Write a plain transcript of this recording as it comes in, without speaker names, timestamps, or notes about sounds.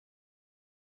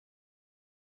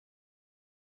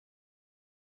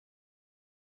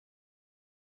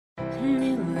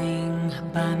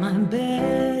by my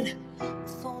bed,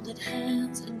 folded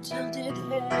hands and tilted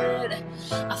head.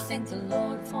 I thank the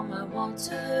Lord for my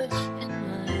water and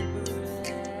my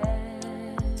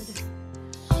bread.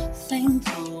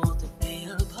 Thankful to be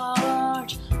a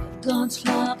part of God's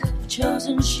flock of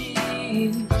chosen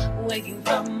sheep, waking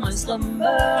from my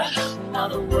slumber while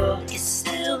the world is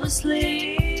still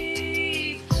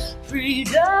asleep.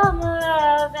 Freedom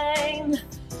loving,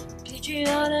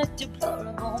 patriotic,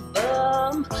 deplorable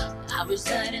bum. I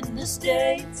reside in the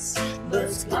States,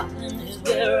 but Scotland is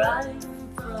where I'm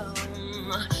from.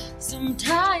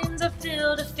 Sometimes I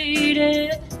feel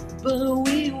defeated, but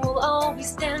we will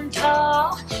always stand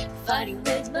tall. Fighting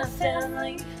with my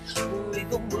family, we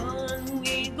go on,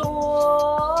 we go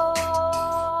on.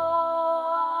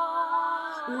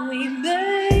 We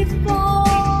may fall,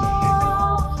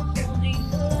 holding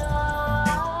the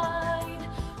line.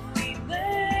 We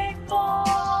may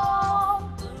fall,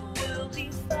 but we'll be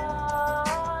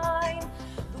fine.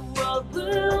 The world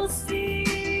will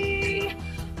see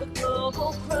the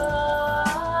global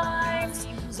crimes.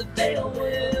 The veil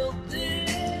will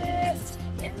lift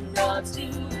in God's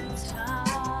due time.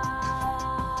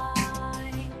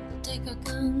 Take our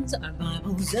guns, our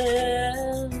Bibles,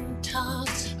 and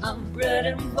talks of bread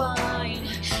and wine.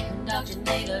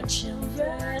 Indoctrinate our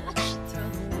children, throw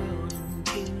the world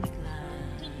into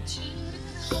decline.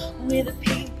 We're the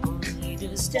people who need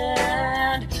to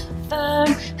stand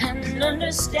firm and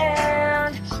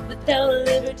understand. Without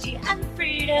liberty and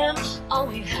freedom, all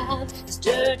we have is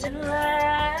dirt and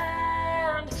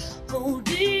land.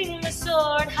 Holding the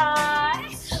sword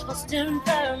high, I'll stand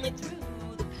firmly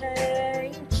through the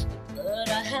pain. The blood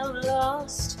I have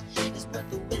lost is worth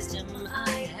the wisdom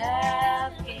I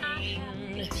have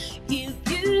gained. If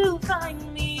you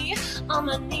find me on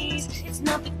my knees, it's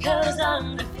not because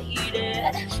I'm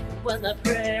defeated. It was my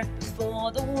prayer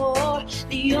before the war,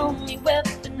 the only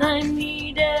weapon I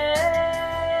needed.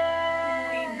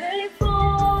 We may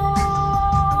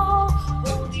fall,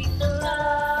 holding the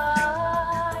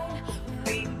line.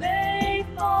 We may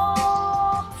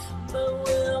fall, but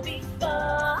we'll be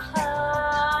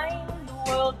fine. The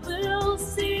world will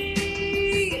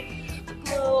see the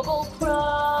global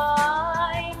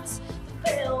crimes. The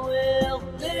veil will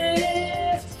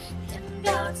lift in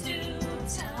God's due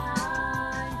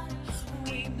time.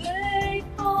 We may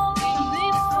fall,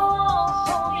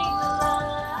 holding the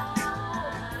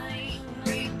line.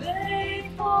 We may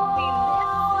fall,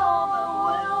 but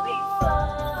we'll be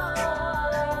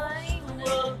fine. The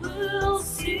world will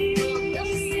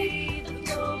see the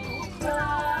global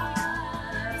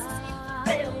crimes. The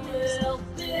veil will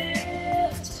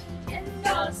lift in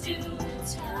God's due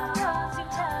time.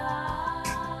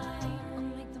 I'll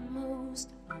make the most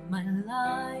of my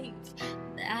life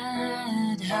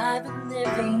that I've been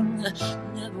living.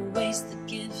 Never waste the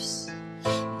gifts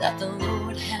that the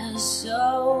Lord has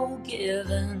so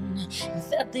given.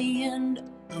 If at the end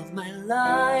of my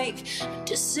life, a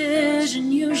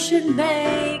decision you should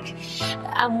make,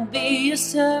 I will be a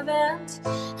servant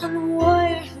and a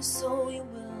warrior whose soul you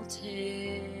will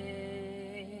take.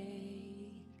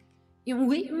 Yeah,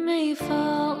 we may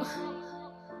fall,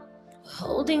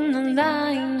 holding the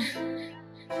line.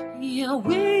 Yeah,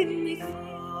 we may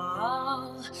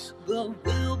fall, but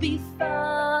we'll be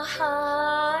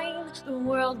fine. The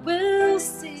world will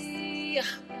see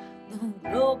the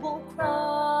global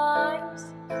crimes.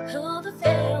 Oh, the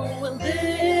veil will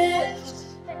lift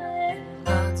in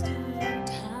God's due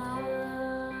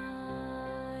time.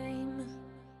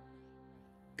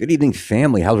 Good evening,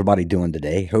 family. How's everybody doing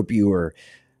today? Hope you are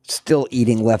still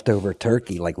eating leftover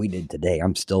turkey like we did today.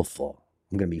 I'm still full.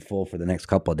 I'm going to be full for the next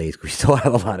couple of days because we still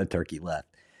have a lot of turkey left.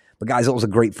 But guys, it was a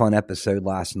great fun episode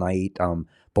last night.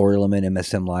 Borleman,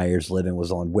 MSM Liars Living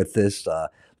was on with this.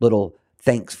 Little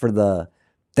thanks for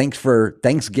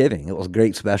Thanksgiving. It was a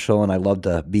great special, and I love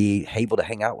to be able to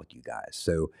hang out with you guys.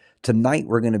 So tonight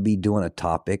we're going to be doing a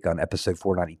topic on episode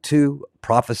 492,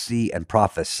 Prophecy and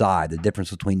Prophesy, the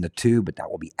difference between the two, but that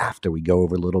will be after we go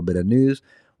over a little bit of news.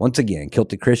 Once again,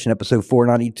 Kilted Christian, episode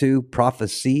 492,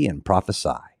 Prophecy and Prophesy.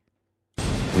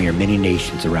 We are many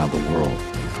nations around the world,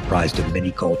 comprised of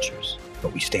many cultures,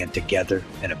 but we stand together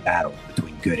in a battle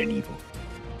between good and evil.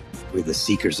 We're the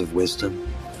seekers of wisdom,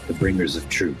 the bringers of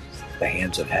truth, the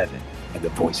hands of heaven, and the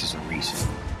voices of reason.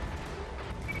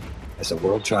 As the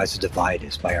world tries to divide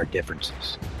us by our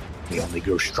differences, we only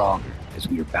grow stronger as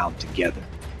we are bound together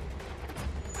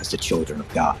as the children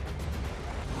of God.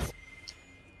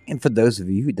 And for those of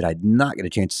you that I did not get a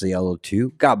chance to say hello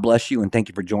to, God bless you and thank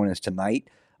you for joining us tonight.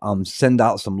 Send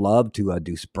out some love to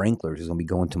Do Sprinklers, who's going to be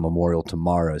going to Memorial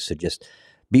tomorrow. So just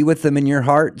be with them in your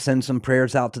heart. Send some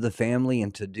prayers out to the family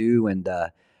and to Do, and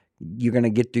You're going to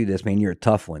get through this, man. You're a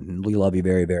tough one. And we love you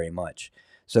very, very much.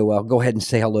 So go ahead and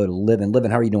say hello to Livin.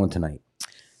 Livin, how are you doing tonight?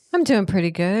 I'm doing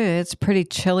pretty good. It's pretty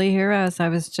chilly here, as I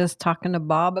was just talking to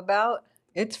Bob about.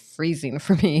 It's freezing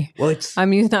for me. Well,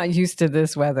 I'm not used to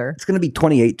this weather. It's going to be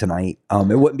 28 tonight.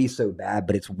 It wouldn't be so bad,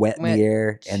 but it's wet in the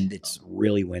air and it's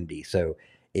really windy. So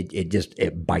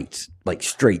it bites like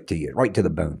straight to you, right to the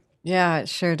bone. Yeah, it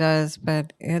sure does.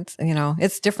 But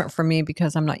it's different for me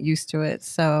because I'm not used to it.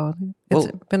 So it's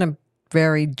been a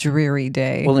very dreary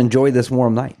day. Well, enjoy this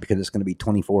warm night because it's going to be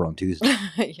 24 on Tuesday.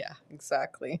 Yeah,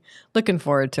 exactly. Looking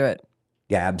forward to it.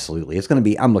 Yeah, absolutely. It's going to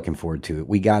be, I'm looking forward to it.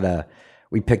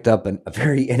 We picked up a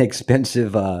very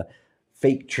inexpensive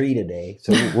fake tree today.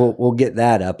 So we'll get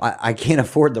that up. I can't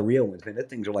afford the real ones, man. Those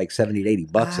things are like 70 to 80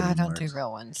 bucks anymore. I don't do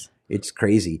real ones. It's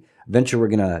crazy. Eventually, we're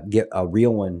going to get a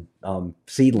real one,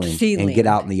 seedling, and get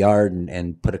out in the yard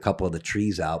and put a couple of the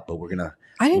trees out. But we're going to.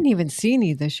 I didn't even see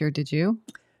any this year. Did you?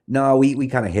 No, we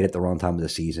kind of hit it the wrong time of the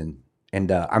season.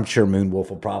 And I'm sure Moonwolf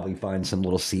will probably find some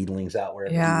little seedlings out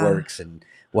wherever he works. And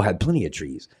we'll have plenty of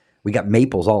trees. We got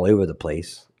maples all over the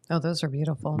place. Oh, those are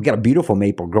beautiful. We got a beautiful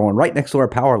maple growing right next to our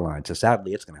power line. So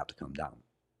sadly, it's going to have to come down.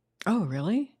 Oh,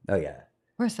 really? Oh, yeah.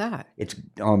 Where's that? It's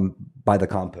by the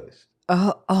compost.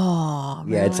 Oh,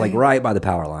 yeah, it's like right by the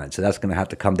power line. So that's going to have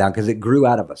to come down because it grew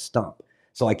out of a stump.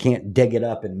 So I can't dig it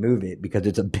up and move it because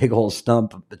it's a big old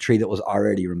stump of the tree that was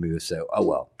already removed. So, oh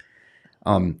well.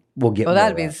 We'll get. Well,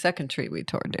 that'd be the second tree we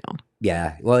tore down.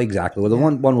 Yeah, well, exactly. Well, the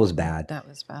one was bad. That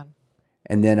was bad.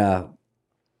 And then,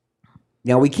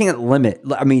 we can't limit.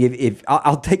 I mean, if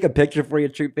I'll take a picture for you,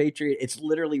 True Patriot. It's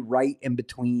literally right in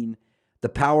between the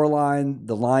power line,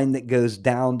 the line that goes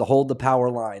down to hold the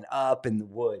power line up, and the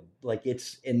wood. Like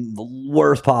it's in the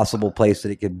worst possible place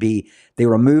that it could be. They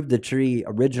removed the tree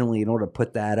originally in order to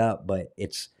put that up, but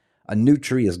it's a new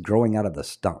tree is growing out of the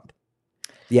stump.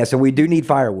 Yeah, so we do need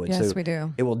firewood. Yes, so we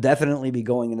do. It will definitely be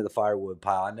going into the firewood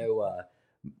pile. I know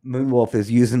Moonwolf is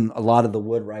using a lot of the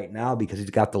wood right now because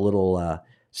he's got the little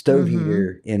stove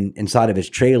heater inside of his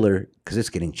trailer because it's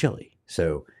getting chilly.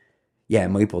 So, yeah,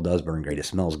 maple does burn great. It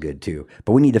smells good too.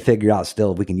 But we need to figure out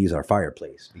still if we can use our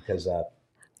fireplace because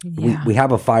we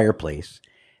have a fireplace.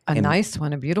 A nice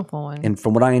one, a beautiful one. And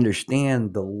from what I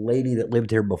understand, the lady that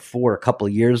lived here before a couple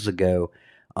of years ago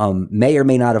may or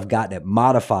may not have gotten it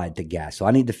modified to gas. So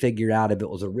I need to figure out if it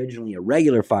was originally a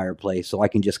regular fireplace so I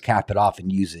can just cap it off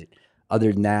and use it.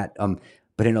 Other than that,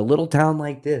 but in a little town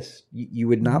like this, you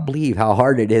would not believe how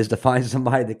hard it is to find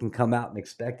somebody that can come out and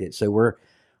inspect it. So we're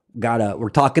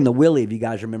talking to Willie, if you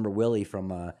guys remember Willie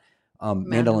from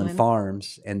Mandolin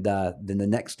Farms. And then the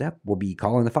next step will be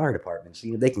calling the fire department, see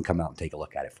if they can come out and take a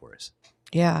look at it for us.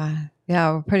 Yeah,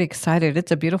 we're pretty excited.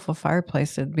 It's a beautiful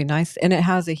fireplace. It'd be nice. And it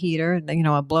has a heater,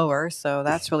 a blower. So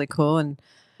that's really cool. And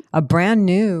a brand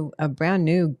new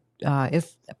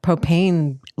is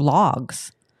propane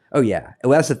logs. Oh, yeah.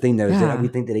 Well, that's the thing, though, is that we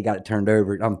think that he got it turned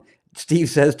over. Steve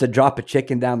says to drop a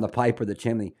chicken down the pipe or the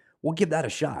chimney. We'll give that a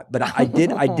shot. But I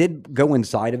did go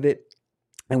inside of it,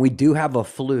 and we do have a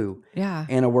flue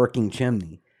and a working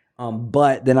chimney.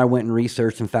 But then I went and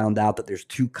researched and found out that there's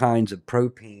two kinds of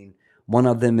propane. One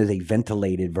of them is a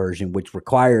ventilated version, which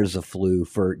requires a flue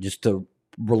for just to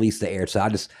release the air. So I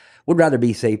just would rather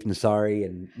be safe than sorry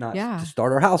and not to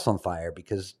start our house on fire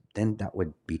because then that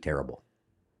would be terrible.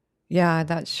 Yeah,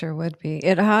 that sure would be.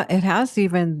 It has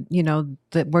even,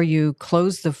 where you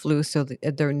close the flue so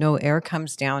that there no air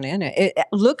comes down in it. It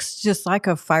looks just like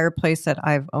a fireplace that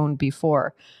I've owned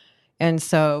before. And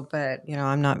so, but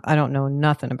I don't know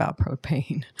nothing about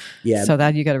propane. Yeah. So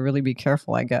that you got to really be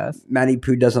careful, I guess. Matty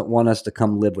Poo doesn't want us to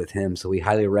come live with him, so he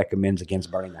highly recommends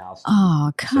against burning the house down.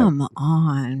 Oh, come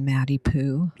on, Matty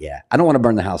Poo. Yeah. I don't want to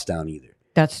burn the house down either.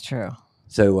 That's true.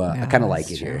 So I kind of like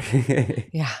it here.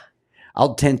 Yeah.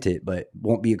 I'll tent it, but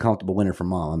won't be a comfortable winter for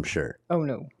Mom, I'm sure. Oh,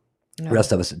 no. The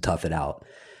rest of us would tough it out.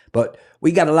 But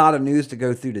we got a lot of news to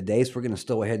go through today, so we're going to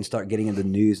still go ahead and start getting into the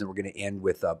news, and we're going to end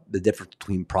with the difference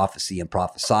between prophecy and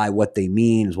prophesy, what they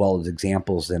mean, as well as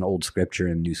examples in Old Scripture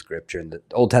and New Scripture, and the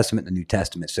Old Testament and the New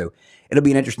Testament. So it'll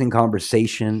be an interesting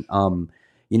conversation,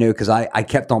 because I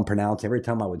kept on pronouncing. Every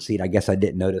time I would see it, I guess I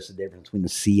didn't notice the difference between the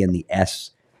C and the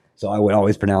S, so I would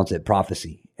always pronounce it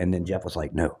prophecy. And then Jeff was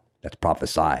like, no, that's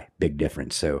prophesy, big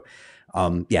difference. So,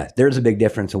 there's a big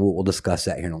difference, and we'll discuss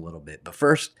that here in a little bit. But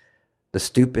first, the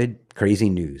stupid, crazy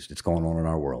news that's going on in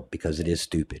our world, because it is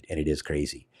stupid and it is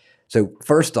crazy. So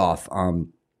first off,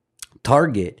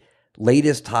 Target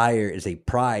latest hire is a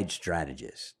pride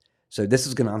strategist. So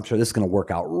I'm sure this is going to work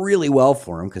out really well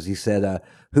for him, because he said,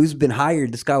 who's been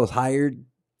hired? This guy was hired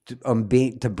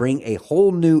to bring a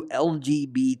whole new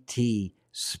LGBT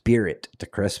spirit to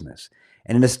Christmas.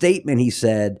 And in a statement, he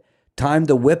said, Time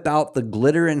to whip out the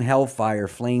glitter and hellfire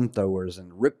flamethrowers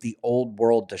and rip the old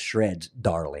world to shreds,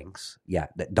 darlings. Yeah,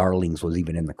 that darlings was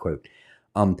even in the quote.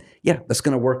 Yeah, that's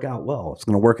going to work out well. It's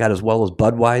going to work out as well as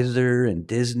Budweiser and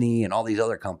Disney and all these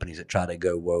other companies that try to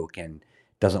go woke and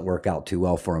doesn't work out too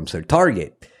well for them. So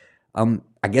Target,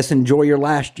 I guess enjoy your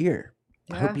last year.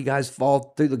 I hope you guys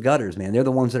fall through the gutters, man. They're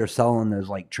the ones that are selling those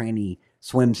like tranny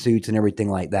swimsuits and everything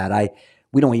like that.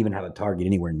 We don't even have a Target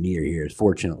anywhere near here,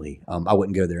 fortunately. I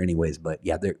wouldn't go there anyways, but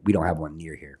yeah, we don't have one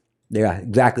near here. Yeah,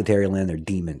 exactly, Terry Lynn. They're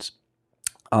demons.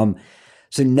 So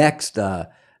next,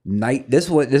 this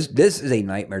is a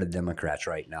nightmare to Democrats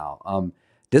right now.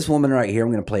 This woman right here,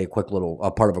 I'm going to play a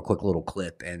part of a quick little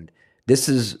clip, and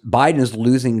Biden is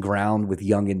losing ground with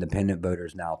young independent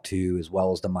voters now too, as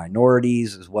well as the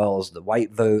minorities, as well as the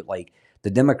white vote. Like the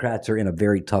Democrats are in a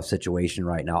very tough situation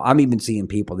right now. I'm even seeing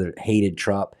people that hated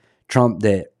Trump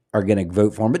that are going to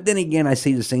vote for him. But then again, I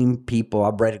see the same people.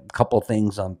 I've read a couple of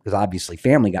things because obviously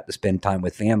family got to spend time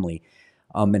with family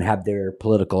and have their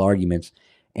political arguments.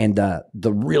 And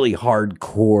the really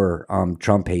hardcore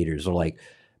Trump haters are like,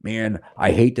 man,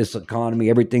 I hate this economy.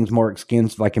 Everything's more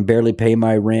expensive. I can barely pay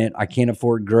my rent. I can't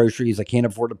afford groceries. I can't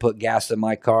afford to put gas in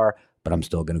my car, but I'm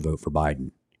still going to vote for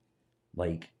Biden.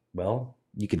 Like, well,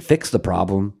 you can fix the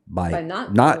problem by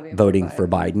not voting for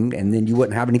Biden, and then you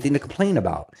wouldn't have anything to complain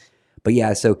about. But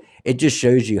yeah, so it just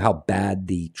shows you how bad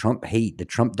the Trump hate, the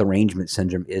Trump derangement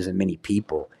syndrome is in many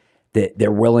people, that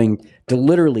they're willing to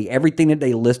literally everything that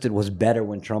they listed was better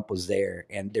when Trump was there.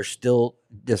 And they're still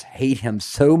just hate him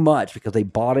so much because they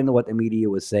bought into what the media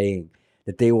was saying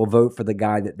that they will vote for the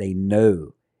guy that they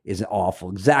know is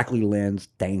awful. Exactly, Lens.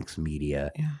 Thanks,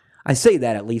 media. Yeah. I say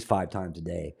that at least 5 times a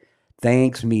day.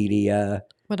 Thanks, media.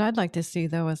 What I'd like to see,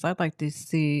 though, is I'd like to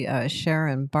see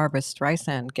Sharon Barbara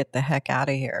Streisand get the heck out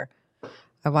of here.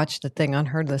 I watched the thing on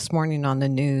her this morning on the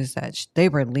news that they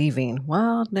were leaving.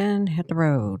 Well, then hit the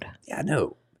road. Yeah, I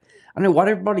know. Why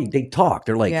everybody, they talk.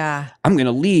 They're like, I'm going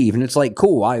to leave. And it's like,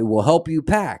 cool, I will help you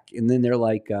pack. And then they're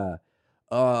like,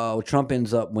 oh, Trump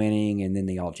ends up winning. And then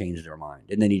they all change their mind.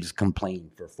 And then he just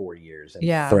complained for 4 years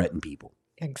and threatened people.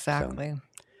 Exactly.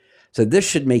 So this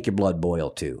should make your blood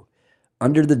boil too.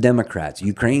 Under the Democrats,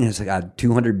 Ukraine has got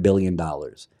 $200 billion.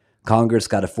 Congress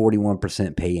got a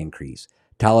 41% pay increase.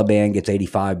 Taliban gets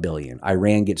 $85 billion.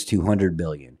 Iran gets $200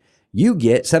 billion. You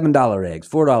get $7 eggs,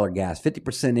 $4 gas,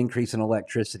 50% increase in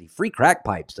electricity, free crack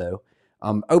pipes though,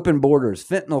 open borders,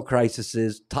 fentanyl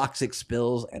crises, toxic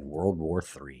spills, and World War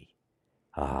III.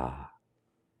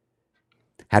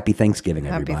 Happy Thanksgiving,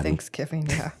 everybody. Happy Thanksgiving,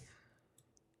 yeah.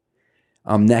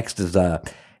 Next is, and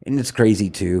it's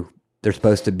crazy too, they're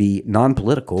supposed to be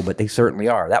non-political, but they certainly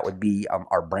are. That would be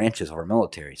our branches of our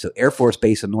military. So Air Force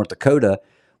Base in North Dakota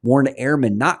warned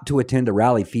airmen not to attend a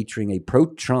rally featuring a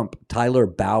pro-Trump Tyler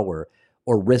Bauer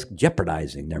or risk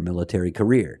jeopardizing their military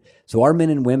career. So our men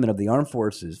and women of the armed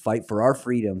forces fight for our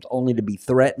freedoms only to be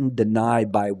threatened,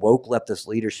 denied by woke leftist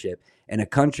leadership in a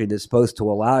country that's supposed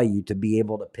to allow you to be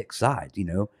able to pick sides,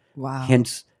 Wow.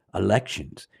 Hence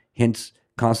elections, hence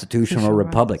constitutional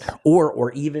republic,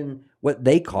 or even what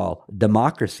they call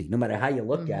democracy. No matter how you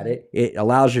look at it, it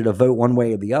allows you to vote one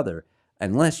way or the other,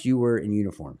 unless you were in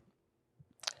uniform.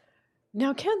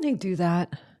 Now, can they do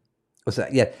that? What's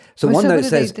that? Yeah. So one note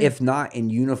says if not in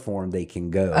uniform, they can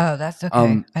go. Oh, that's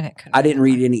okay. I didn't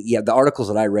read any. Yeah, the articles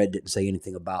that I read didn't say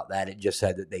anything about that. It just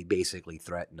said that they basically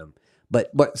threatened them.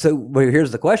 But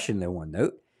here's the question. There, one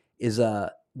note is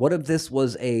what if this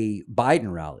was a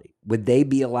Biden rally? Would they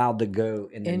be allowed to go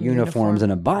in their uniforms in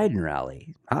a Biden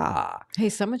rally? Hey,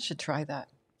 someone should try that.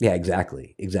 Yeah,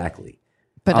 exactly.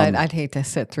 But I'd hate to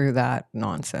sit through that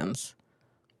nonsense.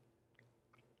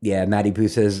 Yeah, Maddie Pooh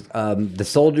says the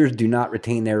soldiers do not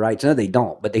retain their rights. No, they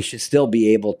don't, but they should still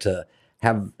be able to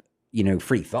have,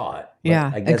 free thought. But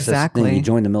yeah, I guess exactly. That's the thing. You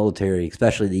join the military,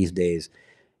 especially these days,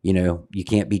 you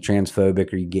can't be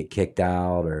transphobic or you get kicked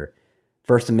out, or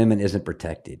First Amendment isn't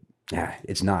protected. Yeah,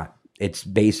 it's not. It's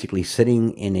basically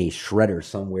sitting in a shredder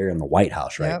somewhere in the White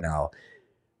House right now.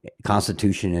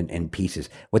 Constitution in pieces.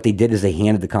 What they did is they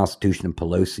handed the Constitution to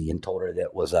Pelosi and told her that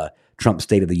it was a Trump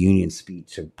State of the Union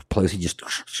speech. So Pelosi just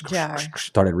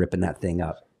started ripping that thing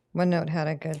up. OneNote had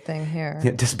a good thing here.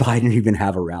 Does Biden even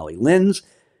have a rally? Lens?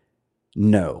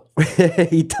 No,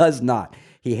 he does not.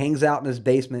 He hangs out in his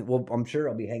basement. Well, I'm sure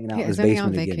he'll be hanging out in his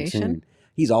basement again soon.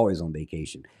 He's always on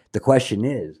vacation. The question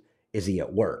is he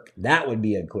at work? That would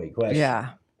be a quick question.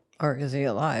 Yeah. Or is he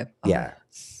alive? Yeah.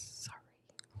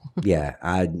 Yeah,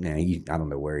 I don't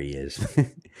know where he is.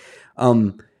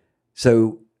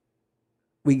 So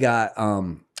we got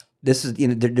this is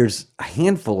there's a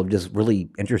handful of just really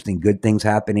interesting good things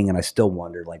happening, and I still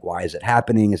wonder why is it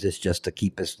happening? Is this just to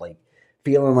keep us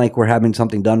feeling like we're having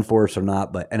something done for us or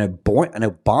not, but an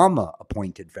Obama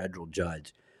appointed federal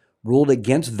judge ruled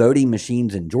against voting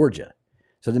machines in Georgia.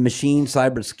 So the machine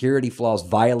cybersecurity flaws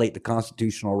violate the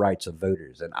constitutional rights of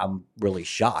voters. And I'm really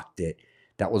shocked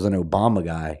that was an Obama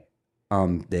guy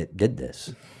that did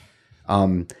this.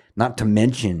 Not to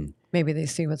mention, Maybe they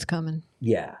see what's coming.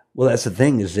 yeah. Well, that's the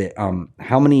thing is that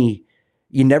how many,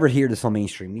 you never hear this on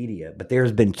mainstream media, but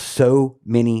there's been so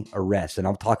many arrests, and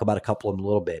I'll talk about a couple of them in a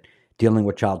little bit, dealing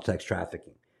with child sex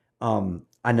trafficking.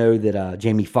 I know that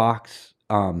Jamie Foxx,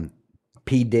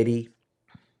 P. Diddy,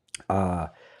 a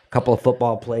couple of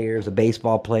football players, a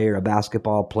baseball player, a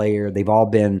basketball player, they've all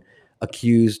been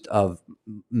accused of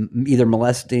either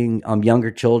molesting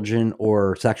younger children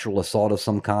or sexual assault of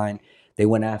some kind. They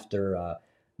went after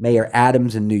Mayor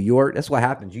Adams in New York. That's what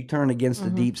happens. You turn against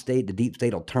the deep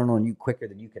state will turn on you quicker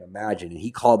than you can imagine. And he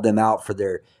called them out for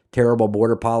their terrible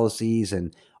border policies.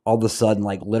 And all of a sudden,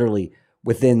 like literally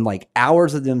within like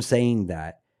hours of them saying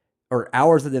that, or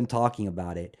hours of them talking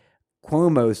about it,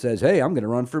 Cuomo says, "Hey, I'm going to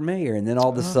run for mayor." And then all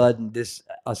of a sudden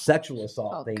a sexual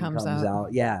assault thing comes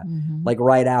out. Yeah. Like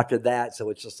right after that. So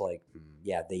it's just like,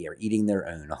 yeah, they are eating their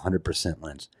own 100%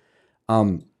 Lens.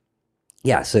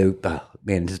 Yeah. So,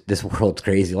 man, this world's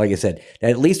crazy. Like I said,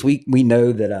 at least we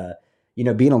know that,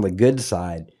 being on the good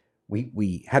side,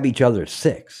 we have each other's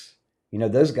six.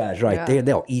 Those guys right there,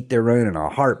 they'll eat their own in a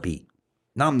heartbeat.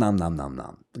 Nom, nom, nom, nom,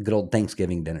 nom. Good old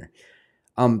Thanksgiving dinner.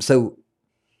 So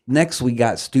next we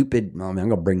got stupid. I'm going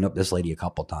to bring up this lady a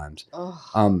couple times.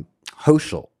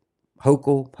 Hochul,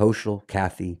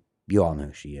 Kathy, you all know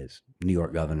who she is, New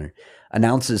York governor,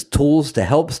 announces tools to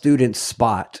help students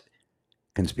spot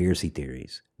conspiracy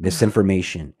theories,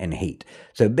 misinformation, and hate.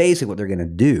 So basically what they're going to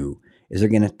do is they're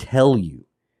going to tell you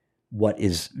what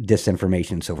is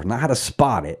disinformation and so forth. Not how to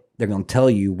spot it. They're going to tell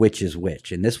you which is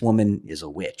which. And this woman is a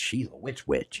witch. She's a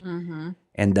witch.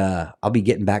 And I'll be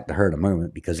getting back to her in a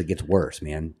moment because it gets worse,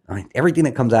 man. I mean, everything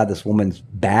that comes out of this woman's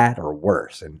bad or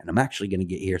worse. And I'm actually going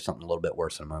to hear something a little bit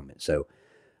worse in a moment. So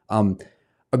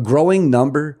a growing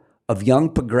number of young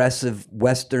progressive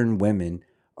Western women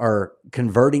are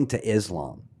converting to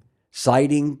Islam,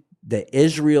 citing the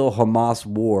Israel-Hamas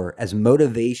war as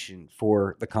motivation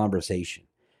for the conversation.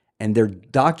 And they're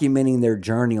documenting their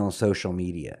journey on social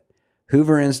media.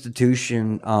 Hoover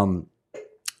Institution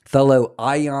fellow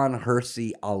Ayaan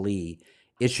Hirsi Ali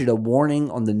issued a warning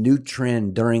on the new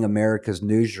trend during America's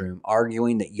newsroom,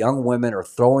 arguing that young women are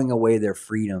throwing away their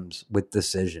freedoms with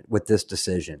this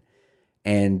decision.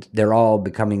 And they're all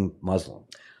becoming Muslim.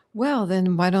 Well,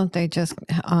 then why don't they just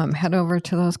head over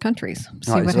to those countries?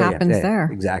 See what happens there.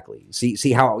 Exactly.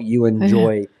 See how you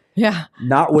enjoy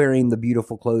not wearing the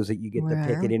beautiful clothes that you get to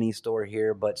pick at any store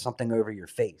here, but something over your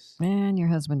face. And your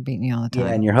husband beating you all the time.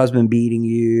 Yeah, and your husband beating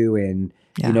you, and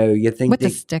you think with a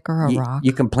stick or a rock.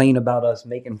 You complain about us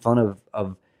making fun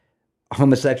of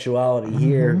homosexuality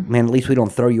here. Man, at least we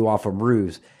don't throw you off of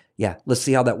roofs. Yeah, let's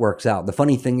see how that works out. The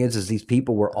funny thing is these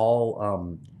people were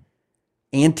all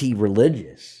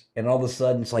anti-religious. And all of a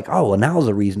sudden, it's like, oh, well, now's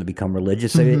a reason to become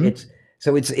religious.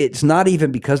 So it's not even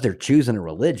because they're choosing a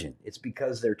religion. It's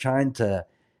because they're trying to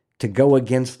go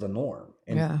against the norm.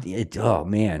 And oh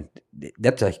man,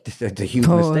 that's a huge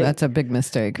mistake. That's a big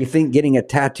mistake. You think getting a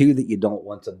tattoo that you don't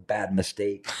want's a bad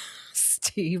mistake?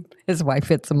 Steve, his wife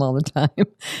hits him all the time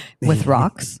with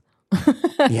rocks.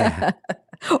 Yeah.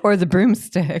 Or the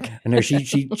broomstick. And there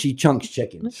she chunks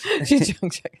chickens. She's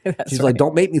That's like,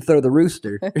 don't make me throw the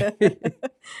rooster.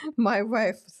 My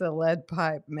wife's a lead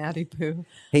pipe, Matty Poo.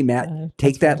 Hey, Matt,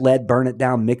 take that lead, burn it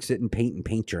down, mix it in paint, and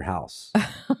paint your house.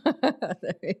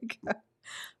 There you go.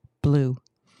 Blue.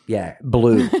 Yeah,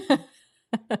 blue.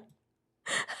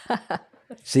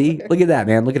 See? Look at that,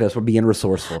 man. Look at us. We're being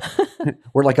resourceful.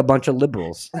 We're like a bunch of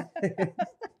liberals.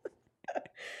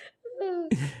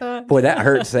 Boy, that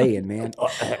hurt saying, man.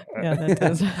 Yeah, that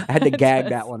does. I had to gag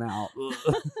that one out.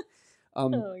 Oh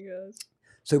my gosh.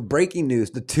 So breaking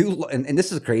news, the two, and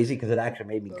this is crazy because it actually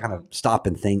made me kind of stop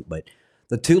and think, but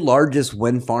the two largest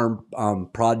wind farm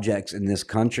projects in this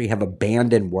country have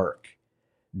abandoned work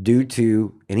due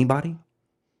to anybody?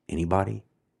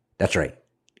 That's right.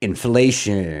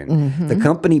 Inflation. The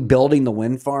company building the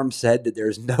wind farm said that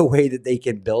there's no way that they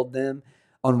can build them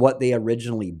on what they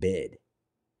originally bid.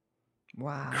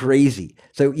 Wow. Crazy.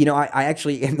 So, I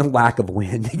actually, in the lack of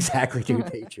wind, exactly, dude,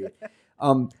 Patriot.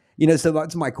 So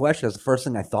that's my question. That's the first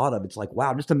thing I thought of. It's like,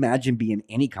 wow, just imagine being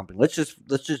any company. Let's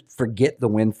just forget the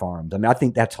wind farms. I mean, I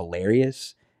think that's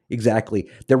hilarious. Exactly.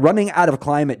 They're running out of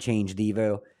climate change,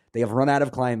 Devo. They have run out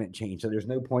of climate change. So there's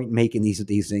no point in making these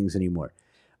things anymore.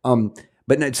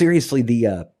 But no, seriously,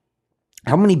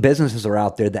 how many businesses are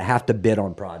out there that have to bid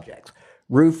on projects?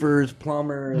 roofers,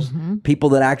 plumbers, people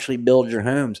that actually build your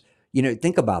homes.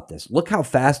 Think about this. Look how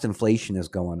fast inflation is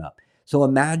going up. So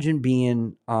imagine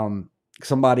being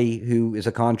somebody who is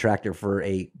a contractor for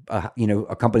a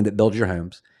company that builds your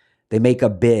homes. They make a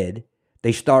bid,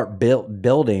 they start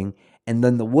building, and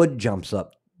then the wood jumps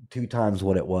up 2 times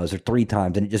what it was or 3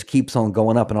 times, and it just keeps on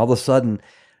going up. And all of a sudden,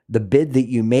 the bid that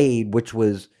you made, which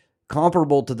was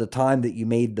comparable to the time that you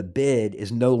made the bid,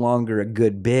 is no longer a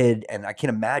good bid. And I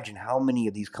can't imagine how many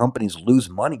of these companies lose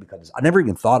money because of this. I never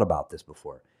even thought about this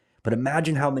before, but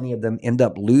imagine how many of them end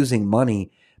up losing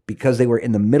money because they were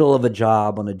in the middle of a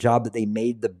job on a job that they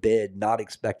made the bid not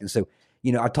expecting. So,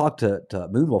 I talked to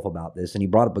Moonwolf about this, and he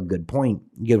brought up a good point.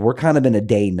 Because we're kind of in a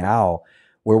day now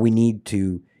where we need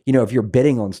to, if you're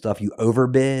bidding on stuff, you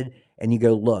overbid and you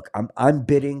go, look, I'm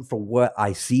bidding for what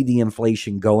I see the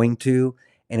inflation going to.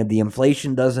 And if the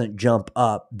inflation doesn't jump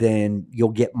up, then you'll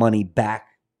get money back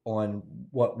on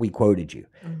what we quoted you.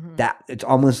 That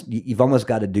you've almost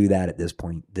got to do that at this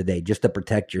point today, just to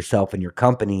protect yourself and your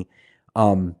company.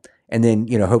 And then,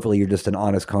 hopefully you're just an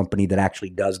honest company that actually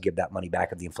does give that money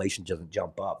back if the inflation doesn't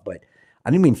jump up. But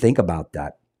I didn't even think about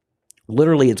that.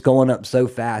 Literally, it's going up so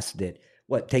fast that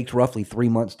what takes roughly 3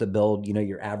 months to build,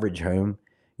 your average home,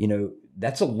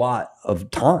 that's a lot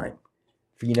of time.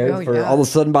 All of a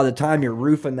sudden, by the time you're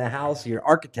roofing the house, your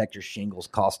architecture shingles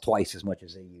cost twice as much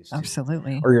as they used to.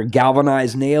 Absolutely. Or your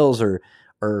galvanized nails are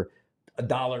 $1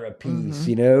 a piece,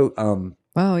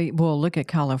 Well, look at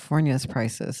California's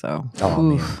prices. So,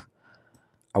 man,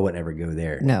 I wouldn't ever go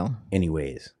there. No.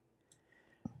 Anyways.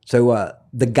 So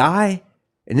the guy,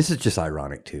 and this is just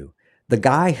ironic too, the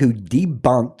guy who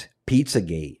debunked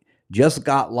Pizzagate just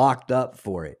got locked up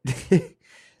for it.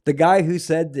 The guy who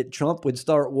said that Trump would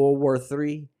start World War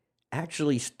III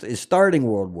actually is starting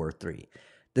World War III.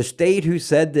 The state who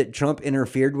said that Trump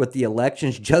interfered with the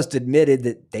elections just admitted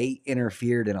that they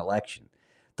interfered in election.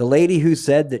 The lady who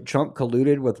said that Trump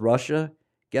colluded with Russia,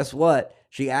 guess what?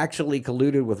 She actually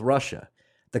colluded with Russia.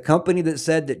 The company that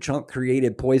said that Trump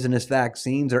created poisonous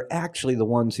vaccines are actually the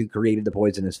ones who created the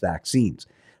poisonous vaccines.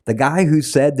 The guy who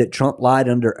said that Trump lied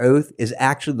under oath is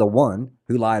actually the one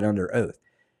who lied under oath.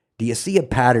 Do you see a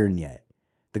pattern yet?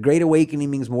 The Great Awakening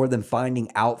means more than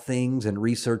finding out things and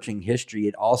researching history.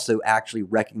 It also actually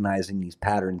recognizing these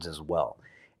patterns as well.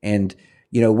 And,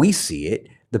 we see it.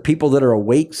 The people that are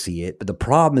awake see it. But the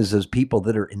problem is those people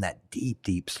that are in that deep,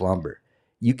 deep slumber.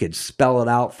 You could spell it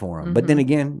out for them. But then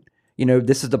again,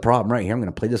 this is the problem right here. I'm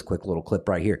going to play this quick little clip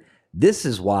right here. This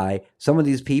is why some of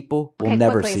these people will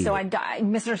never see so it. I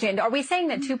misunderstand. Are we saying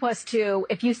that 2 + 2,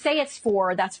 if you say it's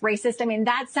 4, that's racist? I mean,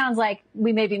 that sounds like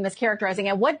we may be mischaracterizing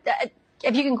it. What,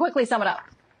 if you can quickly sum it up?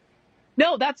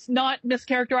 No, that's not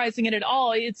mischaracterizing it at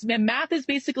all. Math is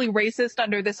basically racist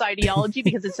under this ideology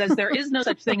because it says there is no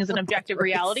such thing as an objective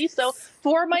reality. So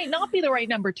 4 might not be the right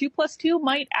number. 2 + 2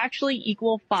 might actually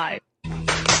equal 5.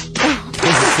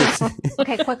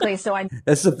 Okay, quickly.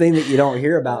 That's the thing that you don't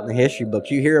hear about in the history books.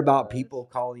 You hear about people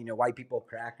calling, white people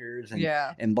crackers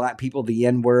and black people the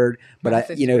N-word. But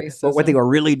but what they were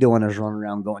really doing is running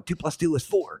around going, 2 + 2 is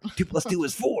 4. 2 + 2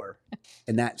 is 4.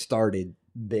 And that started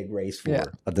big race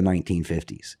war of the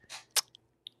 1950s.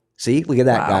 See, look at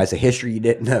that, guys. A history you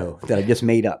didn't know that I just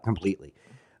made up completely.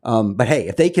 But hey,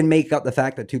 if they can make up the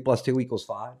fact that 2 + 2 =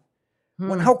 5,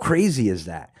 well, how crazy is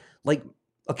that? Like,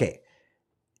 okay.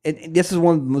 And this is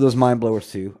one of those mind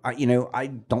blowers too. I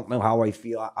don't know how I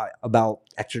feel about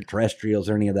extraterrestrials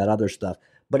or any of that other stuff.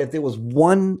 But if there was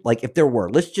one,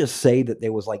 let's just say that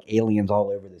there was like aliens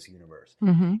all over this universe.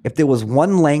 If there was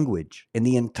one language in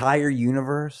the entire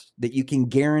universe that you can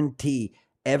guarantee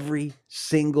every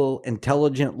single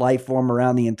intelligent life form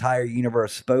around the entire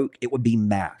universe spoke, it would be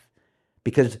math.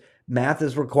 Because math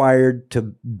is required to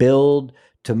build,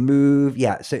 to move.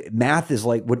 Yeah, so math is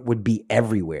would be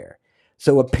everywhere.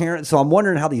 So I'm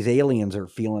wondering how these aliens are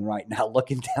feeling right now,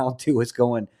 looking down to us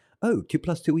going, 2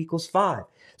 + 2 = 5.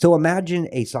 So imagine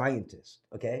a scientist,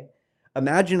 okay?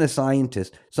 Imagine a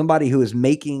scientist, somebody who is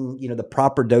making, the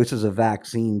proper doses of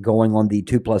vaccine going on the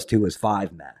 2 + 2 is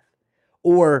 5 math.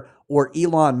 Or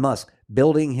Elon Musk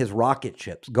building his rocket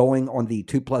ships going on the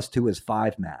 2 + 2 is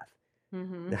 5 math.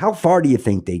 How far do you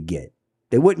think they'd get?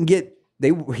 He wouldn't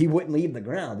leave the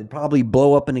ground. They'd probably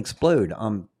blow up and explode.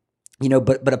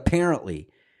 But apparently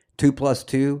 2 +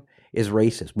 2 is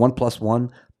racist. 1 +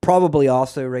 1 probably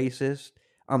also racist.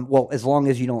 Well, as long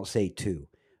as you don't say 2.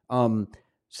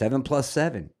 7 +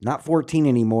 7, not 14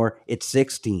 anymore. It's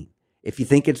 16. If you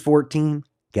think it's 14,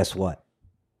 guess what?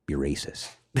 You're racist.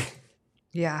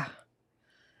 Yeah.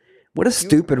 What a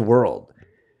stupid world.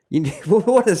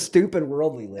 What a stupid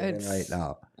world we live in right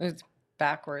now. It's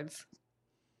backwards.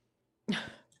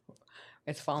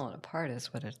 It's falling apart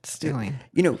is what it's doing.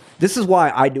 You know, this is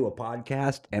why I do a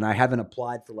podcast and I haven't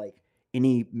applied for like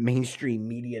any mainstream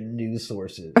media news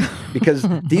sources, because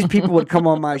these people would come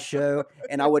on my show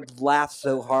and I would laugh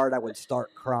so hard I would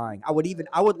start crying. I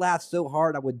would laugh so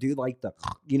hard I would do like the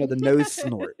nose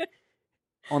snort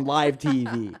on live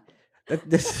TV.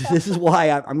 This is why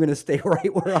I'm going to stay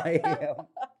right where I am,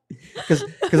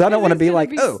 because I don't want to be like,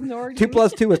 snorting. 2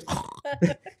 + 2 is.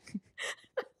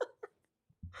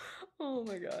 Oh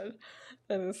my god,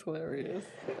 that is hilarious.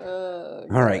 All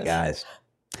right, guys.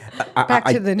 Back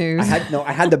to the news.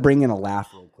 I had to bring in a laugh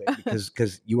real quick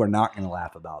because you are not going to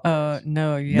laugh about this.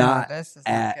 No, yeah, not this is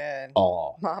at not good.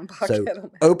 all. Mom, So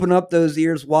open up those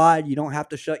ears wide. You don't have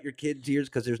to shut your kids' ears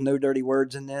because there's no dirty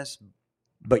words in this.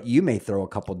 But you may throw a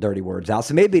couple dirty words out.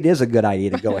 So maybe it is a good idea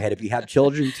to go ahead if you have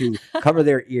children to cover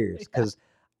their ears, because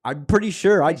I'm pretty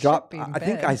sure I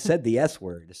think I said the S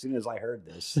word as soon as I heard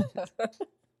this.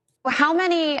 How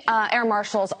many air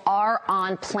marshals are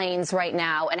on planes right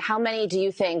now, and how many do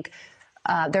you think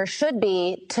there should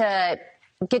be to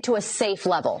get to a safe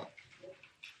level?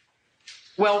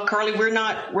 Well, Carly, we're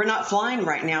not flying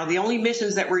right now. The only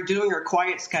missions that we're doing are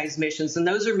Quiet Skies missions, and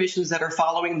those are missions that are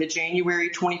following the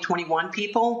January 2021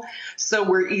 people. So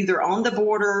we're either on the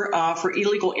border for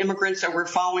illegal immigrants, or we're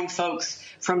following folks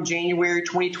from January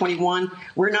 2021.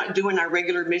 We're not doing our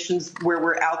regular missions where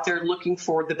we're out there looking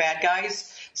for the bad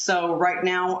guys. So right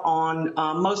now on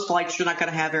most flights, you're not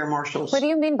going to have air marshals. What do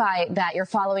you mean by that? You're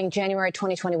following January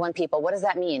 2021 people. What does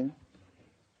that mean?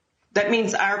 That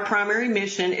means our primary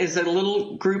mission is a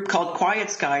little group called Quiet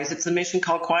Skies. It's a mission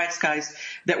called Quiet Skies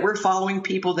that we're following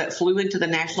people that flew into the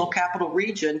National Capital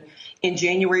Region in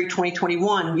January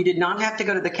 2021. You did not have to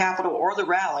go to the Capitol or the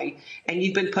rally, and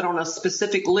you've been put on a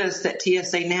specific list that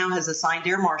TSA now has assigned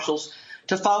air marshals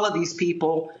to follow these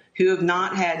people who have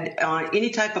not had any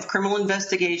type of criminal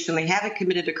investigation. They haven't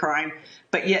committed a crime,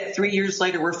 but yet 3 years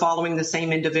later, we're following the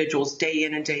same individuals day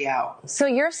in and day out. So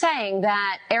you're saying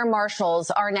that air marshals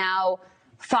are now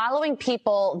following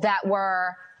people that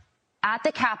were at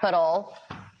the Capitol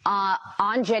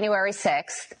on January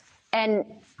 6th, and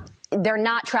they're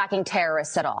not tracking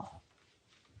terrorists at all?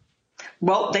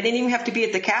 Well, they didn't even have to be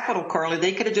at the Capitol, Carly.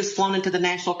 They could have just flown into the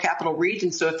National Capital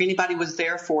Region. So if anybody was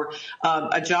there for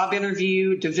a job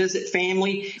interview, to visit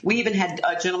family, we even had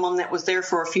a gentleman that was there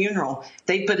for a funeral.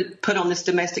 They put on this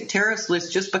domestic terrorist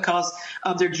list just because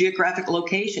of their geographic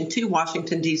location to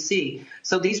Washington, D.C.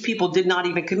 So these people did not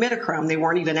even commit a crime. They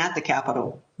weren't even at the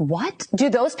Capitol. What? Do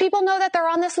those people know that they're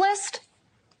on this list?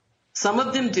 Some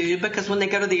of them do, because when they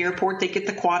go to the airport, they get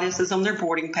the quad S's on their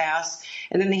boarding pass,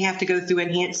 and then they have to go through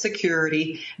enhanced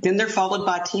security. Then they're followed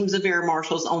by teams of air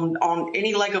marshals on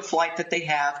any leg of flight that they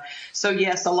have. So,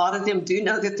 yes, a lot of them do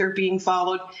know that they're being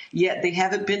followed, yet they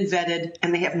haven't been vetted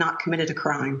and they have not committed a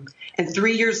crime. And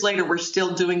 3 years later, we're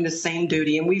still doing the same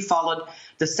duty, and we followed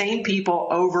the same people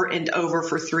over and over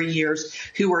for 3 years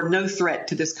who are no threat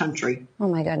to this country. Oh,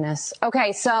 my goodness.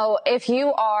 Okay, so if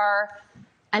you are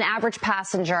an average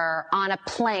passenger on a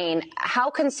plane, how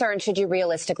concerned should you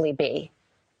realistically be?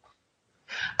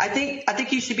 I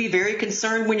think you should be very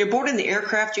concerned. When you're boarding the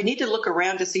aircraft, you need to look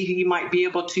around to see who you might be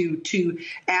able to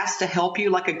ask to help you,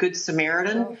 like a good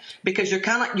Samaritan, because you're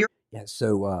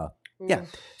Yeah.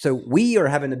 So we are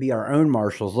having to be our own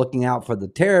marshals, looking out for the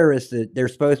terrorists that they're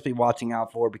supposed to be watching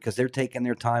out for, because they're taking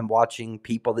their time watching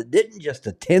people that didn't just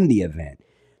attend the event,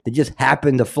 that just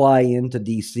happened to fly into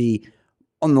D.C.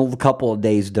 on the couple of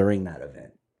days during that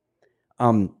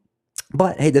event.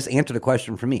 But hey, this answered a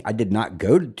question for me. I did not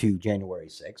go to January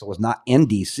 6th. I was not in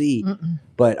DC,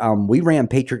 but we ran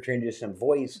Patriot Transition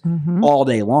Voice all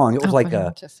day long. It was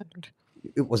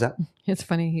was that? It's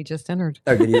funny. He just entered.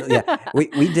 Oh, did you? Yeah.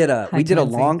 We did a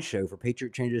long show for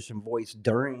Patriot Transition Voice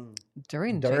during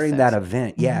that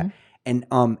event. Yeah. And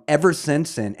ever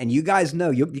since then, and you guys know,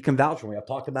 you can vouch for me. I've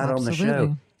talked about it on the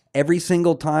show. Every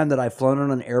single time that I've flown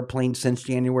on an airplane since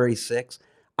January 6th,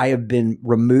 I have been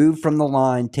removed from the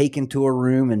line, taken to a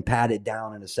room, and patted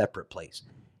down in a separate place.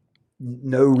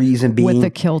 No reason being. With the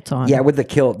kilt on. Yeah, with the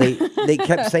kilt. They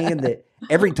kept saying that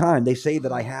every time they say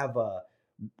that I have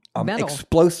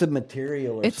explosive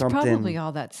material or something. It's probably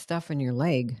all that stuff in your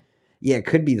leg. Yeah, it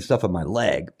could be the stuff on my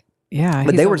leg. Yeah.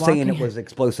 But they were saying it was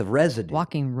explosive residue.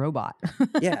 Walking robot.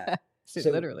 Yeah.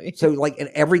 Literally. So like, and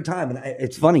every time, and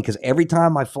it's funny because every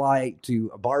time I fly to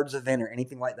a Bard's event or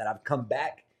anything like that, I've come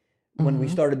back when we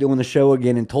started doing the show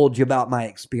again and told you about my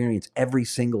experience every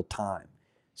single time.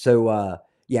 So,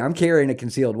 yeah, I'm carrying a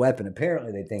concealed weapon.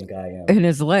 Apparently they think I am. In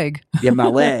his leg. Yeah, my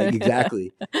leg.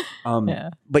 Exactly.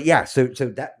 But yeah, so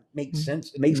that makes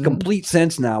sense. It makes complete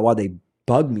sense now why they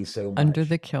bugged me so much. Under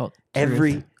the kilt.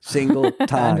 Every Truth. single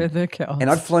time. Under the kilt. And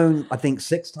I've flown, I think,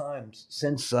 6 times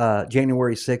since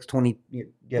January 6th,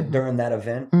 during that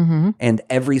event. Mm-hmm. And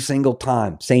every single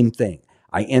time, same thing.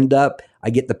 I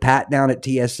get the pat down at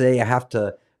TSA. I have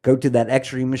to go to that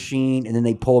x-ray machine, and then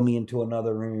they pull me into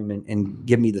another room and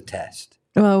give me the test.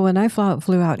 Well, when I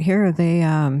flew out here, they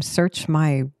searched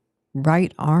my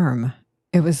right arm.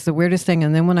 It was the weirdest thing.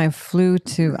 And then when I flew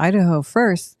to Idaho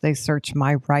first, they searched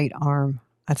my right arm.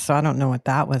 So I don't know what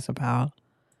that was about.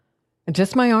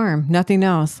 Just my arm, nothing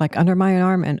else. Like under my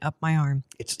arm and up my arm.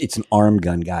 It's an arm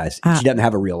gun, guys. She doesn't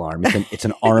have a real arm. It's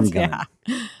an arm gun.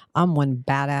 Yeah. I'm one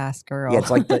badass girl. Yeah, it's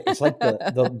like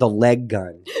the leg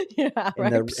gun. Yeah,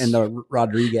 in the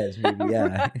Rodriguez movie.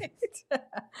 Yeah. Right.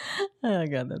 Oh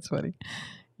God, that's funny.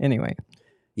 Anyway.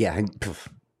 Yeah,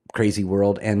 crazy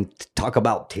world. And talk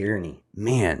about tyranny.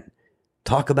 Man,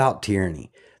 talk about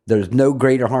tyranny. There's no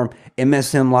greater harm.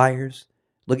 MSM liars.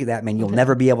 Look at that, man. You'll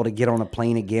never be able to get on a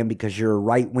plane again because you're a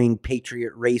right-wing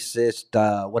patriot, racist.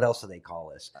 What else do they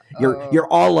call us? You're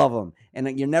all of them.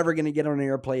 And you're never going to get on an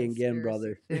airplane again,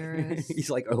 brother. He's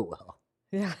like, oh, well.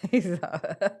 Yeah, he's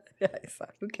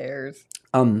like, who cares?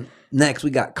 Next,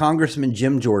 we got Congressman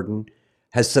Jim Jordan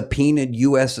has subpoenaed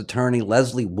U.S. Attorney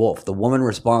Leslie Wolf, the woman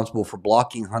responsible for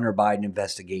blocking Hunter Biden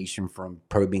investigation from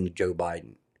probing Joe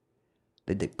Biden.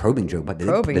 Did they probing Joe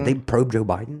Biden? Did they probe Joe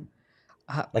Biden?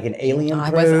 Like an alien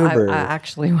probe? I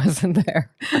actually wasn't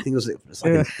there. I think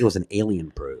it was an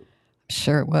alien probe.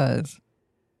 Sure it was.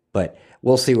 But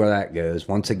we'll see where that goes.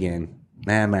 Once again,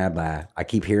 I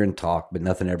keep hearing talk, but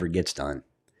nothing ever gets done.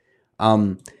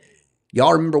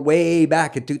 Y'all remember way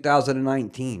back in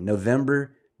 2019,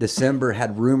 November, December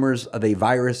had rumors of a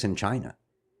virus in China.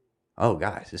 Oh,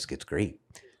 guys, this gets great.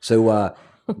 So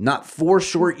not 4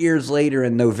 short years later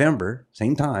in November,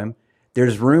 same time,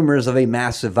 there's rumors of a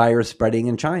massive virus spreading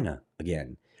in China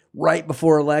again, right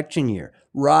before election year,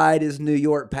 right as New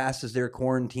York passes their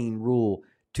quarantine rule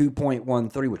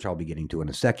 2.13, which I'll be getting to in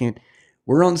a second.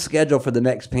 We're on schedule for the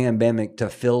next pandemic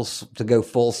to go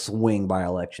full swing by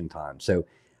election time. So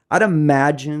I'd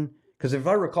imagine, because if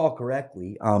I recall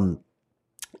correctly,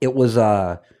 it was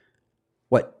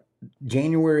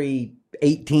January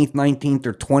 18th, 19th,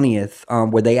 or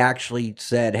 20th, where they actually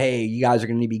said, hey, you guys are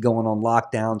going to be going on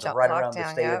lockdowns right around the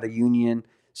State of the Union.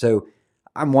 So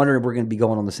I'm wondering if we're going to be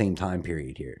going on the same time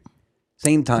period here.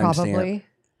 Same time stamp,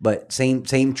 but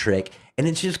same trick. And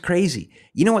it's just crazy.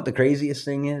 You know what the craziest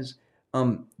thing is?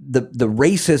 The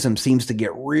racism seems to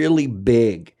get really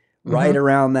big right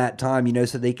around that time,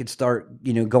 so they could start,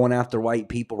 going after white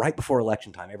people right before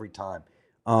election time every time.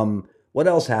 What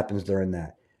else happens during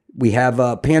that? We have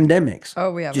pandemics.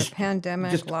 Oh, we have a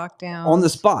pandemic, lockdown. On the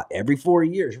spot every 4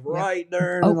 years, right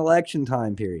during an election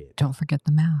time period. Don't forget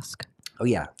the mask. Oh,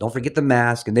 yeah. Don't forget the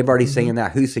mask. And they've already saying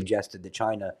that. Who suggested that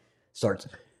China starts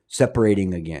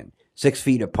separating again? 6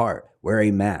 feet apart. Wear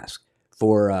a mask.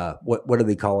 For what are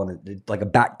they calling it? Like a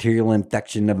bacterial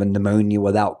infection of a pneumonia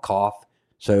without cough.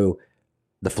 So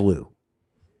the flu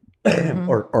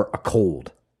or a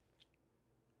cold.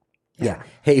 Yeah.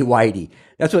 Hey, Whitey.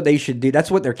 That's what they should do.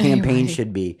 That's what their campaign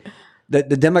should be. The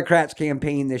Democrats'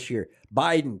 campaign this year.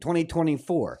 Biden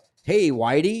 2024. Hey,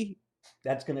 Whitey.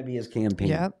 That's going to be his campaign.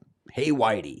 Yep. Hey,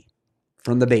 Whitey.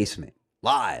 From the basement.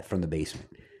 Live from the basement.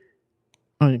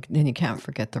 Oh, then you can't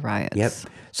forget the riots. Yep.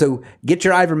 So get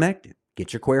your ivermectin.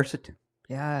 Get your quercetin.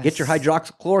 Yes. Get your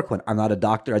hydroxychloroquine. I'm not a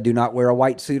doctor. I do not wear a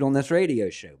white suit on this radio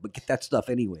show, but get that stuff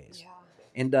anyways. Yeah.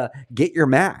 And get your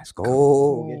mask. Get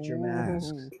your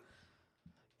mask.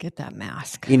 Get that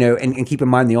mask. And keep in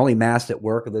mind, the only masks that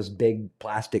work are those big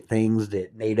plastic things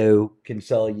that NATO can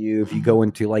sell you if you go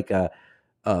into like a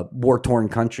war-torn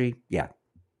country. Yeah.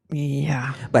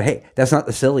 Yeah. But hey, that's not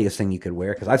the silliest thing you could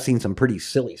wear, because I've seen some pretty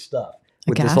silly stuff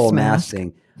with this whole mask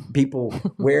thing. People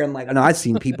wearing I've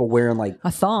seen people wearing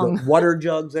a thong, the water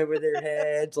jugs over their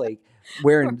heads, like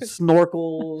wearing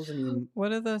snorkels. And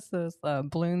what are those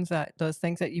balloons those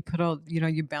things that you put on,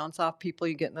 you bounce off people,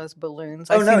 you get in those balloons.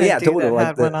 Totally. That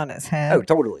had one on his head. Oh,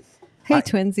 totally. Hey,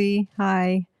 Twinsy.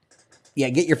 Hi. Yeah,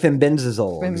 get your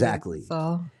fenbendazole. Exactly.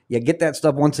 Yeah, get that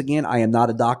stuff. Once again, I am not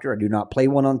a doctor. I do not play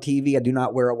one on TV. I do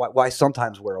not wear I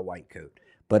sometimes wear a white coat.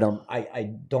 But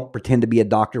I don't pretend to be a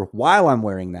doctor while I'm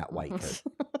wearing that white coat.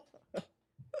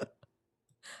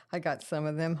 I got some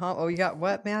of them, huh? Oh, you got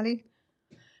what, Maddie?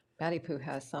 Maddie Pooh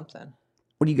has something.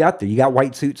 What do you got there? You got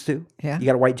white suits too? Yeah. You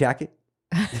got a white jacket?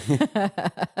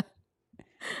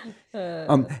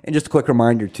 And just a quick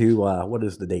reminder too, what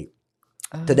is the date?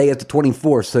 Today is the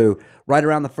 24th. So right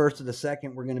around the 1st of the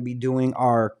 2nd, we're going to be doing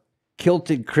our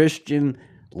Kilted Christian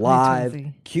live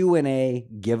Q&A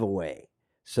giveaway.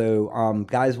 So,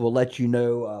 guys, we'll let you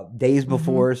know days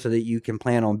before so that you can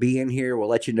plan on being here. We'll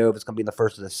let you know if it's going to be the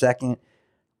 1st or the 2nd.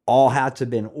 All hats have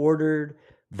been ordered.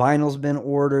 Vinyl's been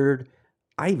ordered.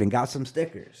 I even got some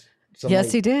stickers.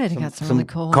 Yes, he did. He got some really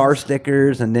cool car ones.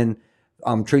 stickers, and then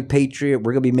Truth Patriot.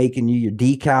 We're gonna be making you your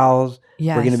decals.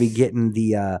 Yes. We're gonna be getting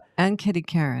the and Kitty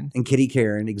Karen.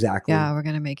 Exactly. Yeah, we're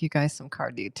gonna make you guys some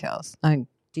car decals.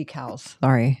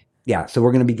 Sorry. Yeah, so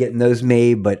we're gonna be getting those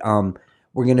made, but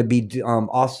we're gonna be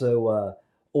also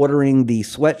ordering the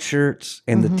sweatshirts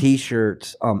and the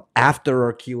t-shirts after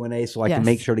our Q&A, so I can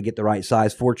make sure to get the right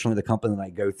size. Fortunately, the company that I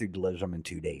go through delivers them in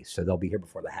 2 days, so they'll be here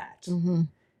before the hats.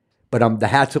 But the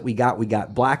hats that we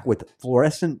got black with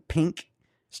fluorescent pink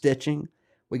stitching.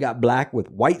 We got black with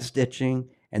white stitching,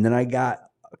 and then I got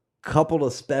a couple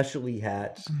of specialty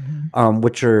hats,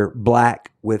 which are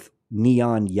black with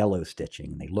neon yellow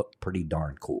stitching. They look pretty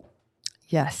darn cool.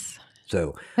 Yes.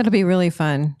 So it'll be really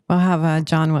fun. We'll have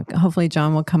John. Hopefully,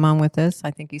 John will come on with us.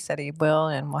 I think he said he will,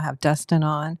 and we'll have Dustin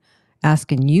on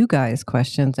asking you guys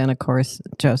questions, and of course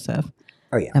Joseph.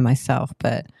 Oh yeah, and myself.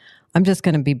 But I'm just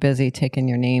going to be busy taking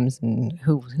your names and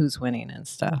who's winning and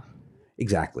stuff.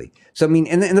 Exactly. So I mean,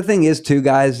 and the thing is, too,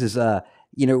 guys, is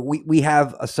we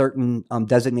have a certain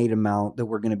designated amount that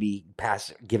we're going to be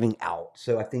giving out.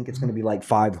 So I think it's going to be like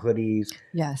 5 hoodies,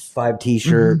 5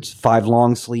 t-shirts, 5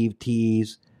 long sleeve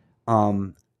tees.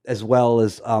 As well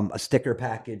as a sticker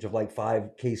package of like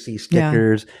 5 KC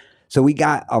stickers. Yeah. So we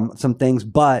got some things,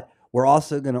 but we're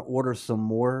also going to order some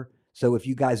more. So if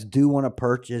you guys do want to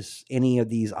purchase any of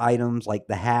these items, like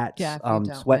the hats,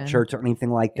 sweatshirts, or anything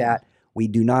like that, we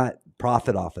do not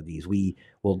profit off of these. We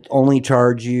will only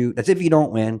charge you. That's if you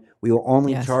don't win. We will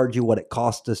only charge you what it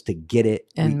costs us to get it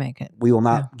and make it. We will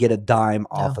not get a dime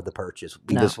off of the purchase.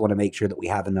 We just want to make sure that we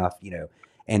have enough,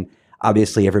 and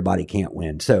obviously everybody can't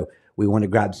win. So we want to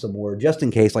grab some more just in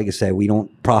case. Like I said, we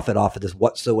don't profit off of this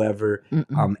whatsoever.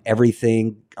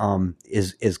 Everything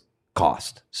is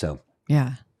cost. So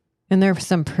yeah, and there are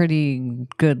some pretty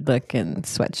good looking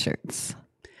sweatshirts.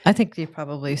 I think you've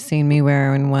probably seen me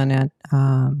wearing one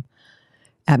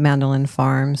at Mandolin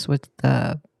Farms with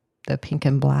the pink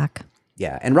and black.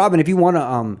 Yeah, and Robin, if you want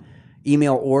to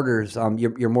email orders,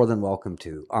 you're more than welcome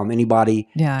to. Anybody,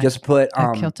 just put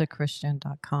at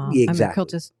kiltedchristian.com. Yeah,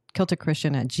 exactly.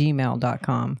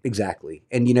 kiltedchristian@gmail.com. Exactly.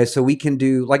 And so we can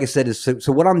do, like I said,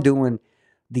 so what I'm doing,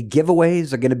 the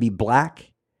giveaways are going to be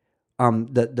black.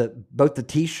 Both the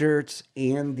t-shirts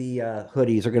and the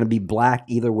hoodies are going to be black,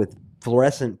 either with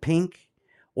fluorescent pink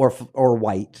or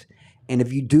white. And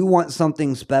if you do want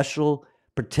something special,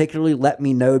 particularly let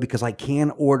me know, because I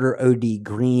can order OD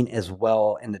green as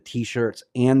well in the t-shirts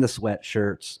and the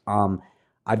sweatshirts.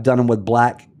 I've done them with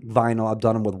black vinyl. I've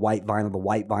done them with white vinyl. The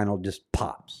white vinyl just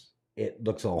pops. It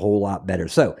looks a whole lot better.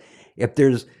 So if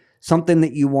there's something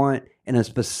that you want in a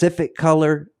specific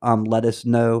color, let us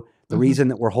know. The reason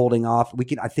that we're holding off,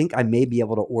 I think I may be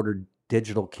able to order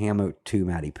digital camo too,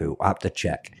 Maddie Pooh. I'll have to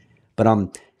check. But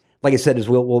like I said, is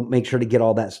we'll make sure to get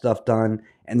all that stuff done.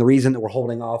 And the reason that we're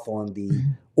holding off on the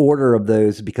order of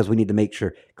those is because we need to make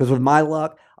sure. Because with my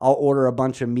luck, I'll order a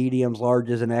bunch of mediums,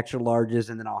 larges, and extra larges,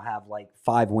 and then I'll have like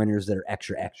 5 winners that are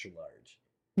extra, extra large.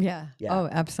 Yeah. Oh,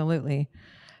 absolutely.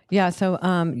 Yeah. So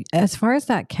as far as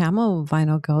that camo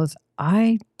vinyl goes,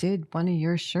 I did one of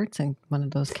your shirts in one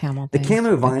of those camo things. The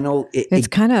camo vinyl, it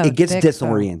gets thick,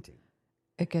 disorienting.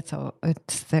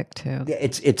 It's thick too. Yeah,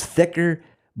 it's thicker,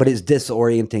 but it's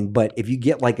disorienting. But if you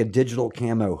get like a digital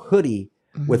camo hoodie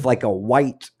with like a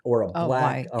white or a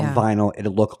black vinyl,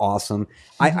 it'll look awesome.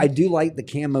 I do like the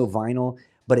camo vinyl,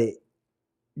 but it,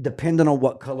 depending on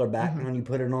what color background you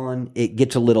put it on, it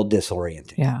gets a little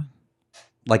disorienting. Yeah.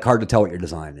 Like hard to tell what your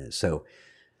design is. So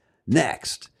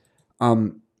next,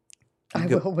 I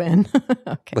will win.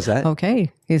 Okay. What's that?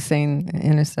 Okay. He's saying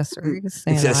in accessory. He's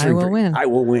saying I will win. I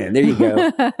will win. There you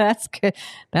go. That's good.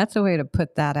 That's a way to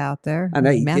put that out there. I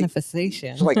know.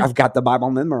 Manifestation. It's like, I've got the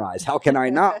Bible memorized. How can I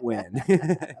not win? But I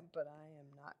am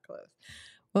not close.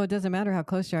 Well, it doesn't matter how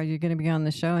close you are. You're going to be on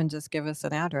the show, and just give us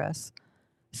an address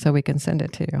so we can send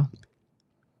it to you.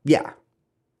 Yeah,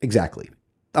 exactly.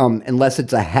 Unless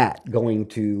it's a hat going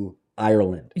to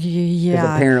Ireland.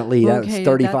 Yeah. Apparently that's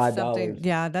 $35.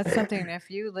 Yeah, that's something.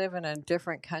 If you live in a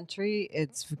different country,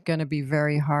 it's going to be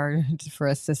very hard for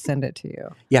us to send it to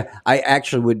you. Yeah, I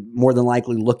actually would more than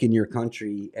likely look in your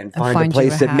country and find a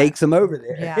place that makes them over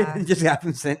there. Yeah. And just have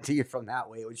them sent to you from that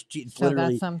way. Which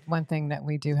that's one thing that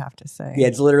we do have to say. Yeah,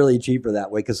 it's literally cheaper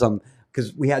that way, because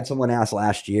we had someone ask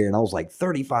last year, and I was like,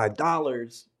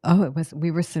 $35. Oh, it was.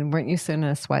 Weren't you sending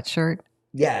a sweatshirt?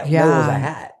 Yeah, Yeah. no, it was a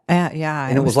hat. Yeah.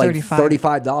 And it was like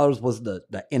 $35. $35 was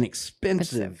the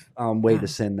inexpensive way to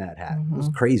send that hat. It was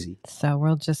crazy. So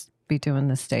we'll just be doing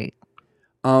the state.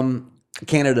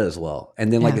 Canada as well.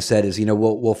 And then, like Yeah. I said, is,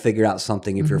 we'll figure out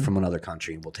something if you're from another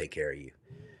country and we'll take care of you.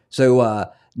 So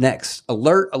next,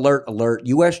 alert.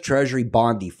 U.S. Treasury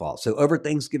bond default. So over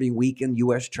Thanksgiving weekend,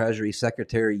 U.S. Treasury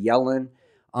Secretary Yellen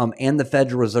and the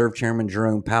Federal Reserve Chairman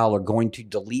Jerome Powell are going to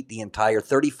delete the entire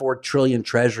 34 trillion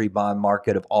Treasury bond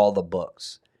market of all the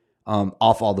books,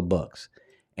 off all the books.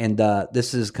 And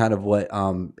this is kind of what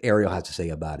Ariel has to say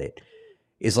about it.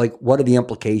 Is like, what are the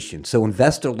implications? So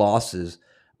investor losses,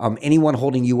 anyone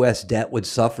holding U.S. debt would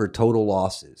suffer total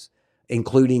losses,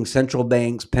 including central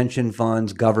banks, pension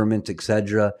funds, governments,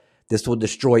 etc. This will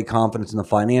destroy confidence in the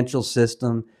financial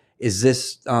system. Is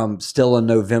this still in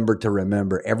November to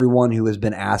remember? Everyone who has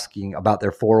been asking about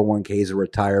their 401ks or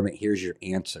retirement, here's your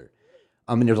answer.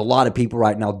 I mean, there's a lot of people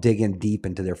right now digging deep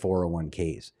into their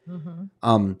 401ks.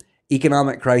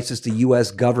 Economic crisis, the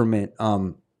U.S. government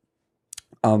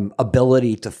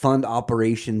ability to fund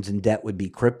operations and debt would be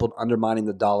crippled, undermining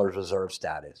the dollar's reserve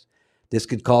status. This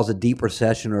could cause a deep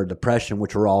recession or depression,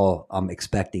 which we're all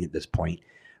expecting at this point.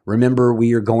 Remember,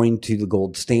 we are going to the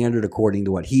gold standard, according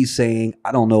to what he's saying.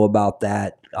 I don't know about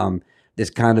that. This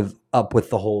kind of up with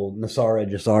the whole Nasara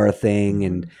Jasara thing,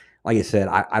 and like I said,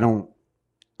 I don't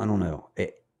know.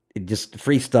 It just,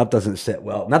 free stuff doesn't sit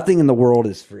well. Nothing in the world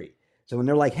is free. So when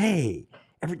they're like, "Hey,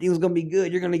 everything's going to be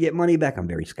good, you're going to get money back," I'm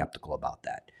very skeptical about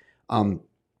that.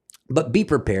 But be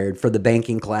prepared for the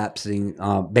banking collapsing,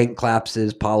 bank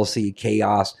collapses, policy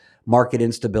chaos, market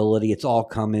instability. It's all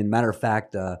coming. Matter of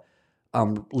fact,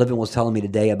 Livin was telling me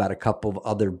today about a couple of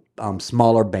other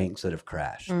smaller banks that have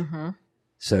crashed.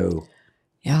 So,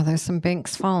 yeah, there's some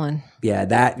banks falling. Yeah,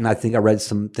 that, and I think I read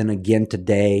something again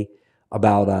today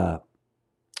about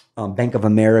Bank of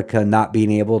America not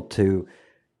being able to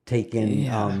take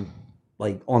in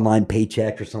like online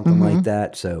paycheck or something like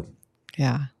that. So,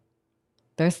 yeah.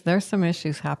 There's some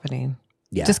issues happening.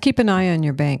 Yeah. Just keep an eye on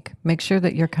your bank. Make sure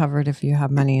that you're covered if you have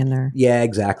money in there. Yeah,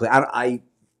 exactly. I'm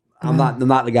not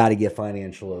the guy to give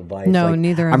financial advice. No,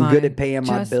 neither am I. I'm good at paying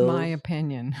my bills. Just my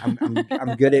opinion.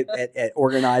 I'm good at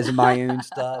organizing my own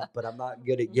stuff, but I'm not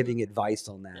good at giving advice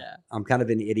on that. Yeah. I'm kind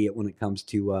of an idiot when it comes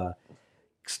to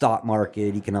stock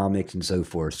market, economics, and so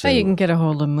forth. So you can get a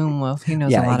hold of Moonwolf. He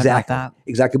knows a lot about that.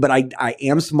 Exactly. But I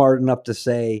am smart enough to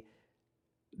say,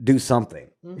 do something.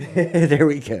 There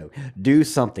we go. Do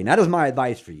something. That is my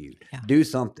advice for you. Yeah. Do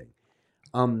something.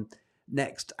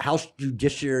 Next, House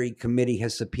Judiciary Committee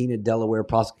has subpoenaed Delaware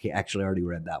prosecutor. Actually, I already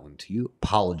read that one to you.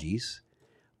 Apologies.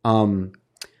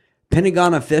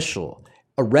 Pentagon official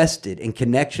arrested in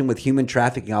connection with human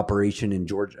trafficking operation in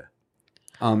Georgia.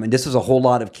 And this is a whole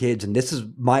lot of kids. And this is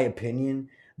my opinion.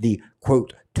 The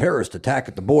quote terrorist attack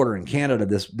at the border in Canada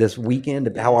this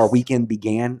weekend, how our weekend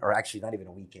began, or actually not even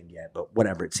a weekend yet, but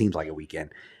whatever, it seems like a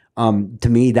weekend. To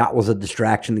me, that was a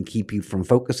distraction to keep you from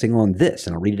focusing on this.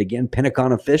 And I'll read it again.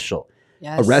 Pentagon official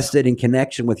arrested in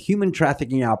connection with human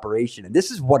trafficking operation. And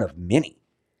this is one of many.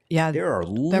 Yeah, there are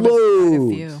there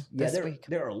loads.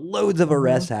 There are loads of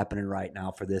arrests happening right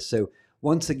now for this. So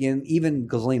once again, even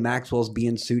Ghislaine Maxwell's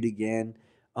being sued again.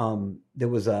 There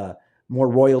was more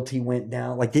royalty went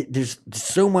down. Like there's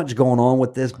so much going on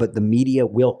with this, but the media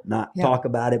will not talk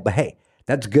about it. But hey,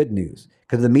 that's good news,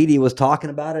 because if the media was talking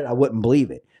about it, I wouldn't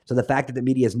believe it. So the fact that the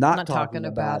media is not talking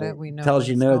about it we know tells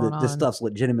you that this stuff's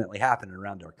legitimately happening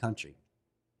around our country.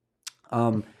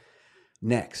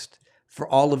 Next, for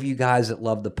all of you guys that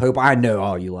love the Pope, I know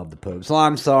all you love the Pope. So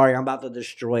I'm sorry, I'm about to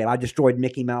destroy it. I destroyed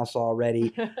Mickey Mouse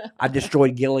already. I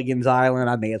destroyed Gilligan's Island.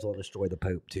 I may as well destroy the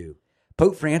Pope too.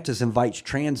 Pope Francis invites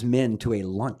trans men to a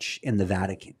lunch in the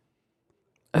Vatican.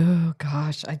 Oh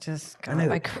gosh, I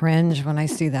cringe when I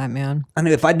see that, man. I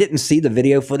know, if I didn't see the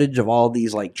video footage of all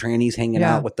these like trannies hanging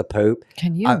out with the Pope,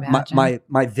 can you imagine?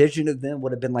 My vision of them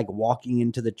would have been like walking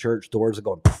into the church doors and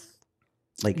going poof,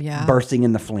 like bursting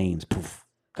in the flames, poof,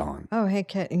 gone. Oh, hey,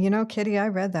 Kitty, I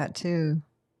read that too.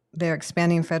 They're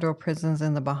expanding federal prisons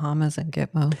in the Bahamas and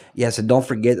Gitmo. Yes, and don't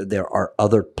forget that there are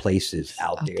other places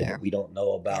out there that we don't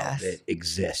know about that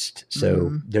exist.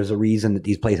 So there's a reason that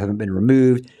these places haven't been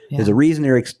removed. Yeah. There's a reason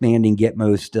they're expanding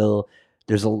Gitmo still.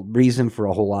 There's a reason for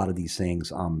a whole lot of these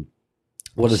things.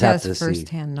 We'll just have to see.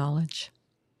 Firsthand knowledge.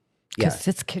 Because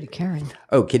it's Kitty Karen.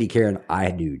 Oh, Kitty Karen,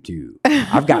 I do too.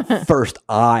 I've got first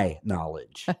eye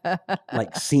knowledge,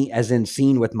 like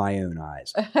seen with my own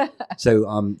eyes.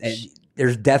 So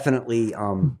there's definitely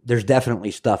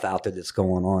stuff out there that's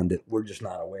going on that we're just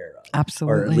not aware of.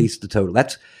 Absolutely. Or at least the total.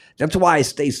 That's why I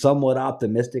stay somewhat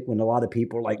optimistic when a lot of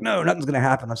people are like, no, nothing's going to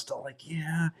happen. I'm still like,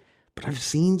 yeah, but I've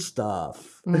seen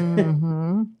stuff.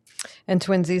 Mm-hmm. And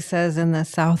Twinsy says in the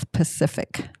South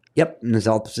Pacific. Yep, in the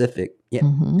South Pacific. Yep.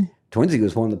 Mm-hmm. Twinsy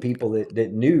was one of the people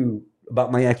that knew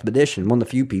about my expedition, one of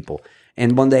the few people.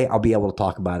 And one day I'll be able to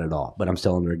talk about it all, but I'm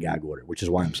still under a gag order, which is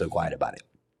why I'm so quiet about it.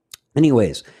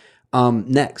 Anyways,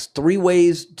 next, 3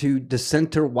 ways to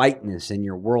decenter whiteness in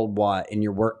your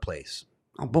workplace.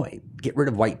 Oh boy, get rid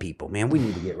of white people, man. We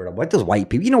need to get rid of what does white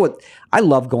people. You know what? I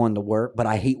love going to work, but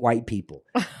I hate white people.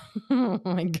 Oh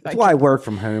my God. That's why I work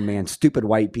from home, man. Stupid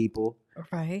white people.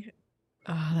 Right?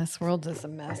 Oh, this world is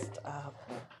messed up.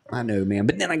 I know, man.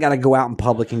 But then I got to go out in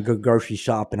public and go grocery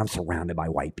shop, and I'm surrounded by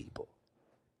white people.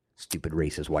 Stupid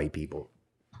racist white people.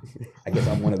 I guess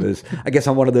I'm one of those. I guess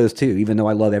I'm one of those too, even though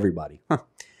I love everybody. Huh.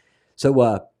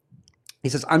 So he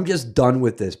says, I'm just done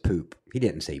with this poop. He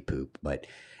didn't say poop, but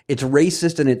it's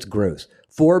racist and it's gross.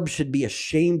 Forbes should be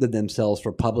ashamed of themselves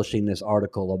for publishing this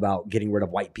article about getting rid of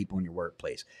white people in your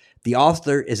workplace. The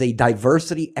author is a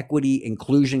diversity, equity,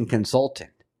 inclusion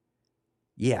consultant.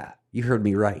 Yeah, you heard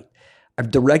me right.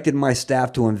 I've directed my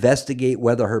staff to investigate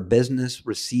whether her business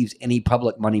receives any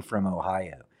public money from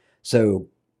Ohio. So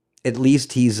at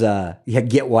least he's, Get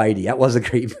Whitey. That was a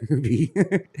great movie.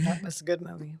 That was a good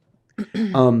movie.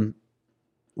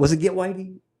 Was it Get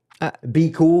Whitey?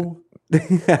 Be Cool?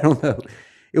 I don't know.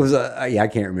 It was I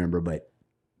can't remember, but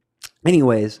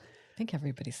anyways. I think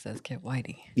everybody says Get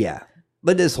Whitey. Yeah.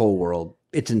 But this whole world,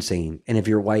 it's insane. And if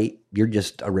you're white, you're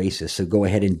just a racist. So go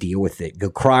ahead and deal with it. Go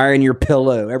cry on your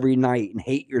pillow every night and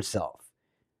hate yourself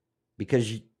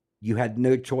because you had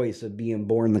no choice of being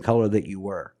born the color that you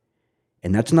were.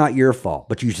 And that's not your fault,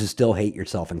 but you should still hate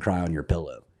yourself and cry on your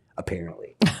pillow,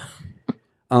 apparently.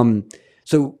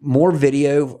 So more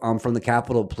video from the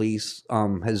Capitol Police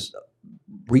has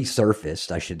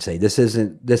resurfaced, I should say. This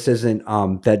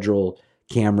isn't federal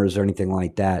cameras or anything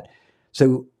like that.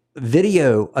 So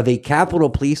video of a Capitol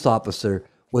Police officer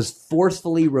was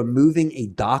forcefully removing a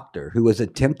doctor who was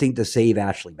attempting to save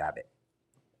Ashley Babbitt.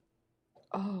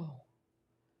 Oh,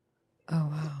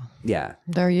 wow. Yeah.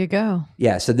 There you go.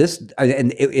 Yeah. So this,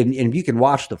 and if you can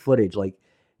watch the footage, like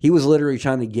he was literally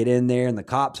trying to get in there and the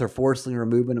cops are forcibly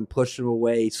removing him, pushing him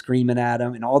away, screaming at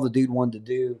him. And all the dude wanted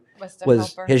to do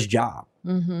was his job.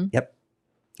 Mm-hmm. Yep.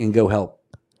 And go help.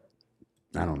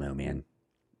 I don't know, man.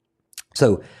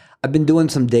 So I've been doing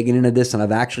some digging into this and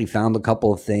I've actually found a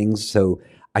couple of things. So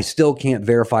I still can't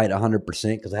verify it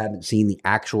 100% because I haven't seen the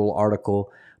actual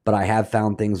article, but I have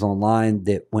found things online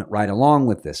that went right along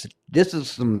with this. This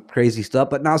is some crazy stuff,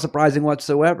 but not surprising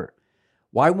whatsoever.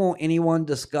 Why won't anyone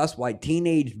discuss why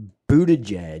teenage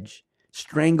Buttigieg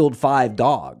strangled 5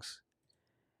 dogs?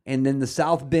 And then the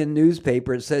South Bend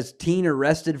newspaper, it says teen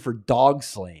arrested for dog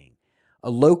slaying. A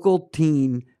local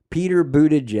teen, Peter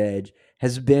Buttigieg,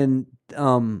 has been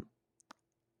has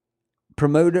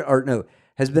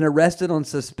been arrested on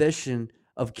suspicion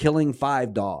of killing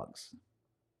 5 dogs.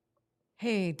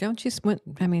 Hey, don't you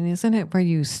isn't it where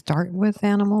you start with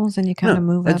animals and you kind of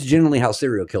move up? That's generally how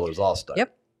serial killers all start.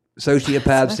 Yep.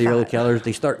 Sociopaths, serial killers,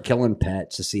 they start killing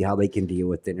pets to see how they can deal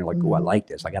with it. And you're like, oh, I like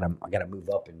this. I gotta move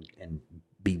up and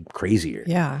be crazier.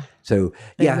 Yeah. So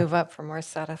they move up for more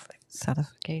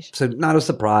satisfaction. So not a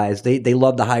surprise. They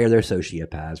love to hire their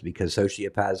sociopaths because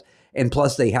sociopaths, and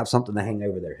plus they have something to hang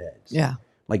over their heads. Yeah.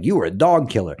 Like you were a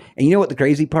dog killer. And you know what the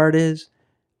crazy part is?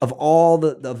 Of all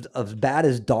of as bad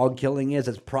as dog killing is,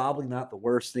 it's probably not the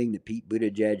worst thing that Pete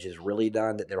Buttigieg has really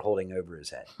done that they're holding over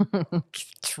his head.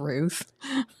 Truth.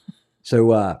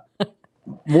 So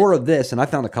more of this, and I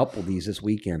found a couple of these this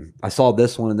weekend. I saw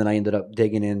this one, and then I ended up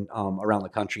digging in around the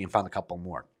country and found a couple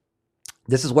more.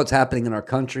 This is what's happening in our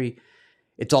country.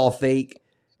 It's all fake,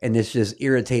 and this just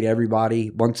irritates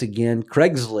everybody. Once again,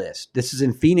 Craigslist. This is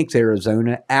in Phoenix,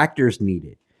 Arizona. Actors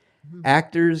needed.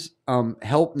 Actors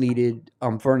help needed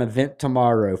for an event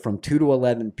tomorrow from 2 to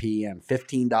 11 p.m.,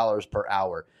 $15 per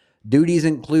hour. Duties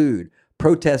include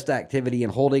protest activity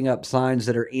and holding up signs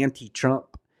that are anti-Trump,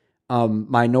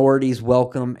 minorities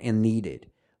welcome and needed,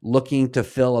 looking to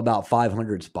fill about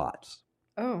 500 spots.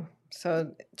 Oh,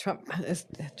 so is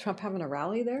Trump having a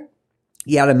rally there?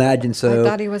 Yeah, I'd imagine so. I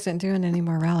thought he wasn't doing any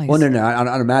more rallies. Well, no.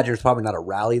 I'd imagine there's probably not a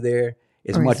rally there.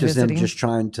 As Or much he's as them visiting. just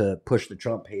trying to push the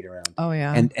Trump hate around. Oh,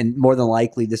 yeah. And more than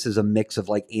likely, this is a mix of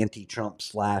like anti-Trump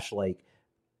 / like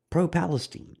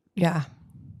pro-Palestine. Yeah.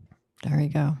 There you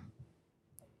go.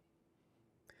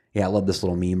 Yeah, I love this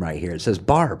little meme right here. It says,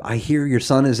 Barb, I hear your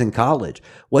son is in college.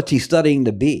 What's he studying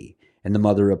to be? And the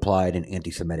mother replied, an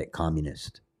anti-Semitic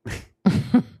communist.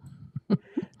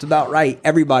 It's about right.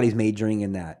 Everybody's majoring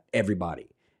in that. Everybody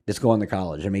that's going to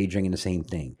college, they're majoring in the same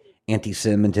thing.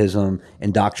 Anti-Semitism,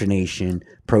 indoctrination,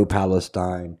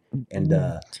 pro-Palestine, and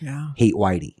hate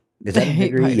whitey. Is that a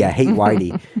Hate degree? Whitey. Yeah, hate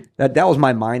Whitey. That was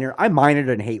my minor. I minored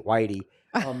in hate Whitey.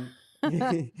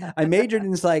 I majored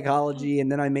in psychology,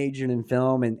 and then I majored in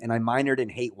film, and I minored in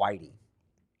hate Whitey.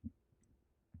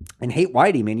 And hate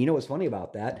Whitey, man. You know what's funny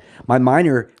about that? My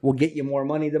minor will get you more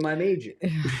money than my major.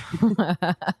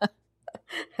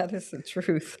 That is the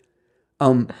truth.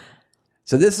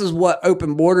 So this is what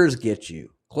open borders get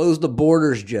you. Close the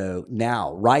borders, Joe.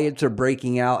 Now, riots are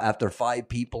breaking out after 5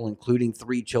 people, including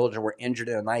 3 children, were injured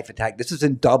in a knife attack. This is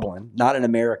in Dublin, not in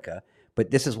America,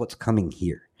 but this is what's coming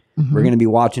here. Mm-hmm. We're going to be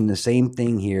watching the same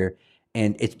thing here,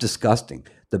 and it's disgusting.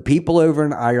 The people over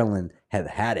in Ireland have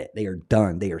had it. They are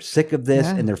done. They are sick of this,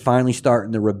 and they're finally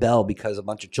starting to rebel because a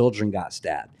bunch of children got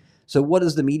stabbed. So what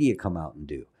does the media come out and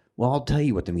do? Well, I'll tell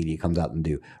you what the media comes out and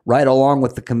do. Right along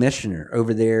with the commissioner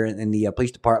over there in the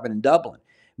police department in Dublin.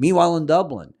 Meanwhile, in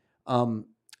Dublin,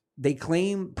 they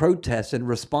claim protests in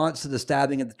response to the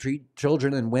stabbing of the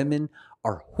children and women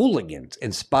are hooligans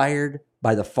inspired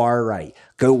by the far right.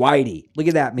 Go Whitey. Look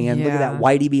at that, man. Yeah. Look at that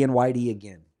Whitey being Whitey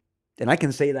again. And I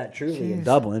can say that truly in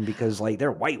Dublin because like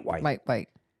they're white. White.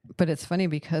 But it's funny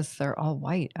because they're all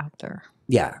white out there.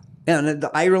 Yeah. And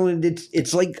the Ireland,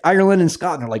 it's like Ireland and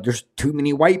Scotland are like, there's too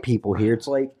many white people here. It's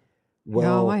like,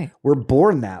 well, we're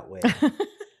born that way.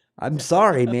 I'm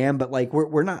sorry, man, but like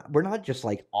we're not just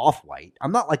like off white.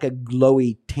 I'm not like a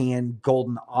glowy tan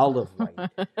golden olive white.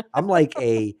 I'm like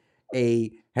a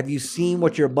have you seen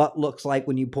what your butt looks like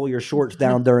when you pull your shorts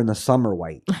down during the summer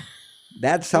white?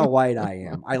 That's how white I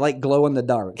am. I like glow in the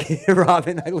dark,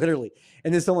 Robin. I literally.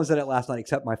 And then someone said it last night,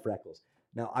 except my freckles.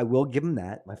 Now I will give them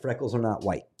that. My freckles are not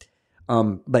white.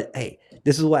 But hey,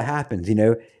 this is what happens, you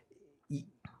know.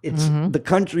 It's the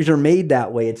countries are made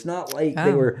that way. It's not like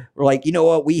they were like, you know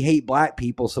what, we hate black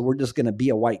people, so we're just going to be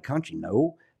a white country.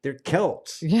 No, they're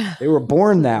Celts. Yeah, they were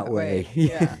born that way.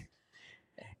 Yeah.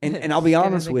 and I'll be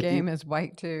honest with you, the game is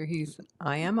white too.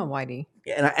 I am a whitey.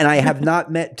 And I have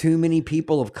not met too many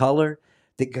people of color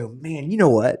that go, man, you know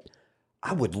what?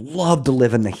 I would love to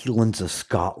live in the Highlands of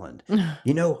Scotland.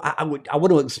 You know, I would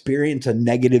to experience a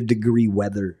negative degree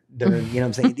weather during, you know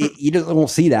what I'm saying? You don't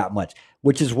see that much,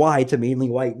 which is why it's a mainly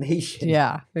white nation.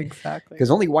 Yeah, exactly. Because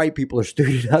only white people are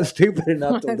stupid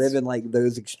enough to live in like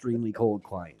those extremely cold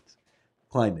climates.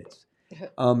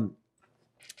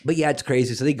 But yeah, it's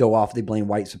crazy. So they go off, they blame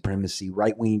white supremacy,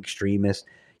 right-wing extremists.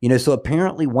 You know, so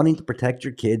apparently wanting to protect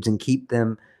your kids and keep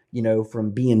them, you know,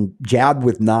 from being jabbed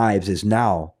with knives is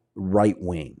now right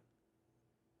wing.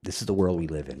 This is the world we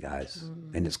live in, guys,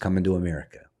 and it's coming to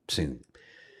America soon.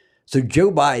 So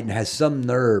Joe Biden has some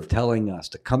nerve telling us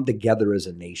to come together as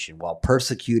a nation while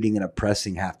persecuting and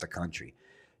oppressing half the country.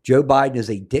 Joe Biden is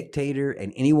a dictator,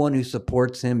 and anyone who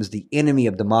supports him is the enemy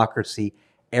of democracy.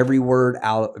 Every word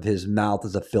out of his mouth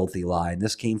is a filthy lie. And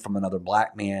this came from another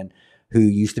black man who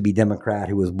used to be Democrat,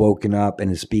 who was woken up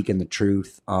and is speaking the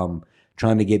truth.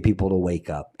 Trying to get people to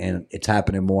wake up. And it's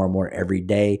happening more and more every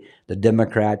day. The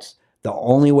Democrats, the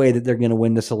only way that they're going to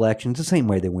win this election is the same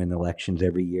way they win elections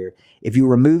every year. If you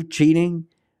remove cheating,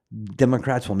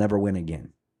 Democrats will never win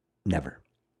again. Never.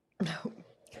 No.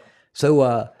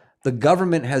 So the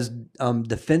government has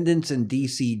defendants in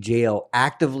D.C. jail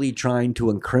actively trying to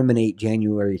incriminate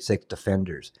January 6th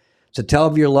offenders. So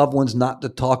tell your loved ones not to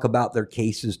talk about their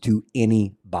cases to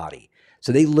anybody.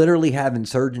 So they literally have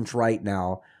insurgents right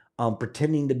now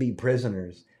pretending to be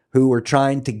prisoners who are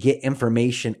trying to get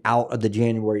information out of the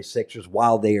January 6ers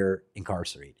while they are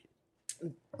incarcerated.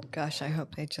 Gosh, I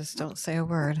hope they just don't say a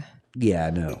word. Yeah, I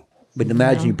know. But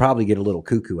imagine you probably get a little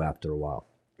cuckoo after a while.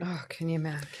 Oh, can you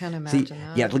imagine? Can't imagine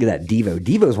that. Yeah, look at that Devo.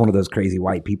 Devo is one of those crazy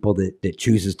white people that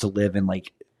chooses to live in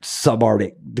like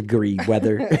subarctic degree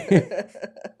weather.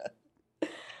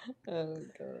 Oh,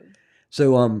 God.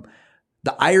 So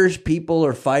the Irish people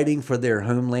are fighting for their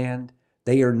homeland.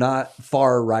 They are not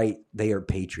far right. They are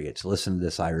patriots. Listen to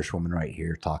this Irish woman right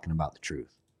here talking about the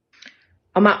truth.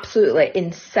 I'm absolutely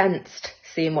incensed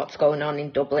seeing what's going on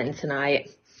in Dublin tonight.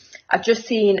 I've just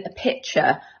seen a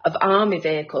picture of army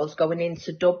vehicles going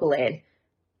into Dublin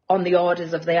on the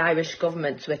orders of the Irish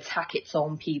government to attack its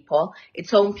own people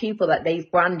that they've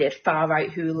branded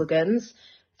far-right hooligans.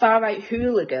 Far-right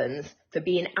hooligans for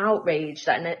being outraged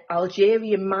that an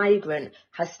Algerian migrant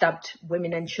has stabbed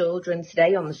women and children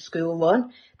today on the school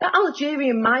run. That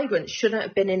Algerian migrant shouldn't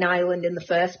have been in Ireland in the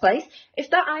first place. If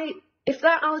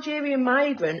that Algerian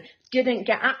migrant didn't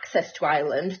get access to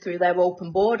Ireland through their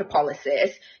open border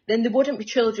policies, then there wouldn't be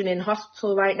children in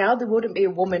hospital right now. There wouldn't be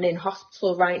a woman in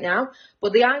hospital right now.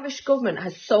 But the Irish government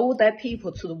has sold their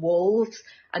people to the wolves,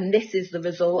 and this is the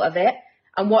result of it.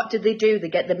 And what do? They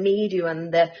get the media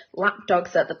and the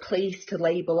lapdogs at the police to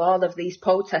label all of these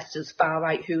protesters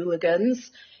far-right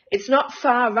hooligans. It's not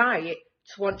far right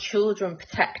to want children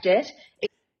protected.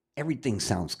 Everything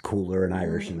sounds cooler in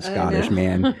Irish and Scottish,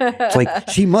 man. It's like,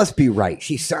 she must be right.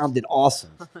 She sounded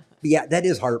awesome. But yeah, that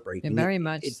is heartbreaking. Very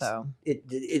much so.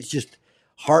 It's just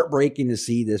heartbreaking to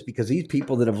see this, because these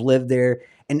people that have lived there,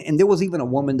 and there was even a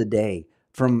woman today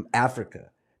from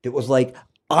Africa that was like,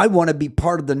 I want to be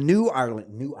part of the New Ireland.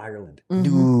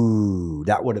 New,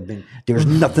 that would have been, there's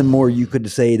nothing more you could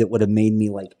say that would have made me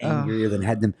like angrier than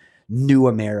had them New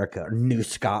America or New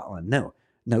Scotland. No,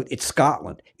 it's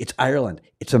Scotland, it's Ireland,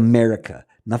 it's America.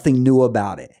 Nothing new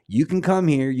about it. You can come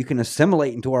here, you can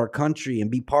assimilate into our country and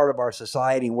be part of our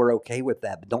society, and we're okay with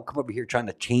that. But don't come over here trying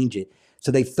to change it.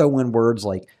 So they throw in words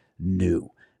like New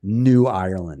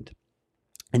Ireland.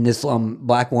 And this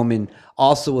black woman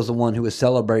also was the one who was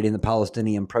celebrating the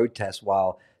Palestinian protests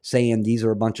while saying these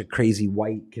are a bunch of crazy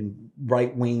right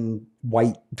wing.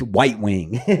 I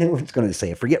was going to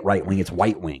say, forget right wing, it's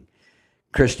white wing.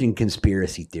 Christian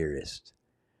conspiracy theorists.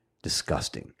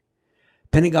 Disgusting.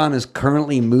 Pentagon is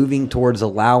currently moving towards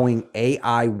allowing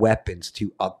AI weapons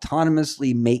to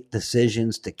autonomously make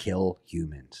decisions to kill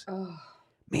humans. Oh.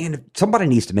 Man, somebody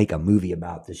needs to make a movie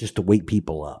about this just to wake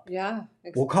people up. Yeah.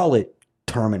 We'll call it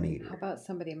Terminator. How about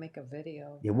somebody make a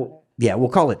video? Yeah, we'll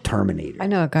call it Terminator. I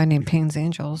know a guy named Payne's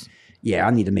Angels. Yeah, I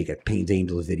need to make a Payne's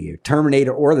Angels video.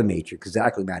 Terminator or The Matrix.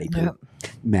 Exactly, Maddie Poo. Yep.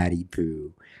 Maddie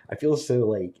Poo. I feel so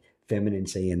like feminine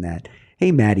saying that.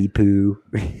 Hey, Maddie Poo.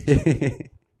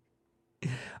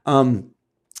 And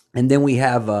then we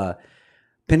have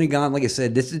Pentagon. Like I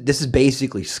said, this is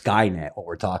basically Skynet, what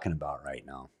we're talking about right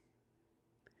now.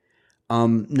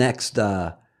 Next,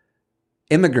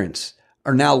 immigrants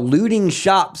are now looting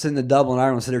shops in the Dublin,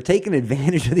 Ireland. So they're taking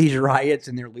advantage of these riots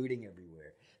and they're looting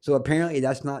everywhere. So apparently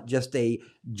that's not just a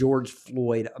George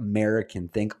Floyd American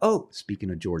thing. Oh,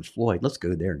 speaking of George Floyd, let's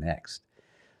go there next.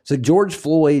 So George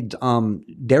Floyd,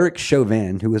 Derek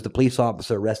Chauvin, who was the police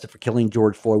officer arrested for killing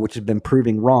George Floyd, which has been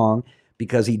proving wrong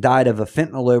because he died of a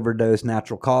fentanyl overdose,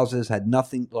 natural causes, had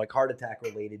nothing, like heart attack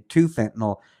related to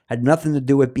fentanyl, had nothing to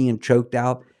do with being choked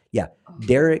out. Yeah,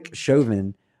 Derek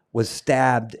Chauvin was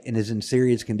stabbed and is in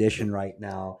serious condition right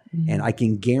now. Mm-hmm. And I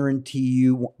can guarantee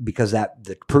you, because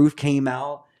the proof came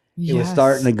out, it was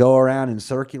starting to go around and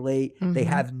circulate. Mm-hmm. They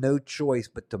have no choice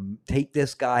but to take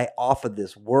this guy off of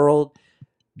this world,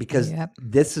 because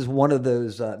this is one of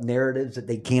those narratives that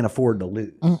they can't afford to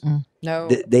lose. Mm-mm. No,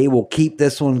 they will keep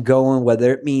this one going,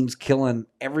 whether it means killing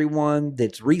everyone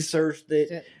that's researched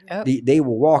it. Yep. They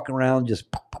will walk around just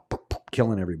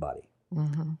killing everybody.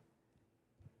 Mm-hmm.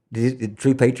 The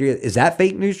True Patriot, is that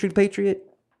fake news, True Patriot?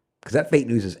 Because that fake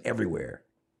news is everywhere.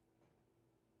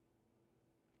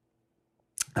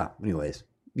 Anyways,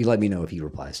 you let me know if he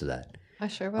replies to that. I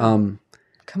sure will.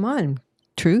 Come on,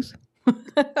 Truth.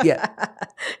 Yeah,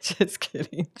 just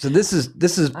kidding. So this is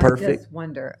perfect. I just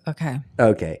wonder.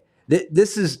 Okay.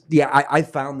 This is I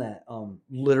found that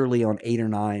literally on 8 or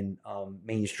 9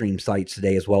 mainstream sites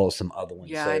today, as well as some other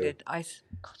ones. Yeah, so, I did.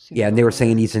 And they were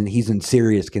saying he's in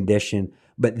serious condition,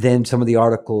 but then some of the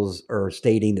articles are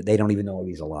stating that they don't even know if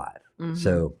he's alive. Mm-hmm.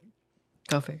 So,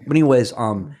 go figure. But anyways,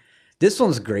 this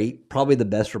one's great, probably the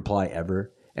best reply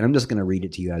ever, and I'm just going to read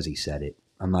it to you as he said it.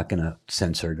 I'm not going to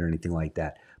censor it or anything like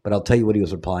that, but I'll tell you what he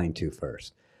was replying to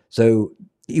first. So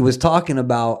he was talking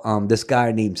about this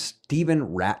guy named Steven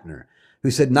Ratner,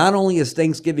 who said, not only is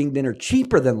Thanksgiving dinner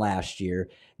cheaper than last year,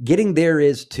 getting there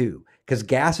is too, because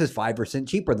gas is 5%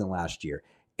 cheaper than last year.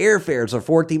 Airfares are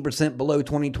 14% below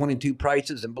 2022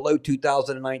 prices and below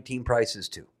 2019 prices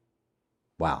too.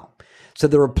 Wow. So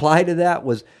the reply to that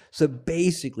was, so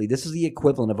basically this is the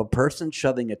equivalent of a person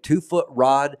shoving a 2-foot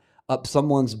rod up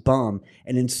someone's bum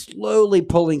and then slowly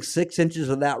pulling 6 inches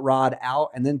of that rod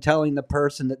out and then telling the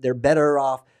person that they're better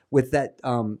off with that.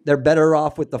 They're better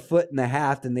off with the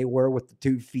 1.5 than they were with the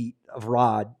 2 feet of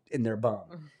rod in their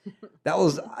bum. That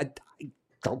was, I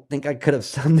don't think I could have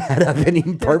summed that up any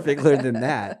perfectly than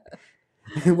that.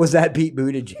 Was that Pete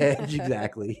Buttigieg?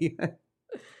 Exactly.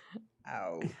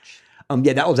 Ouch.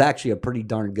 Yeah, that was actually a pretty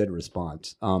darn good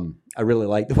response. I really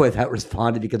like the way that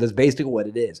responded, because that's basically what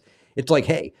it is. It's like,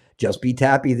 hey, just be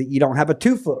happy that you don't have a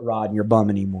 2-foot rod in your bum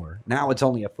anymore. Now it's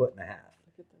only 1.5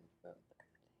 feet.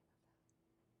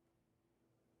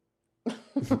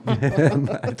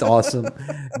 It's awesome.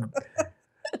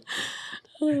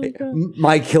 Oh,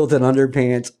 my Kilted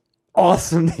underpants.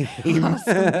 Awesome name.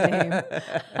 Awesome name.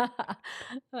 Oh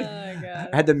my God.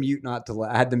 I had to mute till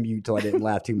I didn't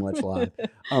laugh too much live.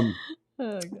 Oh,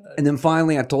 God. And then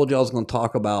finally, I told you I was going to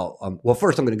talk about, well,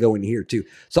 first I'm going to go in here too.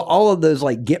 So all of those,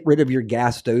 like, get rid of your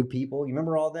gas stove people, you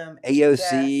remember all them?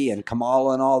 AOC and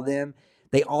Kamala and all them,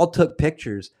 they all took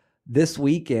pictures this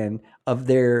weekend of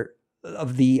their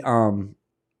dinner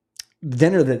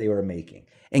that they were making.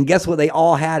 And guess what they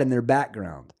all had in their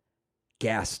background?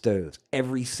 Gas stoves,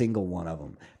 every single one of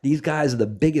them. These guys are the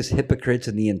biggest hypocrites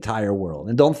in the entire world.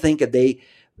 And don't think if they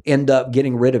end up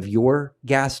getting rid of your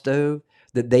gas stove,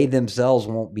 that they themselves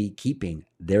won't be keeping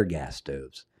their gas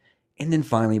stoves. And then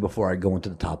finally, before I go into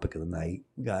the topic of the night,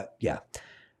 we got,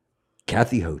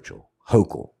 Kathy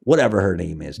Hochul, whatever her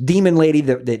name is, Demon Lady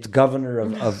that's governor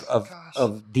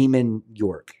of Demon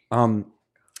York.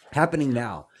 Happening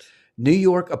now. New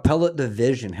York Appellate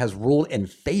Division has ruled in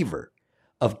favor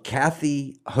of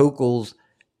Kathy Hochul's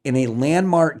in a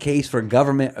landmark case for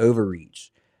government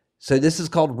overreach. So this is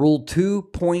called Rule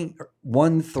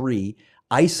 2.13,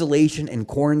 Isolation and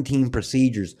Quarantine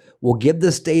Procedures. Will give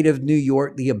the state of New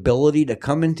York the ability to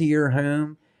come into your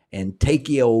home and take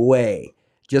you away,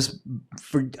 just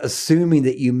for assuming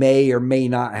that you may or may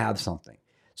not have something.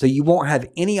 So you won't have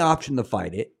any option to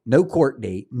fight it, no court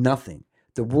date, nothing.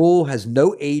 The rule has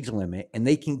no age limit, and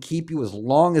they can keep you as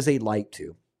long as they'd like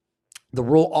to. The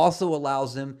rule also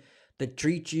allows them to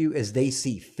treat you as they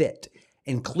see fit,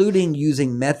 including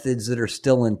using methods that are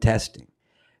still in testing.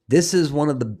 This is one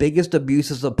of the biggest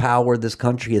abuses of power this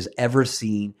country has ever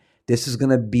seen. This is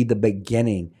going to be the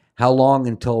beginning. How long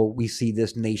until we see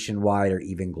this nationwide or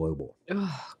even global?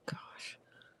 Oh, gosh.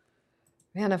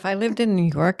 Man, if I lived in New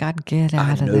York, I'd get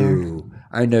out of there.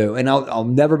 I know. And I'll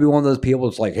never be one of those people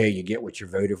that's like, hey, you get what you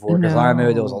voted for. Because I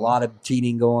know there was a lot of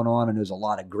cheating going on, and there's a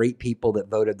lot of great people that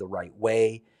voted the right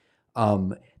way.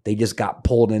 They just got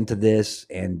pulled into this.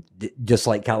 And just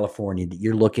like California,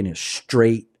 you're looking at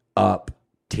straight up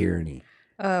tyranny.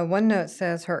 One note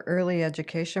says her early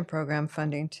education program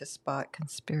funding to spot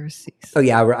conspiracies. Oh,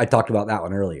 yeah. I talked about that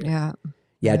one earlier. Yeah.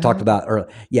 Yeah, I talked about earlier.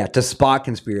 Yeah, to spot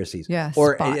conspiracies. Yeah,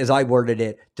 or spot. As I worded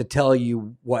it, to tell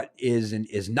you what is and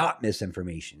is not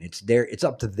misinformation. It's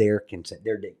up to their consent.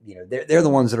 They're the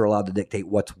ones that are allowed to dictate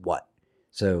what's what.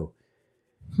 So,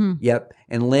 Yep.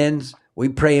 And Lynn's, we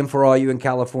praying for all you in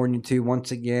California too.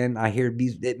 Once again, I hear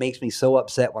it makes me so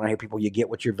upset when I hear people, you get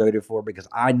what you're voted for, because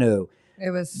I know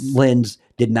Lynn's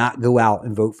did not go out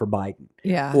and vote for Biden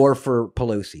or for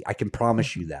Pelosi. I can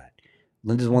promise you that.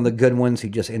 Linda's one of the good ones who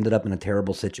just ended up in a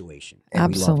terrible situation.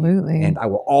 Absolutely. And I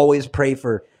will always pray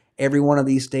for every one of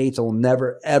these states. I will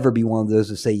never, ever be one of those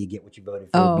to say you get what you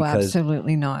voted for. Oh, because,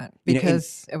 absolutely not.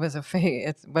 Because it was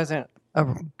it wasn't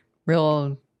a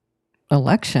real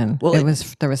election. Well,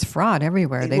 there was fraud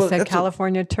everywhere. They said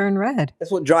California turned red.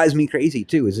 That's what drives me crazy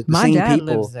too. Is that my dad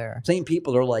lives there. Same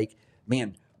people are like,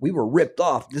 man, we were ripped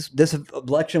off. This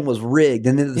election was rigged.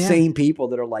 And then the same people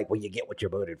that are like, well, you get what you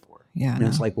voted for. Yeah. And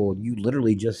it's like, well, you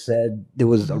literally just said there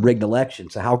was a rigged election.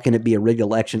 So how can it be a rigged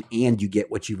election and you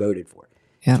get what you voted for?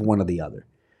 Yeah. It's one or the other.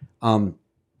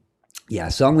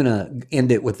 So I'm going to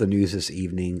end it with the news this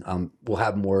evening. We'll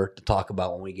have more to talk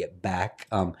about when we get back.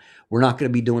 We're not going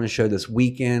to be doing a show this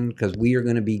weekend because we are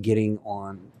going to be getting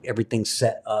on everything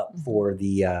set up for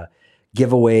the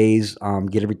giveaways,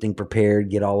 get everything prepared,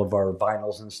 get all of our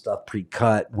vinyls and stuff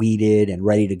pre-cut, weeded, and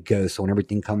ready to go. So when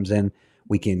everything comes in,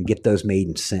 we can get those made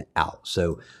and sent out.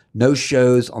 So no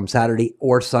shows on Saturday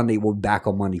or Sunday. We'll be back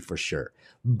on Monday for sure.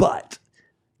 But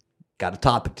got a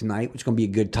topic tonight, which is going to be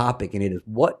a good topic, and it is,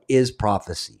 what is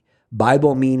prophecy?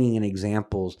 Bible meaning and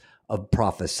examples of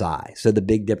prophesy. So the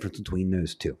big difference between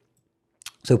those two.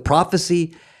 So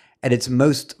prophecy at its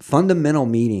most fundamental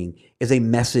meaning is a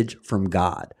message from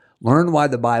God. Learn why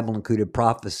the Bible included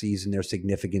prophecies and their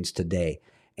significance today.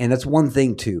 And that's one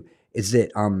thing too, is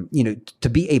that, to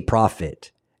be a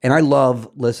prophet, and I love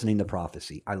listening to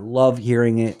prophecy. I love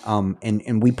hearing it.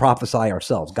 And we prophesy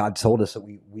ourselves. God told us that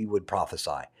we would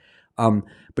prophesy. But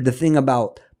the thing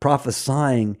about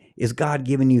prophesying is God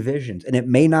giving you visions, and it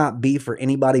may not be for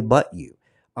anybody but you.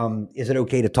 Is it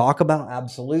okay to talk about?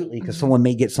 Absolutely. Because someone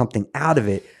may get something out of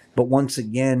it. But once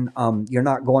again, you're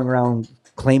not going around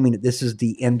claiming that this is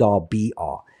the end all be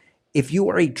all. If you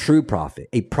are a true prophet,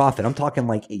 I'm talking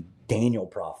like a Daniel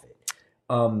prophet,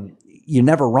 you're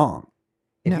never wrong.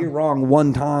 If you're wrong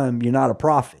one time, you're not a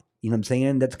prophet. You know what I'm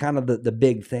saying? That's kind of the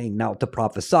big thing. Now to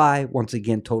prophesy, once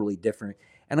again, totally different.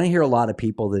 And I hear a lot of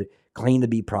people that claim to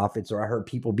be prophets, or I heard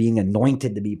people being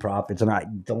anointed to be prophets. And I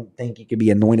don't think you can be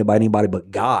anointed by anybody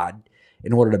but God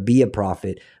in order to be a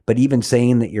prophet. But even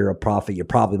saying that you're a prophet, you're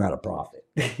probably not a prophet.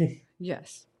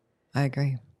 Yes. I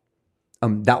agree.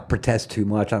 That protests too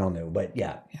much. I don't know. But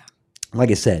yeah.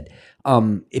 Like I said,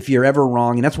 if you're ever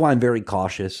wrong, and that's why I'm very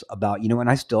cautious about,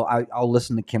 and I'll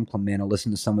listen to Kim Clement. I'll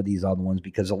listen to some of these other ones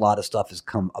because a lot of stuff has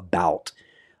come about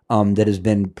that has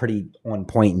been pretty on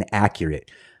point and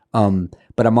accurate.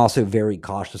 But I'm also very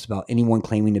cautious about anyone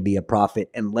claiming to be a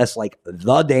prophet unless like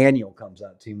the Daniel comes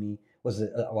out to me was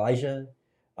it Elijah?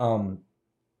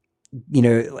 You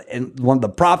know, and one of the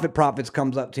prophets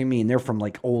comes up to me and they're from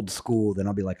like old school, then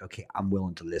I'll be like, okay, I'm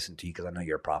willing to listen to you because I know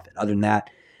you're a prophet. Other than that,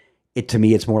 to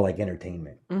me, it's more like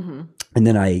entertainment. Mm-hmm. And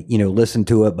then I, listen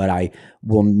to it, but I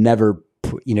will never,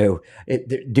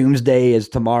 doomsday is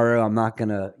tomorrow. I'm not going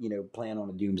to, plan on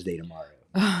a doomsday tomorrow.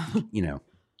 You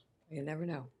never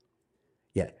know.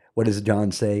 Yeah. What does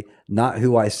John say? Not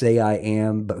who I say I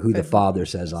am, but who the Father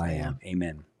says I am.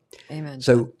 Amen. Amen.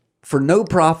 So for no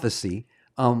prophecy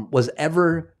was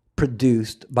ever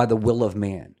produced by the will of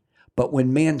man. But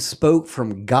when man spoke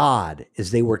from God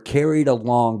as they were carried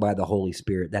along by the Holy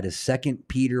Spirit, that is 2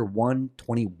 Peter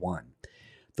 1:21.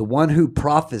 The one who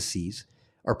prophesies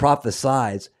or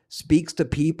prophesies speaks to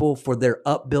people for their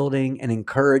upbuilding and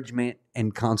encouragement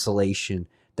and consolation.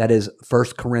 That is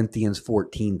 1 Corinthians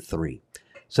 14:3.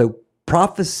 So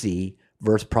prophecy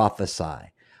versus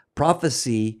prophesy.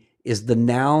 Prophecy is the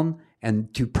noun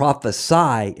and to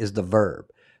prophesy is the verb.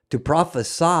 To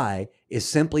prophesy is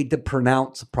simply to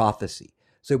pronounce prophecy.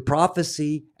 So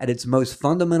prophecy at its most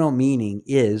fundamental meaning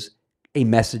is a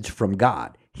message from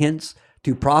God. Hence,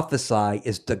 to prophesy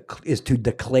is to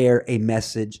declare a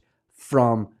message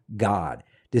from God.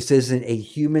 This isn't a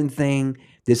human thing.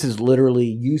 This is literally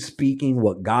you speaking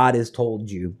what God has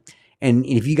told you. And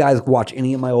if you guys watch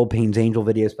any of my old Payne's Angel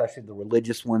videos, especially the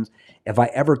religious ones, if I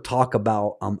ever talk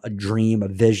about a dream, a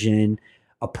vision,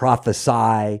 a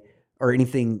prophesy, or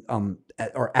anything,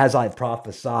 or as I've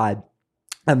prophesied,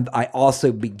 I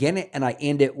also begin it and I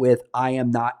end it with, I am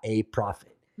not a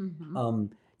prophet. Mm-hmm.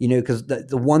 Because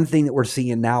the one thing that we're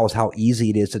seeing now is how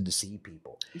easy it is to deceive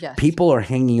people. Yes. People are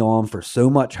hanging on for so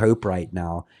much hope right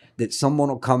now that someone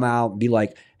will come out and be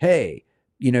like, hey,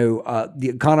 the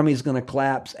economy is going to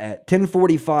collapse at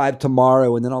 10:45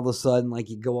 tomorrow. And then all of a sudden, like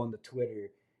you go on to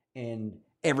Twitter and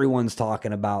everyone's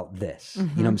talking about this.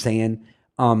 Mm-hmm. You know what I'm saying?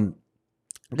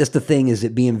 Just the thing is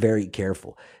it being very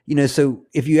careful. So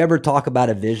if you ever talk about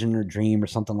a vision or dream or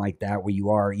something like that where you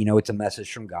are, it's a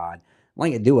message from God. I'm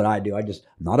not going to do what I do. I'm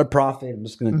not a prophet. I'm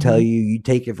just going to tell you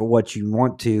take it for what you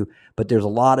want to. But there's a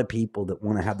lot of people that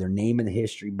want to have their name in the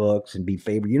history books and be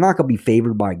favored. You're not going to be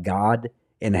favored by God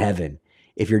in heaven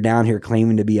if you're down here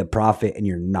claiming to be a prophet and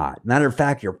you're not. Matter of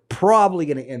fact, you're probably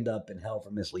going to end up in hell for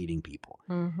misleading people.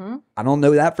 Mm-hmm. I don't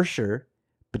know that for sure,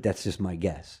 but that's just my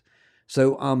guess.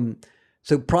 So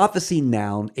prophecy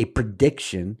noun, a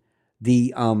prediction,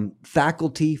 the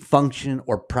faculty, function,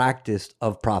 or practice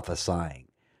of prophesying.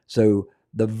 So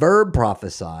the verb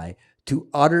prophesy, to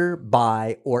utter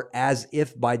by or as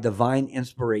if by divine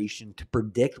inspiration, to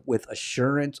predict with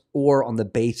assurance or on the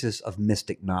basis of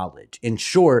mystic knowledge. In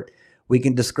short, we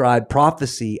can describe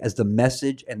prophecy as the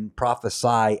message and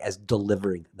prophesy as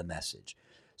delivering the message.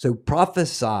 So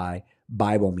prophesy,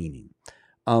 Bible meaning.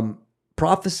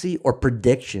 Prophecy or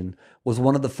prediction was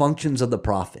one of the functions of the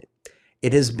prophet.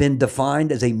 It has been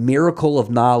defined as a miracle of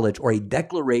knowledge or a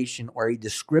declaration or a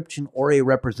description or a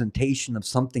representation of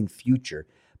something future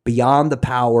beyond the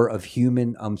power of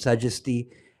human sagacity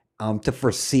to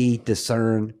foresee,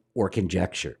 discern, or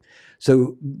conjecture.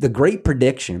 So the great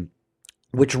prediction,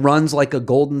 which runs like a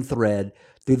golden thread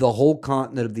through the whole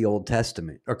content of the Old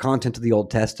Testament,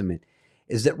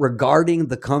 is that regarding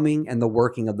the coming and the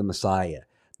working of the Messiah,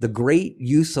 the great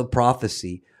use of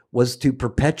prophecy was to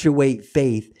perpetuate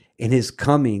faith in his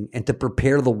coming and to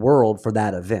prepare the world for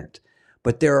that event.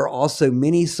 But there are also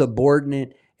many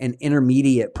subordinate and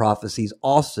intermediate prophecies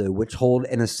also, which hold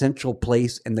an essential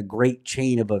place in the great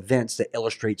chain of events that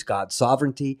illustrates God's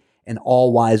sovereignty and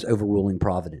all-wise overruling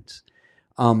providence.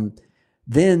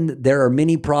 Then there are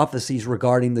many prophecies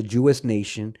regarding the Jewish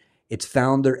nation, its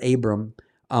founder Abram,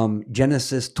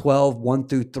 Genesis 12,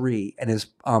 1-3, and his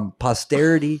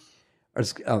posterity,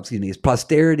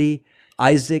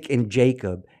 Isaac and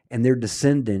Jacob, and their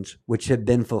descendants, which have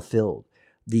been fulfilled.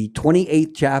 The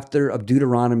 28th chapter of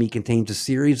Deuteronomy contains a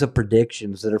series of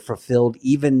predictions that are fulfilled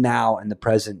even now in the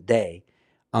present day.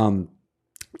 In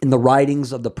the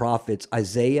writings of the prophets,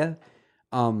 Isaiah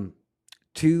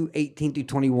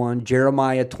 2:18-21,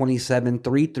 Jeremiah 27,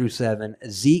 3-7,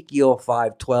 Ezekiel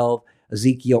 5:12,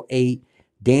 Ezekiel 8,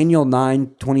 Daniel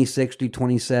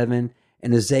 9:26-27,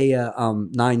 and Isaiah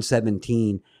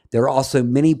 9:17. There are also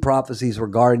many prophecies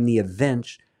regarding the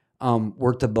events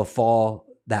were to befall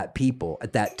that people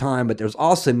at that time, but there's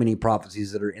also many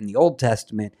prophecies that are in the Old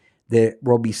Testament that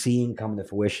we'll be seeing come to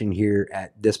fruition here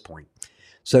at this point.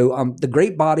 So the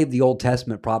great body of the Old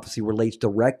Testament prophecy relates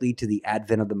directly to the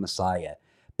advent of the Messiah,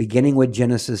 beginning with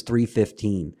Genesis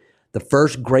 3:15, the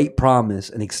first great promise,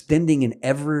 and extending in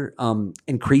ever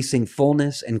increasing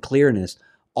fullness and clearness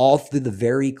all through the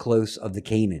very close of the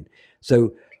Canaan.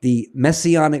 So The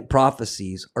messianic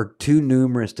prophecies are too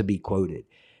numerous to be quoted.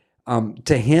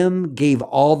 To him gave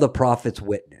all the prophets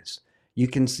witness. You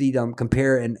can see them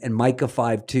compare in Micah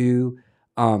 5:2,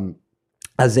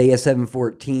 Isaiah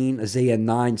 7:14, Isaiah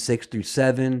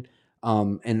 9:6-7,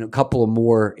 and a couple of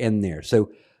more in there.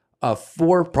 So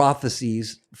 4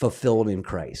 prophecies fulfilled in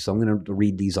Christ. So I'm going to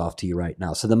read these off to you right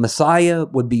now. So the Messiah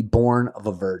would be born of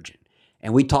a virgin.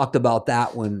 And we talked about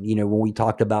that when we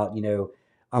talked about, the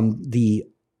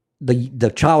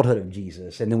childhood of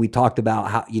Jesus. And then we talked about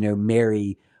how,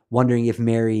 Mary, wondering if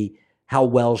Mary, how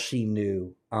well she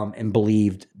knew and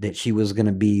believed that she was going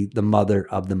to be the mother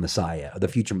of the Messiah, or the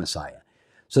future Messiah.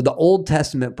 So the Old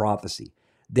Testament prophecy,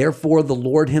 therefore the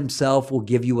Lord himself will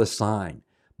give you a sign.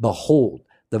 Behold,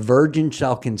 the virgin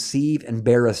shall conceive and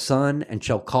bear a son and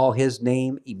shall call his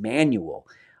name Emmanuel,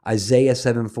 Isaiah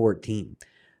 7:14.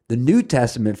 The New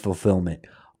Testament fulfillment,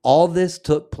 all this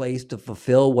took place to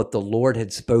fulfill what the Lord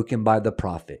had spoken by the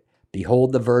prophet.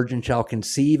 Behold, the virgin shall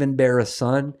conceive and bear a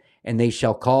son, and they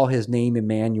shall call his name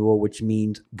Emmanuel, which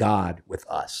means God with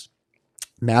us.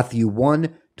 Matthew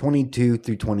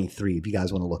 1:22-23, if you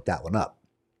guys want to look that one up.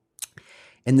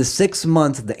 In the 6th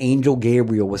month, the angel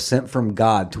Gabriel was sent from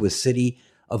God to a city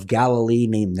of Galilee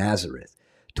named Nazareth,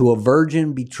 to a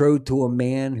virgin betrothed to a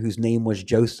man whose name was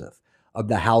Joseph, of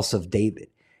the house of David.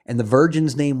 And the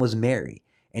virgin's name was Mary.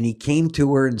 And he came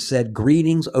to her and said,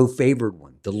 Greetings, O favored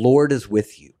one, the Lord is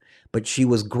with you. But she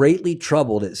was greatly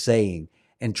troubled at saying,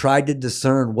 and tried to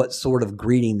discern what sort of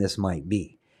greeting this might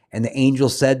be. And the angel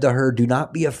said to her, Do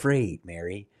not be afraid,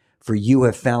 Mary, for you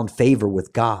have found favor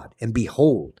with God. And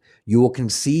behold, you will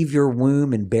conceive your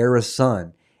womb and bear a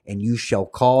son, and you shall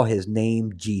call his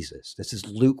name Jesus. This is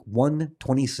Luke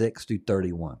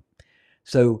 1:26-31.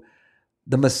 So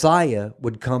the Messiah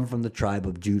would come from the tribe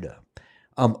of Judah.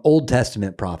 Old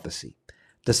Testament prophecy.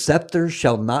 The scepter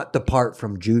shall not depart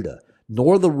from Judah,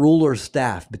 nor the ruler's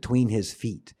staff between his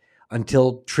feet,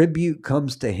 until tribute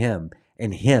comes to him,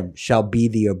 and him shall be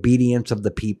the obedience of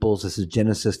the peoples. This is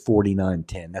Genesis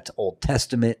 49:10. That's Old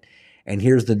Testament. And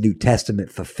here's the New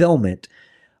Testament fulfillment.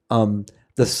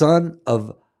 The son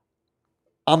of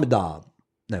Aminadab.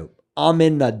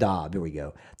 There we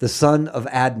go. The son of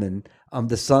Admin,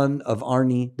 the son of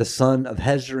Arni, the son of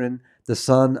Hezron, the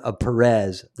son of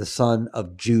Perez, the son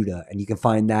of Judah. And you can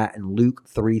find that in Luke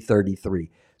 3:33.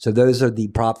 So those are the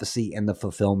prophecy and the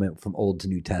fulfillment from Old to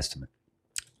New Testament.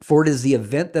 For it is the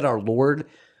event that our Lord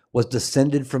was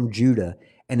descended from Judah,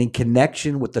 and in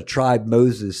connection with the tribe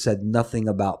Moses said nothing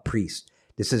about priests.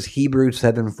 This is Hebrews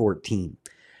 7:14.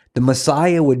 The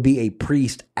Messiah would be a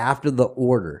priest after the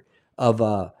order of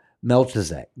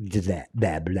Melchizedek. Okay,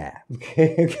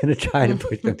 I'm going to try to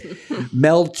push them.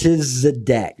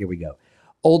 Melchizedek. Here we go.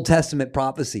 Old Testament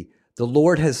prophecy. The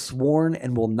Lord has sworn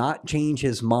and will not change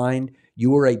his mind.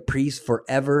 You are a priest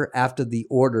forever after the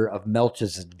order of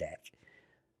Melchizedek.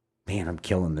 Man, I'm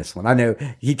killing this one. I know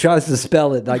he tries to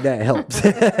spell it like that helps.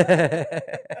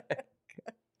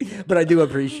 But I do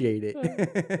appreciate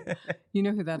it. You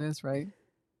know who that is, right?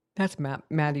 That's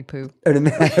Maddie Pooh.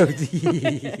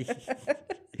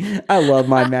 I love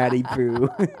my Maddie Pooh.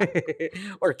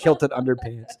 Or kilted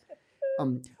underpants.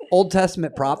 Old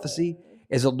Testament prophecy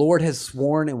is the Lord has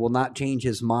sworn and will not change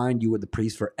his mind. You are the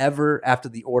priest forever after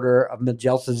the order of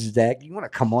Melchizedek. You want to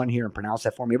come on here and pronounce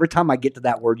that for me? Every time I get to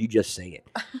that word, you just say it.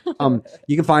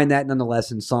 You can find that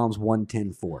nonetheless in Psalms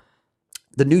 110:4.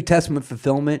 The New Testament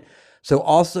fulfillment. So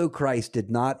also Christ did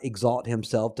not exalt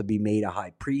himself to be made a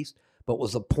high priest, but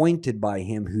was appointed by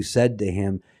him who said to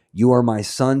him, You are my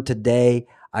son, today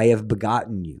I have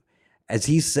begotten you. As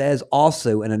he says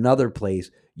also in another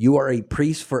place, you are a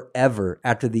priest forever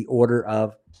after the order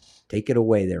of, take it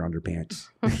away there, underpants.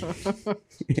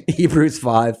 Hebrews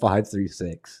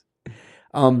 5:5-6.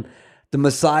 The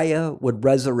Messiah would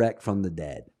resurrect from the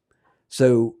dead.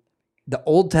 So the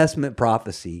Old Testament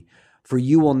prophecy, for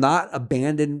you will not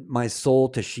abandon my soul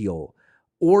to Sheol,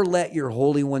 or let your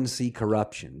Holy One see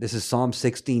corruption. This is Psalm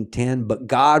 16:10. But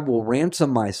God will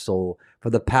ransom my soul for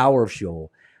the power of Sheol,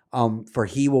 for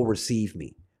he will receive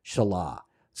me. Shalah.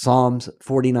 Psalms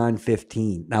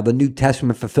 49:15. Now, the New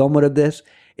Testament fulfillment of this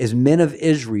is, men of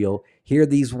Israel, hear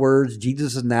these words,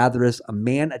 Jesus of Nazareth, a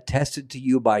man attested to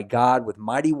you by God with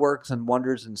mighty works and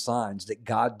wonders and signs that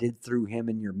God did through him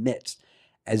in your midst,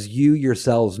 as you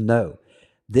yourselves know.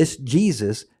 This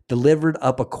Jesus delivered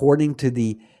up according to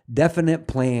the definite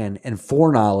plan and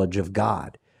foreknowledge of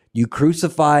God. You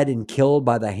crucified and killed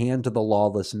by the hand of the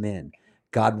lawless men.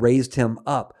 God raised him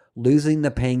up, losing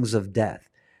the pangs of death,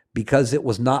 because it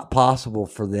was not possible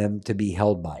for them to be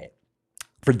held by it.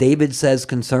 For David says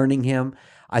concerning him,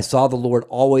 I saw the Lord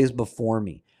always before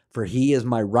me, for he is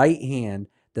my right hand,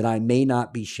 that I may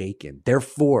not be shaken.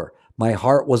 Therefore, my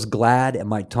heart was glad and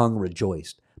my tongue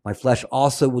rejoiced. My flesh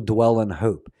also will dwell in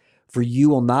hope. For you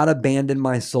will not abandon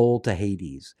my soul to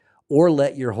Hades, or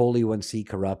let your Holy One see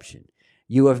corruption.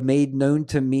 You have made known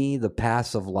to me the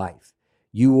paths of life.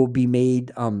 You will be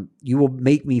made. You will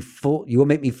make me full. You will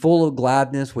make me full of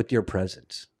gladness with your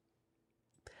presence.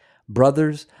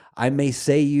 Brothers, I may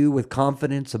say you with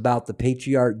confidence about the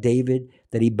patriarch David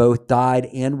that he both died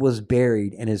and was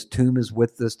buried, and his tomb is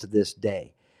with us to this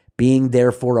day, being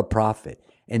therefore a prophet,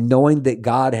 and knowing that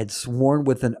God had sworn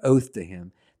with an oath to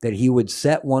him that he would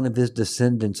set one of his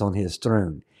descendants on his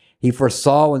throne. He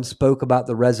foresaw and spoke about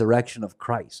the resurrection of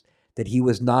Christ, that he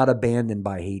was not abandoned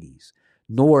by Hades,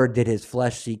 nor did his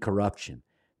flesh see corruption.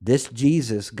 This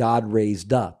Jesus God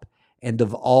raised up, and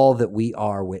of all that we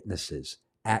are witnesses.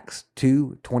 Acts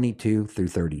 2:22 through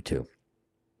 32.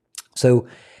 So,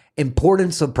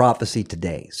 importance of prophecy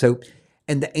today. So,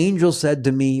 and the angel said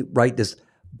to me, write this,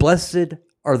 blessed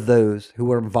are those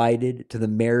who are invited to the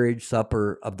marriage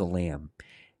supper of the Lamb.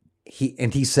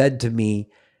 He said to me,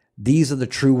 these are the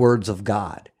true words of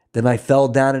God. Then I fell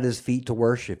down at his feet to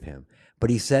worship him. But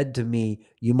he said to me,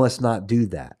 you must not do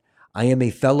that. I am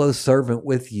a fellow servant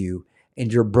with you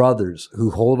and your brothers who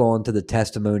hold on to the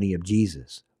testimony of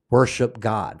Jesus. Worship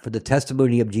God. For the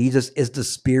testimony of Jesus is the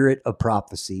spirit of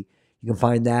prophecy. You can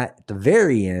find that at the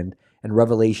very end in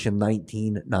Revelation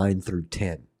 19:9 through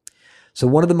 10. So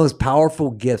one of the most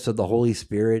powerful gifts of the Holy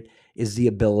Spirit is the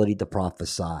ability to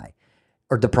prophesy,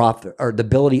 or the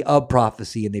ability of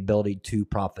prophecy and the ability to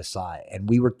prophesy. And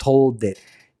we were told that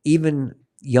even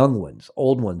young ones,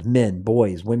 old ones, men,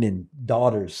 boys, women,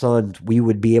 daughters, sons, we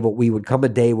would come a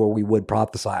day where we would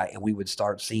prophesy and we would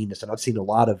start seeing this. And I've seen a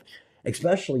lot of,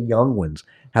 especially young ones,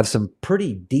 have some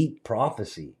pretty deep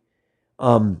prophecy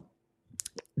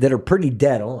that are pretty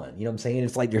dead on. You know what I'm saying?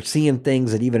 It's like they're seeing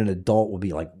things that even an adult will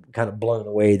be like kind of blown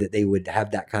away that they would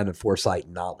have that kind of foresight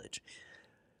and knowledge.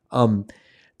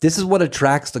 This is what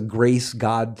attracts the grace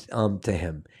God to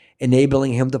him,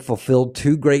 enabling him to fulfill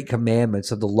two great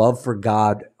commandments of the love for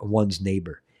God and one's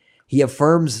neighbor. He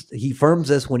affirms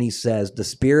this when he says, the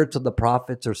spirits of the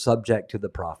prophets are subject to the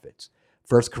prophets.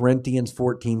 1 Corinthians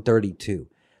 14:32.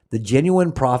 The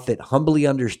genuine prophet humbly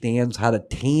understands how to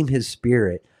tame his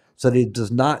spirit so that he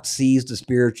does not seize the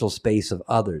spiritual space of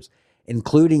others,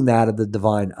 including that of the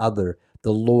divine other,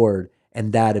 the Lord,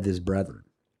 and that of his brethren.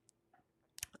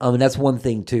 And that's one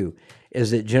thing too, is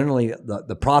that generally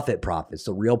the prophets,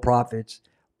 the real prophets,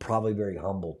 probably very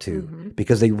humble too,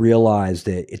 because they realize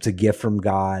that it's a gift from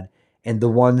God. And the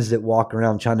ones that walk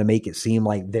around trying to make it seem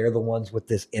like they're the ones with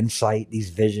this insight, these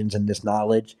visions, and this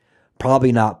knowledge,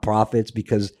 probably not prophets,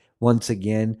 because once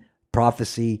again,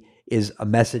 prophecy is a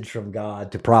message from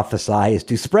God. To prophesy is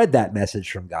to spread that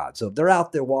message from God. So if they're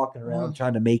out there walking around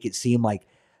trying to make it seem like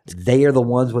they are the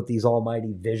ones with these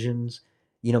almighty visions,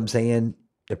 you know what I'm saying?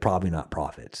 They're probably not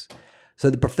prophets.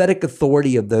 So the prophetic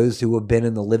authority of those who have been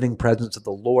in the living presence of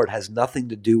the Lord has nothing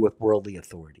to do with worldly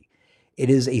authority. It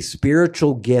is a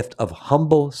spiritual gift of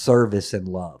humble service and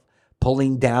love,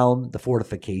 pulling down the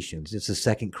fortifications. This is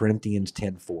 2 Corinthians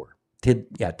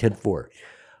 10:4.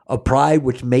 A pride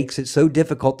which makes it so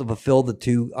difficult to fulfill the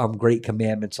two great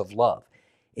commandments of love.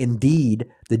 Indeed,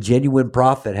 the genuine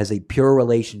prophet has a pure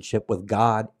relationship with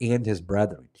God and his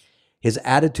brethren. His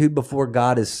attitude before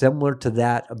God is similar to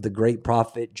that of the great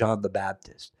prophet John the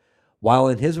Baptist. While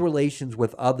in his relations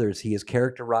with others, he is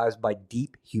characterized by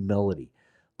deep humility,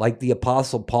 like the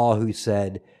Apostle Paul, who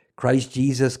said, Christ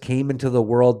Jesus came into the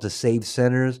world to save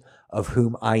sinners, of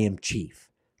whom I am chief.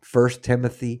 1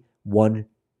 Timothy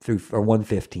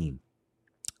 1:15.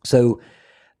 So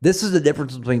this is the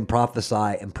difference between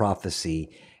prophesy and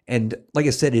prophecy. And like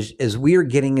I said, as we are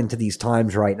getting into these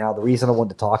times right now, the reason I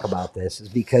wanted to talk about this is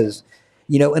because,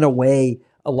 you know, in a way,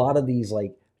 a lot of these,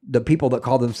 like the people that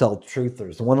call themselves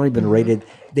truthers, the one who have been rated,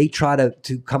 they try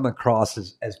to come across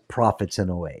as prophets in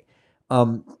a way.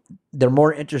 They're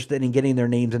more interested in getting their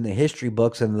names in the history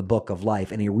books than in the book of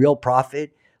life. And a real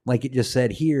prophet, like it just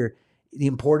said here, the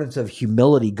importance of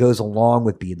humility goes along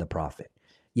with being the prophet.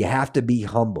 You have to be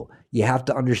humble. You have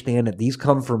to understand that these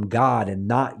come from God and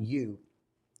not you.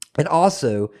 And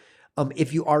also,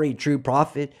 if you are a true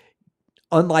prophet,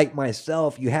 unlike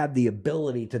myself, you have the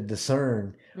ability to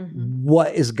discern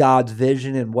what is God's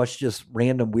vision and what's just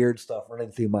random weird stuff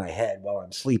running through my head while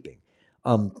I'm sleeping.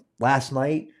 Last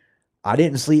night, I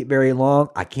didn't sleep very long.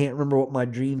 I can't remember what my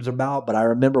dreams are about, but I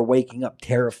remember waking up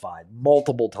terrified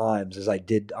multiple times as I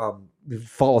did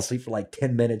fall asleep for like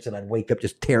 10 minutes and I'd wake up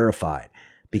just terrified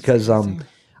because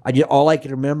all I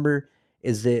can remember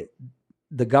is that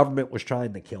the government was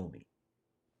trying to kill me.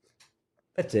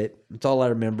 That's it. That's all I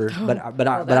remember.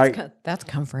 That's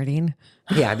comforting.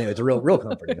 Yeah, I know it's real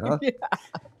comforting, huh? Yeah.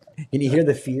 And you hear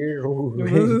the fear,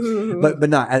 Ooh. but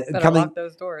not Better lock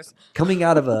those doors. coming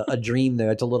out of a dream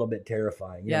though. It's a little bit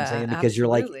terrifying. You know what I'm saying? Because you're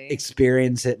like absolutely.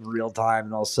 experience it in real time,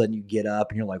 and all of a sudden you get up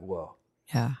and you're like, whoa,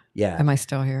 Yeah. yeah, Am I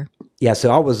still here? yeah.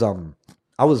 So I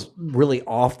was really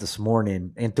off this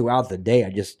morning, and throughout the day,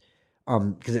 I just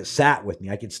because it sat with me,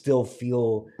 I could still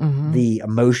feel the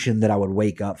emotion that I would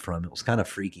wake up from. It was kind of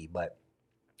freaky, but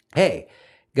hey,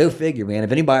 go figure, man.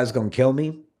 If anybody's going to kill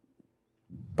me,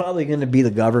 probably going to be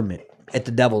the government at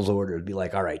the devil's order. It'd be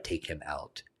like, all right, take him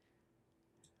out.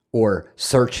 Or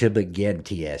search him again,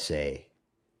 TSA.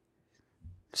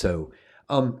 So,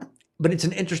 but it's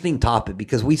an interesting topic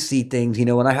because we see things, you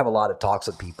know, and I have a lot of talks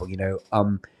with people, you know,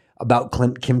 about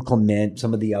Kim Clement,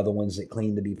 some of the other ones that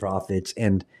claim to be prophets.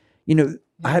 And, you know,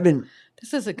 I haven't.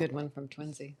 This is a good one from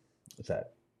Twinsy. What's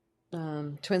that?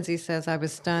 Twinsy says, I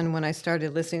was stunned when I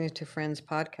started listening to Friends'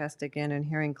 podcast again and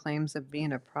hearing claims of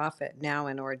being a prophet now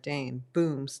and ordained.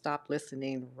 Boom, stop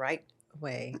listening right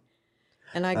away.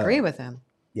 And I agree with him.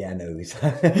 Yeah, I know.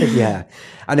 Yeah,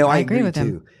 I know. I agree with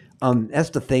him. Too.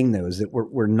 That's the thing, though, is that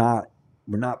we're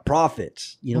not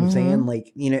prophets. You know what I'm saying?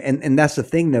 Like, you know, and that's the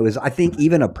thing, though, is I think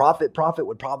even a prophet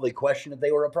would probably question if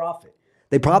they were a prophet.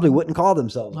 They probably wouldn't call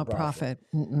themselves a prophet.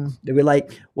 They'd be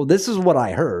like, well, this is what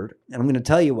I heard, and I'm going to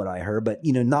tell you what I heard, but,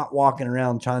 you know, not walking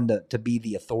around trying to be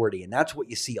the authority. And that's what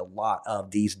you see a lot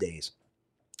of these days,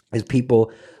 is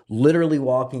people literally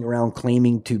walking around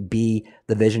claiming to be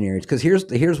the visionaries. Because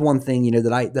here's one thing, you know,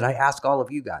 that I ask all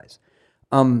of you guys.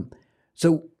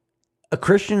 So a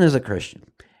Christian is a Christian.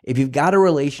 If you've got a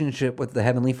relationship with the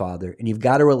Heavenly Father and you've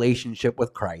got a relationship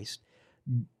with Christ,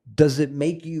 does it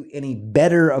make you any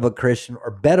better of a Christian or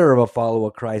better of a follower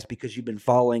of Christ because you've been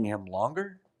following him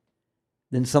longer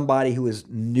than somebody who has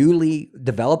newly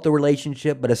developed a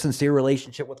relationship, but a sincere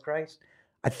relationship with Christ?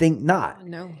 I think not.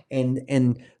 No.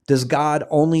 And does God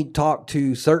only talk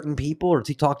to certain people, or does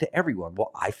he talk to everyone?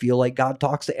 Well, I feel like God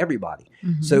talks to everybody.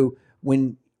 So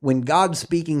when God's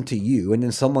speaking to you and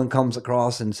then someone comes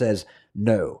across and says,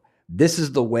 no, this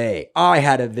is the way, I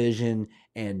had a vision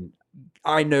and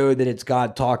I know that it's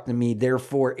God talking to me,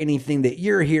 therefore anything that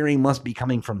you're hearing must be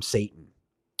coming from Satan.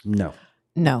 No.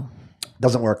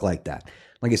 Doesn't work like that.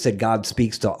 Like I said, God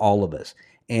speaks to all of us.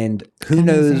 And who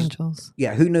knows? Angels.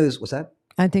 Yeah, who knows? What's that?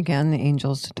 I think and the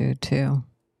angels do too.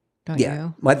 Don't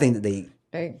you? I think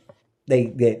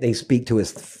that they speak to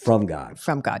us from God.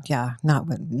 From God, yeah. Not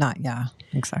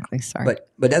exactly. Sorry.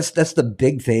 But that's the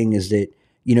big thing, is that,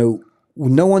 you know,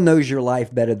 no one knows your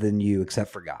life better than you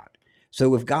except for God.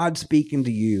 So if God's speaking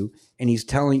to you and he's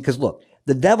telling, because look,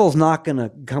 the devil's not going to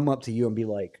come up to you and be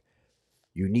like,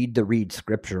 you need to read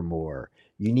scripture more.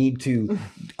 You need to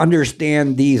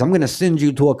understand these. I'm going to send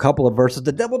you to a couple of verses.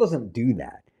 The devil doesn't do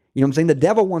that. You know what I'm saying? The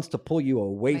devil wants to pull you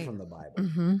away from the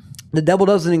Bible. The devil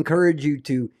doesn't encourage you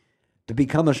to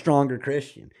become a stronger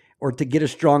Christian or to get a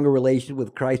stronger relation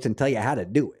with Christ and tell you how to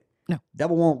do it. No. The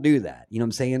devil won't do that. You know what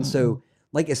I'm saying? So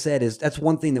like I said, that's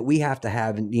one thing that we have to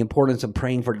have, and the importance of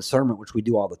praying for discernment, which we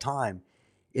do all the time,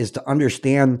 is to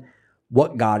understand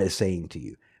what God is saying to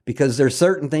you. Because there's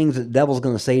certain things that the devil's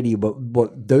going to say to you,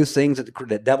 but those things that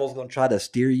the devil's going to try to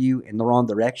steer you in the wrong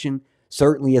direction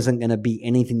certainly isn't going to be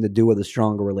anything to do with a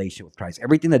stronger relationship with Christ.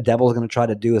 Everything the devil's going to try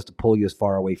to do is to pull you as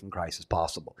far away from Christ as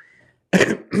possible.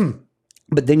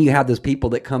 But then you have those people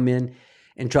that come in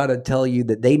and try to tell you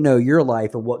that they know your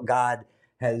life and what God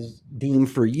has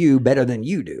deemed for you better than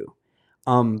you do.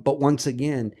 But once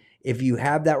again, if you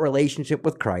have that relationship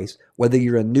with Christ, whether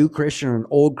you're a new Christian or an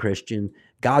old Christian,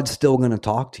 God's still going to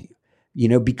talk to you, you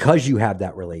know, because you have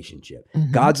that relationship.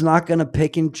 God's not going to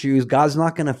pick and choose. God's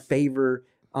not going to favor,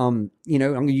 you know,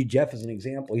 I'm going to use Jeff as an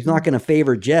example. He's not going to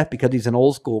favor Jeff because he's an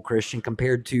old school Christian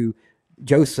compared to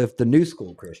Joseph, the new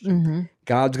school Christian.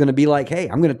 God's going to be like, hey,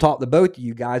 I'm going to talk to both of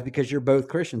you guys because you're both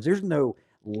Christians. There's no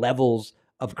levels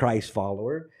of Christ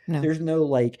follower. No. There's no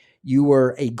like you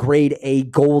were a grade A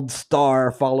gold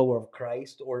star follower of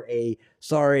Christ or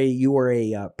you were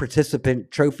a participant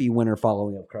trophy winner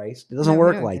following of Christ. It doesn't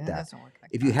work like that.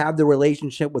 If you have the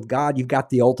relationship with God, you've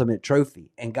got the ultimate trophy,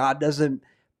 and God doesn't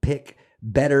pick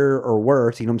better or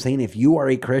worse. You know what I'm saying? If you are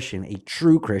a Christian, a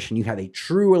true Christian, you have a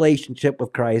true relationship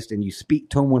with Christ and you speak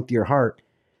to him with your heart,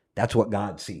 that's what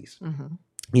God sees.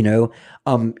 You know,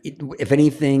 if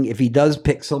anything, if he does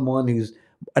pick someone who's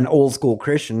an old school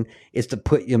Christian, is to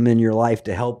put him in your life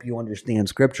to help you understand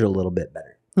scripture a little bit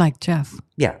better. Like Jeff.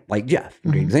 Yeah, like Jeff.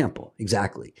 Great example.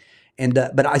 Exactly. And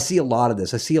but I see a lot of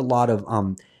this. I see a lot of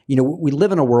you know, we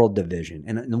live in a world division,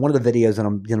 and one of the videos that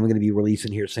I'm going to be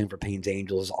releasing here soon for Payne's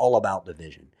Angels is all about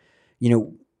division. You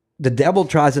know, the devil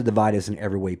tries to divide us in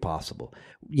every way possible.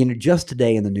 Just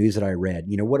today in the news that I read,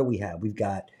 what do we have? We've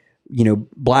got,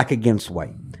 black against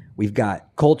white. We've got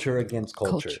culture against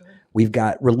culture. We've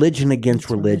got religion against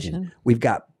religion. We've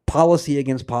got policy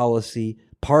against policy,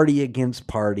 party against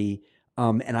party.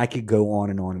 And I could go on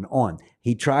and on and on.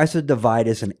 He tries to divide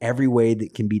us in every way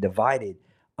that can be divided.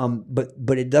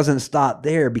 But it doesn't stop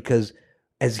there, because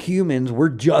as humans, we're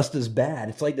just as bad.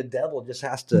 It's like the devil just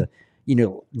has to,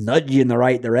 nudge you in the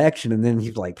right direction. And then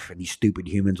he's like, these stupid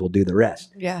humans will do the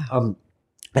rest. Yeah.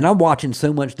 And I'm watching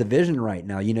so much division right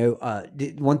now.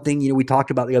 One thing, we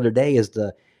talked about the other day is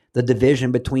the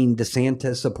division between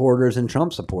DeSantis supporters and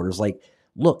Trump supporters. Like,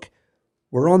 look,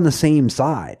 we're on the same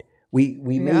side. We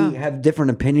may have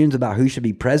different opinions about who should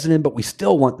be president, but we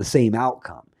still want the same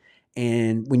outcome.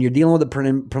 And when you're dealing with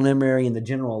the preliminary and the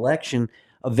general election,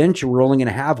 eventually we're only going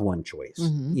to have one choice.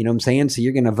 Mm-hmm. You know what I'm saying? So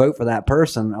you're going to vote for that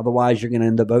person. Otherwise, you're going to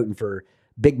end up voting for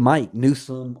Big Mike,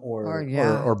 Newsom, or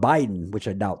Biden, which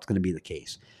I doubt is going to be the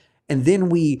case. And then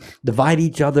we divide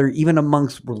each other even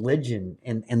amongst religion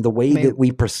and the way that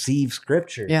we perceive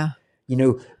scripture. Yeah.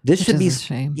 This should be a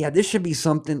shame. Yeah, this should be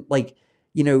something like,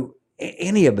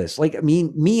 any of us, like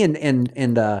me and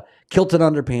Kilted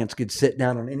Underpants could sit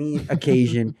down on any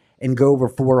occasion and go over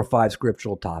 4 or 5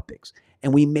 scriptural topics,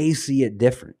 and we may see it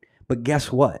different. But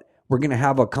guess what? We're going to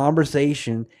have a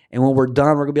conversation, and when we're done,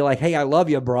 we're going to be like, hey, I love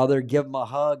you, brother. Give him a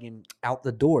hug and out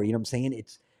the door. You know what I'm saying?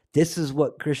 This is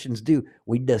what Christians do.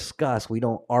 We discuss. We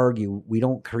don't argue. We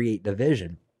don't create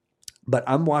division. But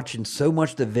I'm watching so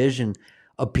much division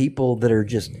of people that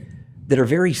are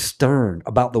very stern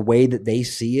about the way that they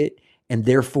see it, and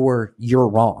therefore you're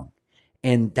wrong.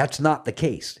 And that's not the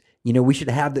case. We should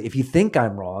have if you think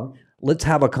I'm wrong, let's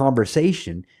have a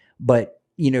conversation. But,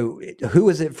 who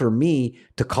is it for me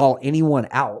to call anyone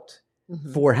out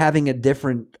for having a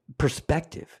different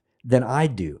perspective than I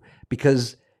do?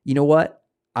 Because you know what?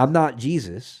 I'm not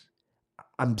Jesus.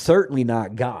 I'm certainly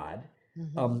not God.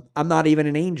 I'm not even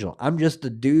an angel. I'm just a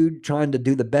dude trying to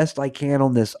do the best I can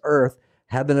on this earth,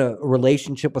 having a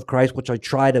relationship with Christ, which I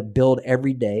try to build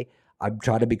every day. I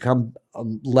try to become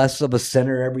less of a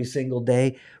sinner every single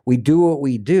day. We do what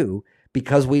we do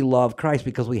because we love Christ,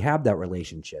 because we have that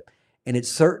relationship. And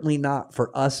it's certainly not for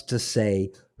us to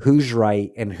say who's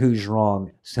right and who's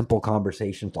wrong. Simple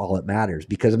conversations, all that matters.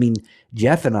 Because,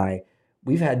 Jeff and I,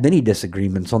 we've had many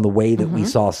disagreements on the way that we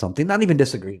saw something, not even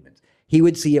disagreements. He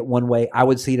would see it one way, I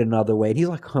would see it another way. And he's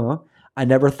like, I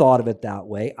never thought of it that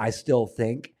way. I still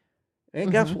think.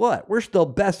 And guess what? We're still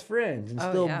best friends and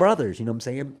still brothers. You know what I'm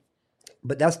saying?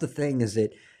 But that's the thing, is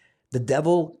that the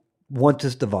devil wants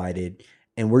us divided,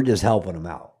 and we're just helping him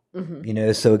out.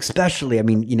 So especially,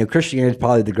 Christianity is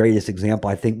probably the greatest example,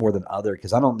 I think, more than other,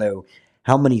 because I don't know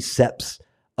how many septs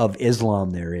of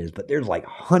Islam there is, but there's like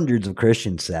hundreds of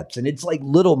Christian septs, and it's like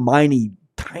little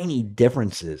tiny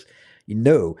differences.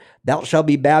 Thou shalt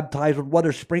be baptized with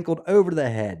water sprinkled over the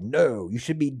head. No, you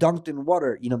should be dunked in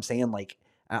water. You know what I'm saying? Like,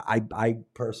 I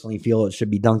personally feel it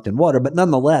should be dunked in water, but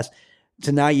nonetheless,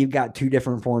 so now you've got 2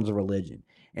 different forms of religion.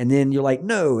 And then you're like,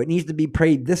 no, it needs to be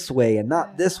prayed this way and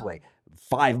not this way.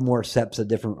 5 more septs of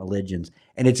different religions.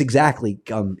 And it's exactly,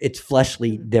 it's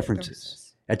fleshly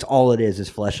differences. That's all it is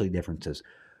fleshly differences.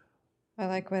 I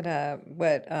like what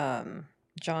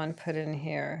John put in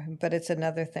here, but it's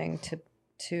another thing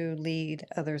to lead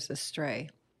others astray.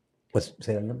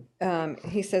 Say that again?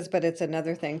 He says, but it's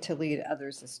another thing to lead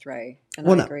others astray. And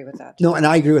I agree with that. No, and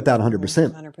I agree with that 100%.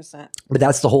 100%. But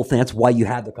that's the whole thing. That's why you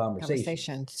have the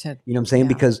conversation. You know what I'm saying?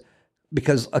 Yeah.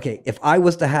 Because okay, if I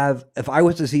was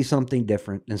to see something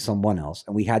different than someone else,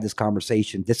 and we had this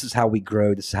conversation, this is how we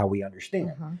grow. This is how we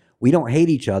understand. We don't hate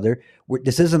each other.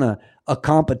 This isn't a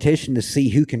competition to see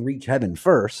who can reach heaven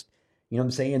first. You know what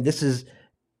I'm saying? This is,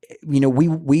 we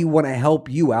want to help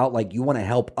you out like you want to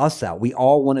help us out. We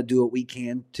all want to do what we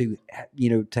can to,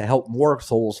 to help more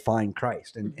souls find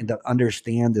Christ and to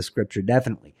understand the scripture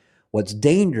definitely. What's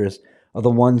dangerous are the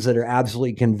ones that are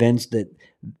absolutely convinced that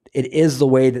it is the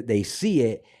way that they see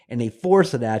it, and they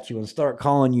force it at you and start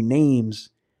calling you names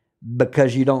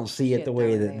because you don't see it the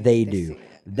way that they do.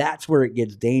 That's where it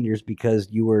gets dangerous, because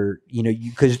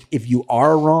because if you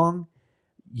are wrong,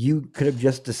 you could have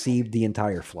just deceived the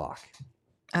entire flock.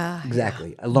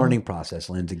 Exactly. Yeah. A learning process,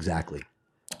 Lens. Exactly.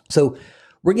 So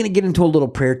we're going to get into a little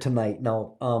prayer tonight.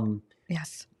 Now,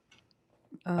 yes.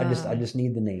 I just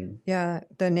need the name. Yeah.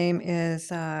 The name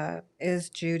is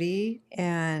Judy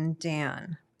and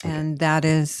Dan. Okay. And that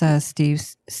is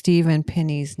Steve and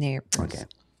Penny's neighbors. Okay.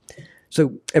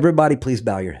 So everybody, please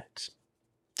bow your heads.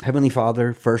 Heavenly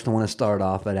Father, first I want to start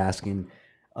off by asking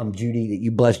Judy that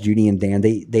you bless Judy and Dan.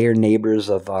 They are neighbors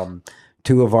of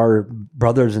two of our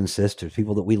brothers and sisters,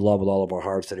 people that we love with all of our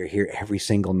hearts that are here every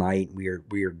single night. We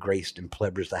are graced and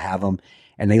privileged to have them,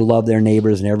 and they love their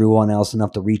neighbors and everyone else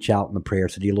enough to reach out in the prayer.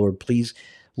 So, dear Lord, please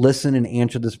listen and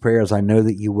answer this prayer as I know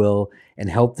that you will, and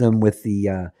help them with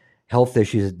the health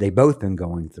issues that they've both been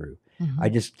going through.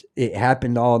 It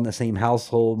happened all in the same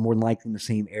household, more than likely in the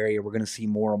same area. We're going to see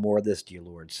more and more of this, dear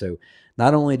Lord. So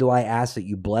not only do I ask that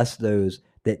you bless those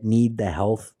that need the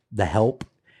help,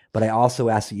 but I also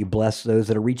ask that you bless those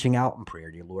that are reaching out in prayer,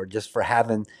 dear Lord, just for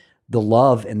having the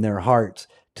love in their hearts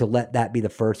to let that be the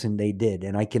first thing they did.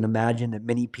 And I can imagine that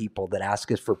many people that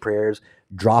ask us for prayers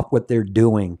drop what they're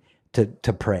doing to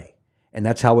pray. And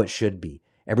that's how it should be.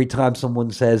 Every time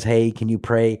someone says, hey, can you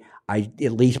pray? I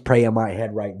at least pray in my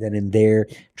head right then and there,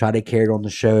 try to carry it on the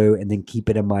show, and then keep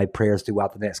it in my prayers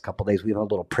throughout the next couple of days. We have a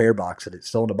little prayer box that it's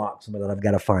still in the box that I've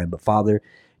got to find. But Father,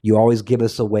 you always give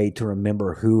us a way to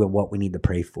remember who and what we need to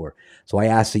pray for. So I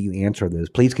ask that you answer those.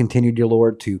 Please continue, dear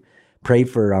Lord, to pray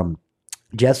for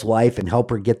Jess' wife and help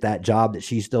her get that job that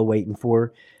she's still waiting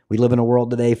for. We live in a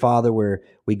world today, Father, where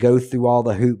we go through all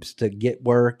the hoops to get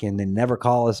work and then never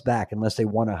call us back unless they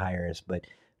want to hire us. But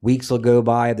weeks will go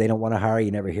by. If they don't want to hire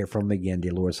you, never hear from them again,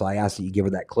 dear Lord. So I ask that you give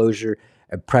her that closure,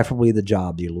 and preferably the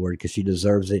job, dear Lord, because she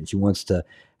deserves it. And she wants to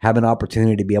have an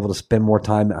opportunity to be able to spend more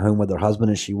time at home with her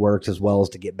husband as she works, as well as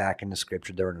to get back into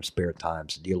Scripture during her spare time.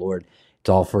 So, dear Lord, it's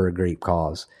all for a great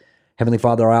cause. Heavenly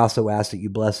Father, I also ask that you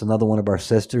bless another one of our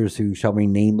sisters who shall be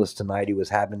nameless tonight, who was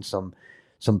having some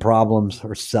problems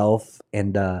herself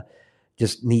and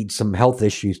just needs some health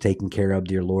issues taken care of,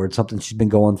 dear Lord, something she's been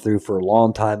going through for a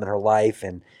long time in her life.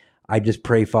 And I just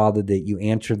pray, Father, that you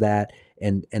answer that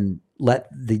and let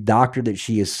the doctor that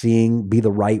she is seeing be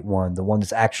the right one, the one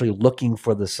that's actually looking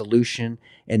for the solution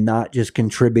and not just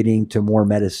contributing to more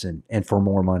medicine and for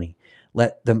more money.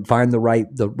 Let them find the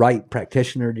right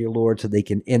practitioner, dear Lord, so they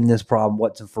can end this problem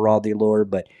once and for all, dear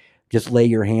Lord. But just lay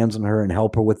your hands on her and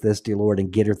help her with this, dear Lord,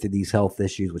 and get her through these health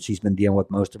issues, which she's been dealing with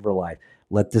most of her life.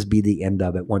 Let this be the end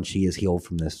of it once she is healed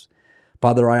from this.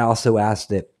 Father, I also ask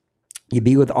that you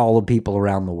be with all the people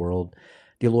around the world.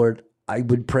 Dear Lord, I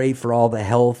would pray for all the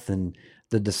health and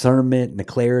the discernment and the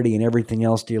clarity and everything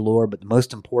else, dear Lord. But the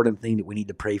most important thing that we need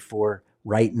to pray for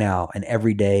right now and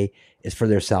every day is for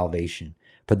their salvation.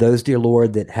 For those, dear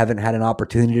Lord, that haven't had an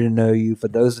opportunity to know you, for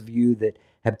those of you that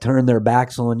have turned their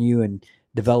backs on you and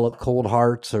developed cold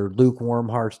hearts or lukewarm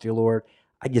hearts, dear Lord,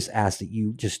 I just ask that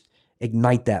you just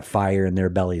ignite that fire in their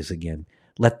bellies again.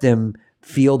 Let them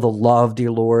feel the love,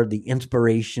 dear Lord, the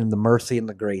inspiration, the mercy, and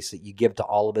the grace that you give to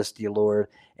all of us, dear Lord,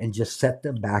 and just set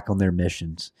them back on their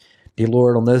missions. Dear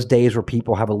Lord, on those days where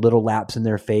people have a little lapse in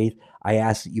their faith, I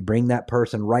ask that you bring that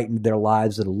person right into their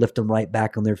lives, that'll lift them right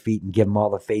back on their feet and give them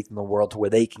all the faith in the world to where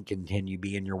they can continue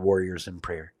being your warriors in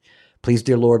prayer. Please,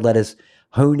 dear Lord, let us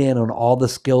hone in on all the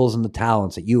skills and the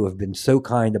talents that you have been so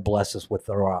kind to bless us with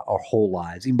our whole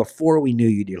lives. Even before we knew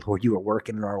you, dear Lord, you were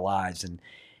working in our lives. And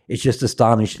it's just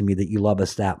astonishing to me that you love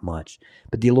us that much.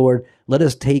 But dear Lord, let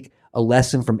us take a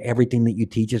lesson from everything that you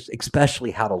teach us,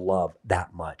 especially how to love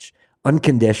that much.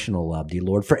 Unconditional love, dear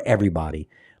Lord, for everybody.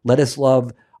 Let us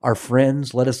love our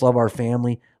friends. Let us love our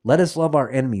family. Let us love our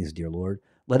enemies, dear Lord.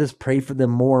 Let us pray for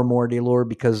them more and more, dear Lord,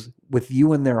 because with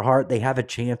you in their heart, they have a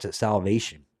chance at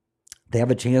salvation. They have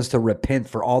a chance to repent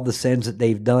for all the sins that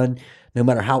they've done, no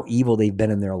matter how evil they've been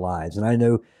in their lives. And I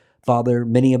know, Father,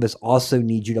 many of us also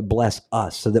need you to bless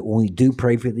us so that when we do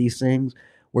pray for these things,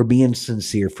 we're being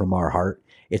sincere from our heart.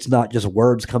 It's not just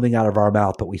words coming out of our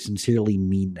mouth, but we sincerely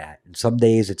mean that. And some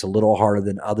days it's a little harder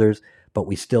than others, but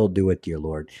we still do it, dear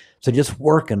Lord. So just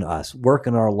work in us, work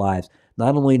in our lives,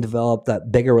 not only develop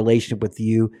that bigger relationship with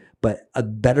you, but a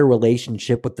better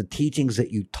relationship with the teachings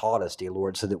that you taught us, dear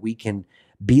Lord, so that we can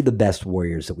be the best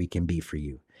warriors that we can be for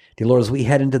you. Dear Lord, as we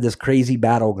head into this crazy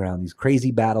battleground, these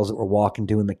crazy battles that we're walking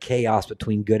to in the chaos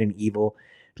between good and evil,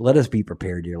 let us be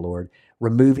prepared, dear Lord.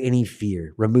 Remove any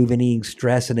fear, remove any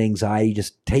stress and anxiety.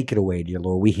 Just take it away, dear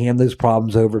Lord. We hand those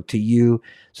problems over to you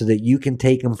so that you can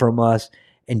take them from us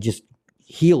and just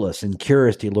heal us and cure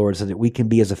us, dear Lord, so that we can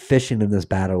be as efficient in this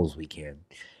battle as we can.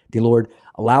 Dear Lord,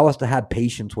 allow us to have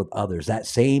patience with others, that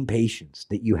same patience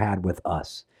that you had with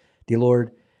us. Dear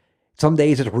Lord, some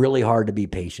days it's really hard to be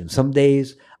patient. Some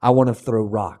days I want to throw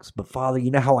rocks. But Father, you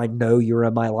know how I know you're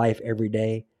in my life every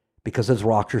day? Because those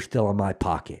rocks are still in my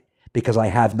pocket. Because I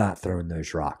have not thrown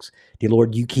those rocks. Dear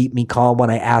Lord, you keep me calm when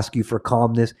I ask you for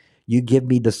calmness. You give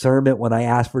me discernment when I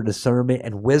ask for discernment,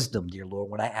 and wisdom, dear Lord,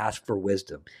 when I ask for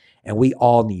wisdom. And we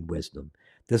all need wisdom.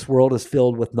 This world is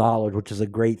filled with knowledge, which is a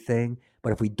great thing.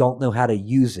 But if we don't know how to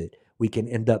use it, we can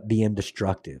end up being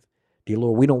destructive. Dear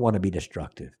Lord, we don't want to be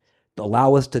destructive.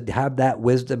 Allow us to have that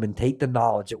wisdom and take the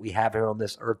knowledge that we have here on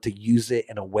this earth to use it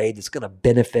in a way that's going to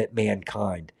benefit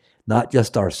mankind, not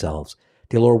just ourselves.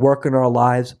 Dear Lord, work in our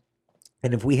lives.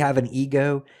 And if we have an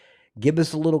ego, give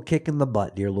us a little kick in the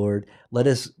butt, dear Lord. Let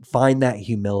us find that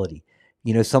humility.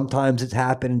 Sometimes it's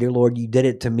happened, dear Lord, you did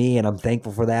it to me, and I'm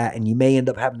thankful for that. And you may end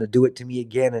up having to do it to me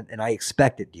again, and I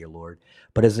expect it, dear Lord.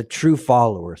 But as a true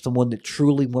follower, someone that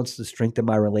truly wants to strengthen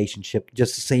my relationship,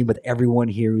 just the same with everyone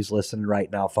here who's listening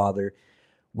right now, Father,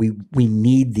 we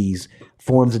need these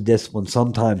forms of discipline,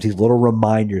 sometimes these little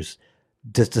reminders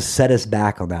just to set us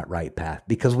back on that right path,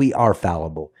 because we are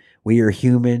fallible. We are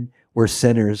human. We're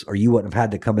sinners, or you wouldn't have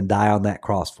had to come and die on that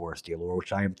cross for us, dear Lord,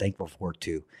 which I am thankful for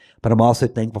too. But I'm also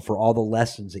thankful for all the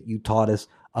lessons that you taught us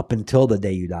up until the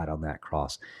day you died on that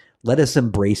cross. Let us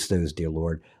embrace those, dear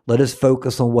Lord. Let us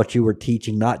focus on what you were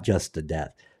teaching, not just the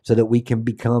death, so that we can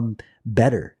become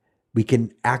better. We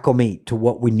can acclimate to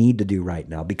what we need to do right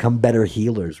now, become better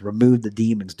healers, remove the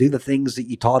demons, do the things that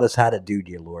you taught us how to do,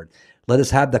 dear Lord. Let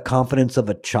us have the confidence of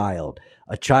a child.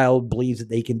 A child believes that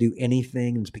they can do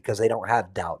anything, and it's because they don't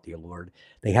have doubt, dear Lord.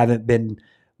 They haven't been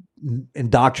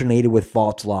indoctrinated with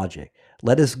false logic.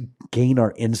 Let us gain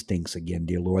our instincts again,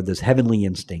 dear Lord, those heavenly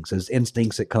instincts, those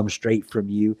instincts that come straight from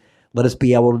you. Let us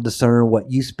be able to discern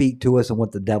what you speak to us and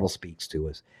what the devil speaks to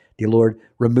us. Dear Lord,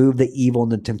 remove the evil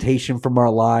and the temptation from our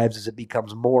lives as it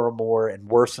becomes more and more and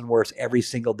worse every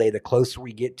single day. The closer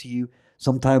we get to you,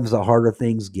 sometimes the harder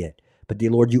things get. But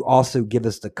dear Lord, you also give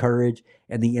us the courage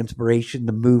and the inspiration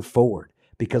to move forward,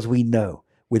 because we know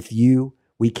with you,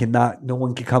 no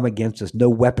one can come against us. No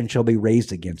weapon shall be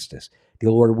raised against us.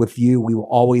 Dear Lord, with you, we will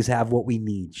always have what we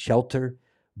need: shelter,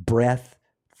 breath,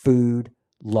 food,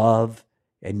 love,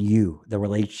 and you, the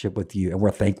relationship with you. And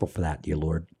we're thankful for that, dear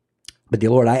Lord. But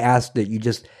dear Lord, I ask that you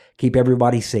just keep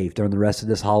everybody safe during the rest of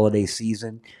this holiday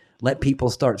season. Let people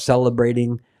start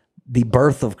celebrating the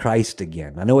birth of Christ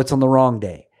again. I know it's on the wrong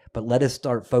day, but let us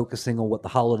start focusing on what the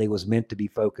holiday was meant to be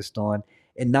focused on,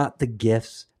 and not the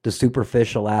gifts, the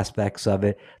superficial aspects of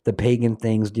it, the pagan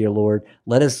things, dear Lord.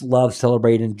 Let us love,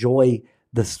 celebrate, enjoy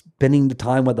the spending the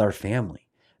time with our family,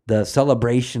 the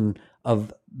celebration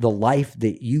of the life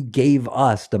that you gave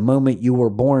us the moment you were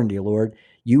born, dear Lord.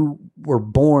 You were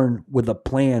born with a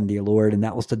plan, dear Lord, and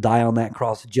that was to die on that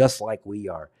cross just like we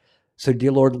are. So,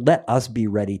 dear Lord, let us be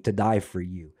ready to die for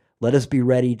you. Let us be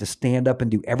ready to stand up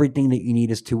and do everything that you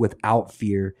need us to without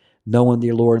fear, knowing,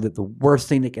 dear Lord, that the worst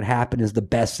thing that can happen is the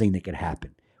best thing that can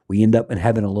happen. We end up in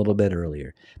heaven a little bit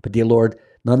earlier. But, dear Lord,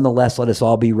 nonetheless, let us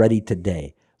all be ready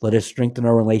today. Let us strengthen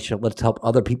our relationship. Let's help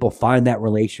other people find that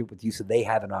relationship with you so they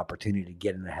have an opportunity to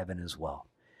get into heaven as well.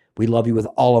 We love you with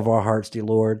all of our hearts, dear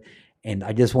Lord. And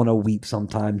I just want to weep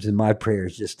sometimes in my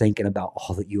prayers, just thinking about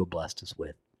all that you have blessed us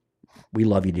with. We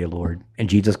love you, dear Lord. In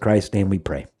Jesus Christ's name we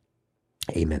pray.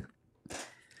 Amen.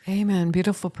 Amen.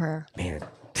 Beautiful prayer. Man,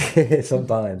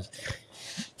 sometimes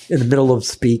in the middle of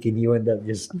speaking, you end up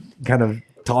just kind of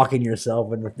talking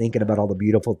yourself and thinking about all the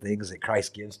beautiful things that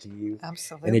Christ gives to you.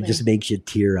 Absolutely. And it just makes you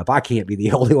tear up. I can't be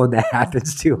the only one that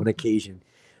happens to on occasion.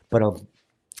 But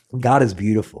God is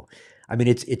beautiful. I mean,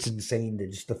 it's insane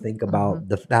to think about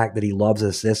the fact that he loves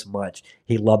us this much.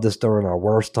 He loved us during our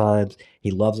worst times.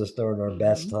 He loves us during our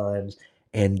best times.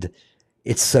 And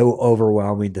it's so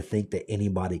overwhelming to think that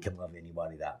anybody can love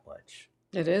anybody that much.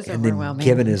 It is and overwhelming. then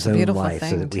given It's his a own beautiful life so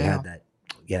thing, that we too. had that.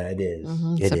 Yeah, it is.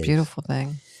 It's a beautiful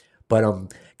thing.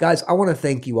 But guys, I want to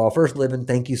thank you all. First, Livin,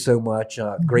 thank you so much.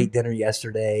 Great dinner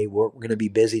yesterday. We're going to be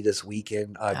busy this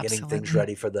weekend getting things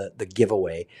ready for the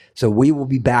giveaway. So we will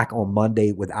be back on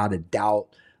Monday without a doubt.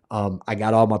 I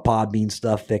got all my Podbean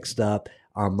stuff fixed up.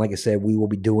 Like I said, we will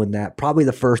be doing that probably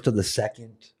the 1st or the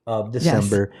 2nd of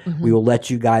December. Yes. We will let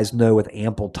you guys know with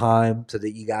ample time so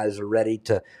that you guys are ready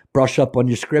to brush up on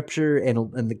your scripture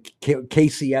and the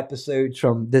KC episodes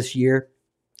from this year.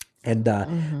 And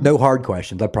no hard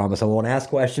questions, I promise. I won't ask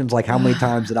questions like how many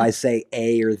times did I say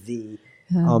a or the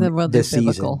this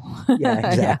season. Yeah,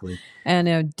 exactly. Yeah.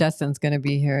 And Justin's going to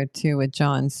be here too with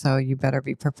John, so you better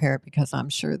be prepared because I'm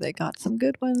sure they got some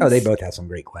good ones. Oh, they both have some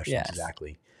great questions. Yes.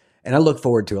 Exactly. And I look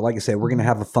forward to it. Like I said, we're going to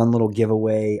have a fun little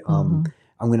giveaway. I'm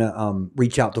going to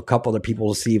reach out to a couple other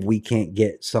people to see if we can't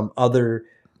get some other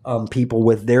people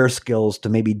with their skills to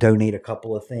maybe donate a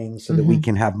couple of things so that we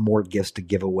can have more gifts to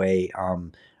give away.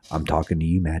 I'm talking to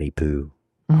you, Maddie Pooh.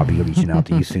 I'll be reaching out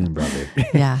to you soon, brother.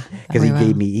 Yeah. Because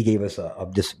he gave us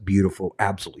a just beautiful,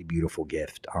 absolutely beautiful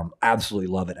gift. Absolutely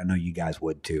love it. I know you guys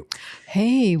would too.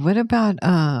 Hey, what about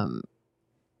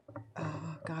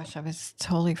Oh gosh, I was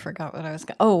totally forgot what I was.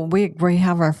 We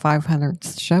have our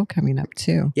 500th show coming up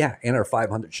too. Yeah, and our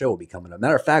 500 show will be coming up.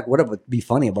 Matter of fact, what would be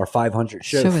funny if our 500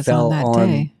 show Show is fell on that on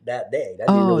day. that day?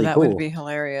 That'd be really that cool. would be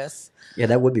hilarious. Yeah,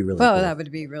 that would be really Well, cool. that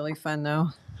would be really fun though.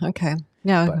 Okay,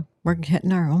 yeah, But- we're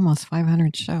hitting our almost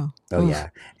 500 show. Oh, Oof. yeah.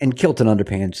 And Kilted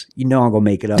Underpants, I'm going to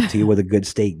make it up to you with a good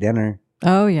steak dinner.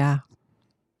 Oh yeah.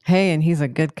 Hey, and he's a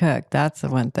good cook. That's the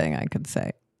one thing I could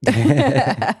say.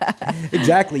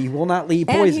 Exactly. You will not leave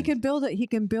poison. And he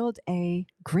can build a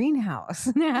greenhouse.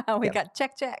 Now we got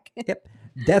check. Yep.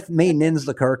 Death may nins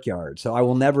the kirkyard, so I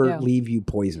will never Yeah. leave you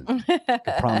poisoned. I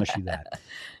promise you that.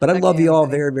 But I love you all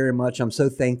very, very much. I'm so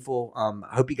thankful.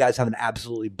 I hope you guys have an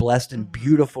absolutely blessed and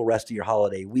beautiful rest of your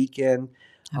holiday weekend.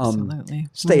 Absolutely.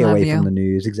 Stay We away love from you. the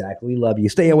news. Exactly. We love you.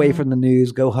 Stay away from the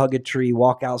news. Go hug a tree.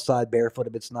 Walk outside barefoot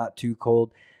if it's not too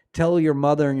cold. Tell your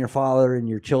mother and your father and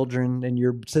your children and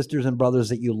your sisters and brothers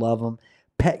that you love them.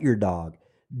 Pet your dog.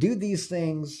 Do these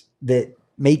things that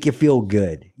make you feel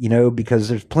good, because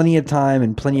there's plenty of time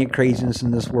and plenty of craziness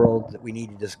in this world that we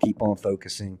need to just keep on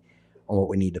focusing on what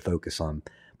we need to focus on.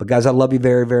 But guys, I love you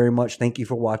very, very much. Thank you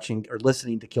for watching or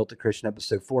listening to Kilted Christian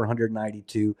episode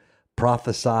 492,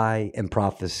 Prophesy and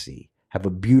Prophecy. Have a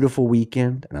beautiful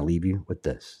weekend, and I leave you with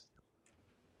this.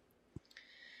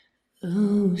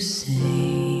 Oh,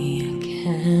 say,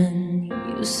 can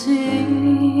you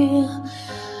see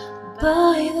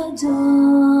by the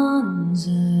dawn's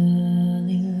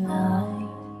early light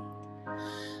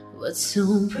what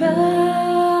so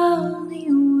proudly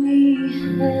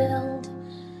we held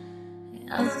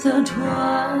at the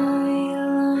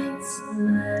twilight's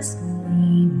last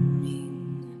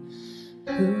gleaming,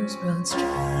 whose broad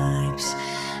stripes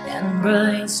and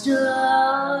bright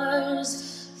stars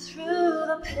through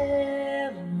the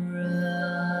perilous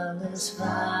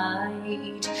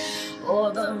fight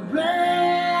o'er the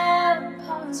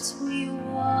ramparts we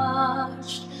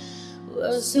watched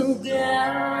were so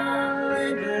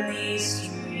gallantly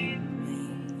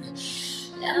streaming,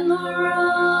 and the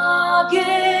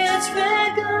rockets'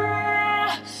 red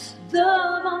glare,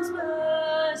 the bombs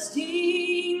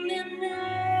bursting in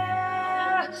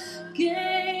air,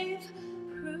 gave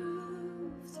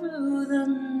proof through the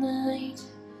night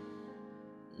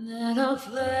that our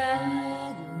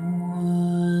flag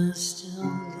was still there.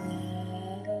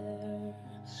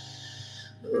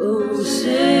 Oh,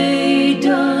 say,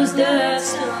 does that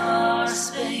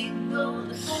star-spangled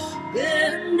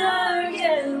banner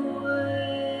yet wave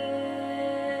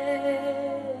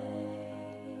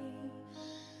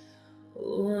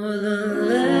o'er the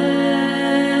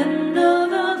land of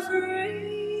the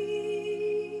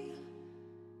free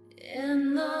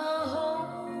and the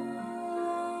home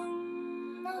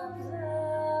of the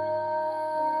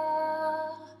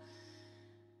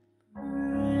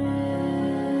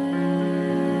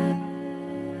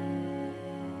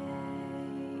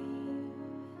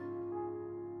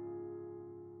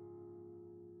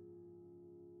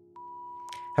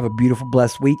Have a beautiful,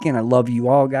 blessed weekend. I love you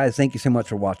all, guys. Thank you so much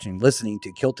for watching, listening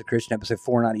to Kilted Christian episode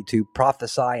 492,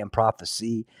 Prophesy and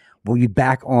Prophecy. We'll be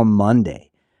back on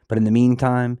Monday. But in the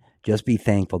meantime, just be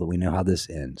thankful that we know how this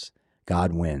ends.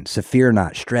 God wins. So fear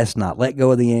not, stress not, let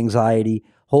go of the anxiety,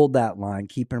 hold that line,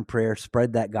 keep in prayer,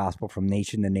 spread that gospel from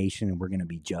nation to nation, and we're going to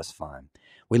be just fine.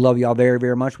 We love you all very,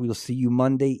 very much. We will see you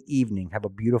Monday evening. Have a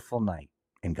beautiful night,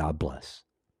 and God bless.